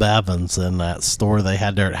Bob Evans in that store. They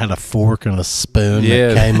had there. It had a fork and a spoon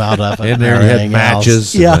that came out of it. And there it had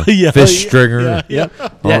matches. Fish stringer. All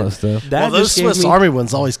that stuff. Those Swiss Army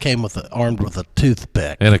ones always came armed with a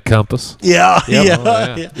toothpick and a compass. Yep.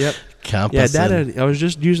 Compass. Yeah, Dad. I was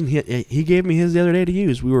just using. He gave me his the other day to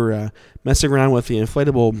use. We were messing around with the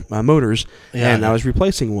inflatable motors, and I was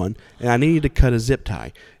replacing one, and I needed to cut a zip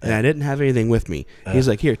tie, and I didn't have anything with me. He's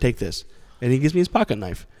like, "Here, take this," and he gives me his pocket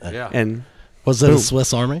knife. And was it a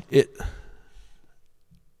Swiss Army?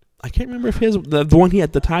 I can't remember if the one he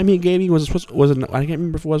at the time he gave me was a Swiss. I can't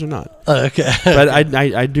remember if it was or not. Okay, but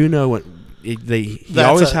I do know what he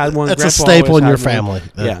always had one. That's a staple in your family.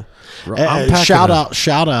 Yeah. Shout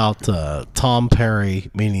out Tom Perry,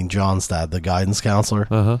 meaning John's dad, the guidance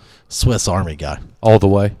counselor, Swiss Army guy, all the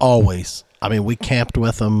way, always. I mean, we camped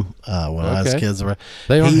with him when I was kids.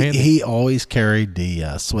 He always carried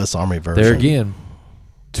the Swiss Army version. There again,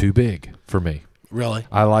 too big for me. Really,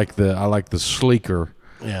 I like the sleeker.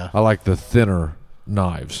 Yeah, I like the thinner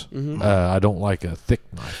knives. I don't like a thick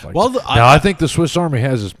knife. I think the Swiss Army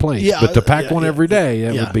has its place, but to pack one every day,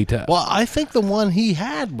 it would be tough. Well, I think the one he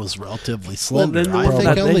had was relatively slender. I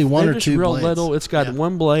think only one or two blades. Little. It's got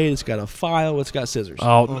one blade. It's got a file. It's got scissors.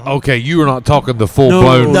 Oh, okay. You are not talking the full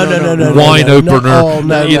blown wine opener.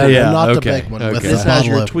 Not the big one. Okay. This has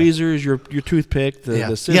your tweezers, your toothpick,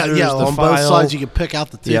 the scissors, the on file. both sides you can pick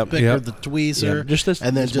out the toothpick or the tweezer,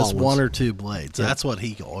 and then just one or two blades. That's what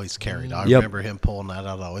he always carried. I remember him pulling that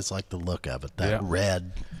out. I always like the look of it. That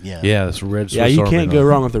red. Yeah, this red Swiss Army. You can't go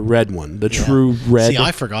wrong with the red one. The true red. See,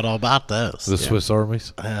 I forgot all about those. The Swiss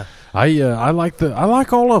Armies. I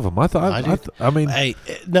like all of them. I mean, hey,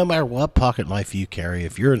 no matter what pocket knife you carry,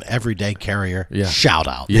 if you're an everyday carrier, shout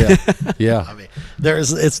out. Yeah. I mean,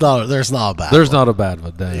 there's not a bad. There's not a bad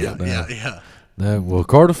one. Yeah. No, well,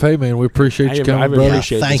 Cardiff, hey man, we appreciate you coming, brother.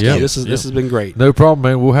 Thank you. This has been great. No problem,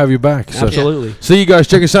 man. We'll have you back. So, absolutely. See you guys.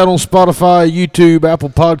 Check us out on Spotify, YouTube, Apple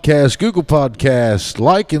Podcasts, Google Podcasts.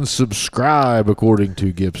 Like and subscribe, according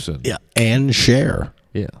to Gibson. Yeah, and share.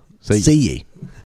 Yeah. See ye.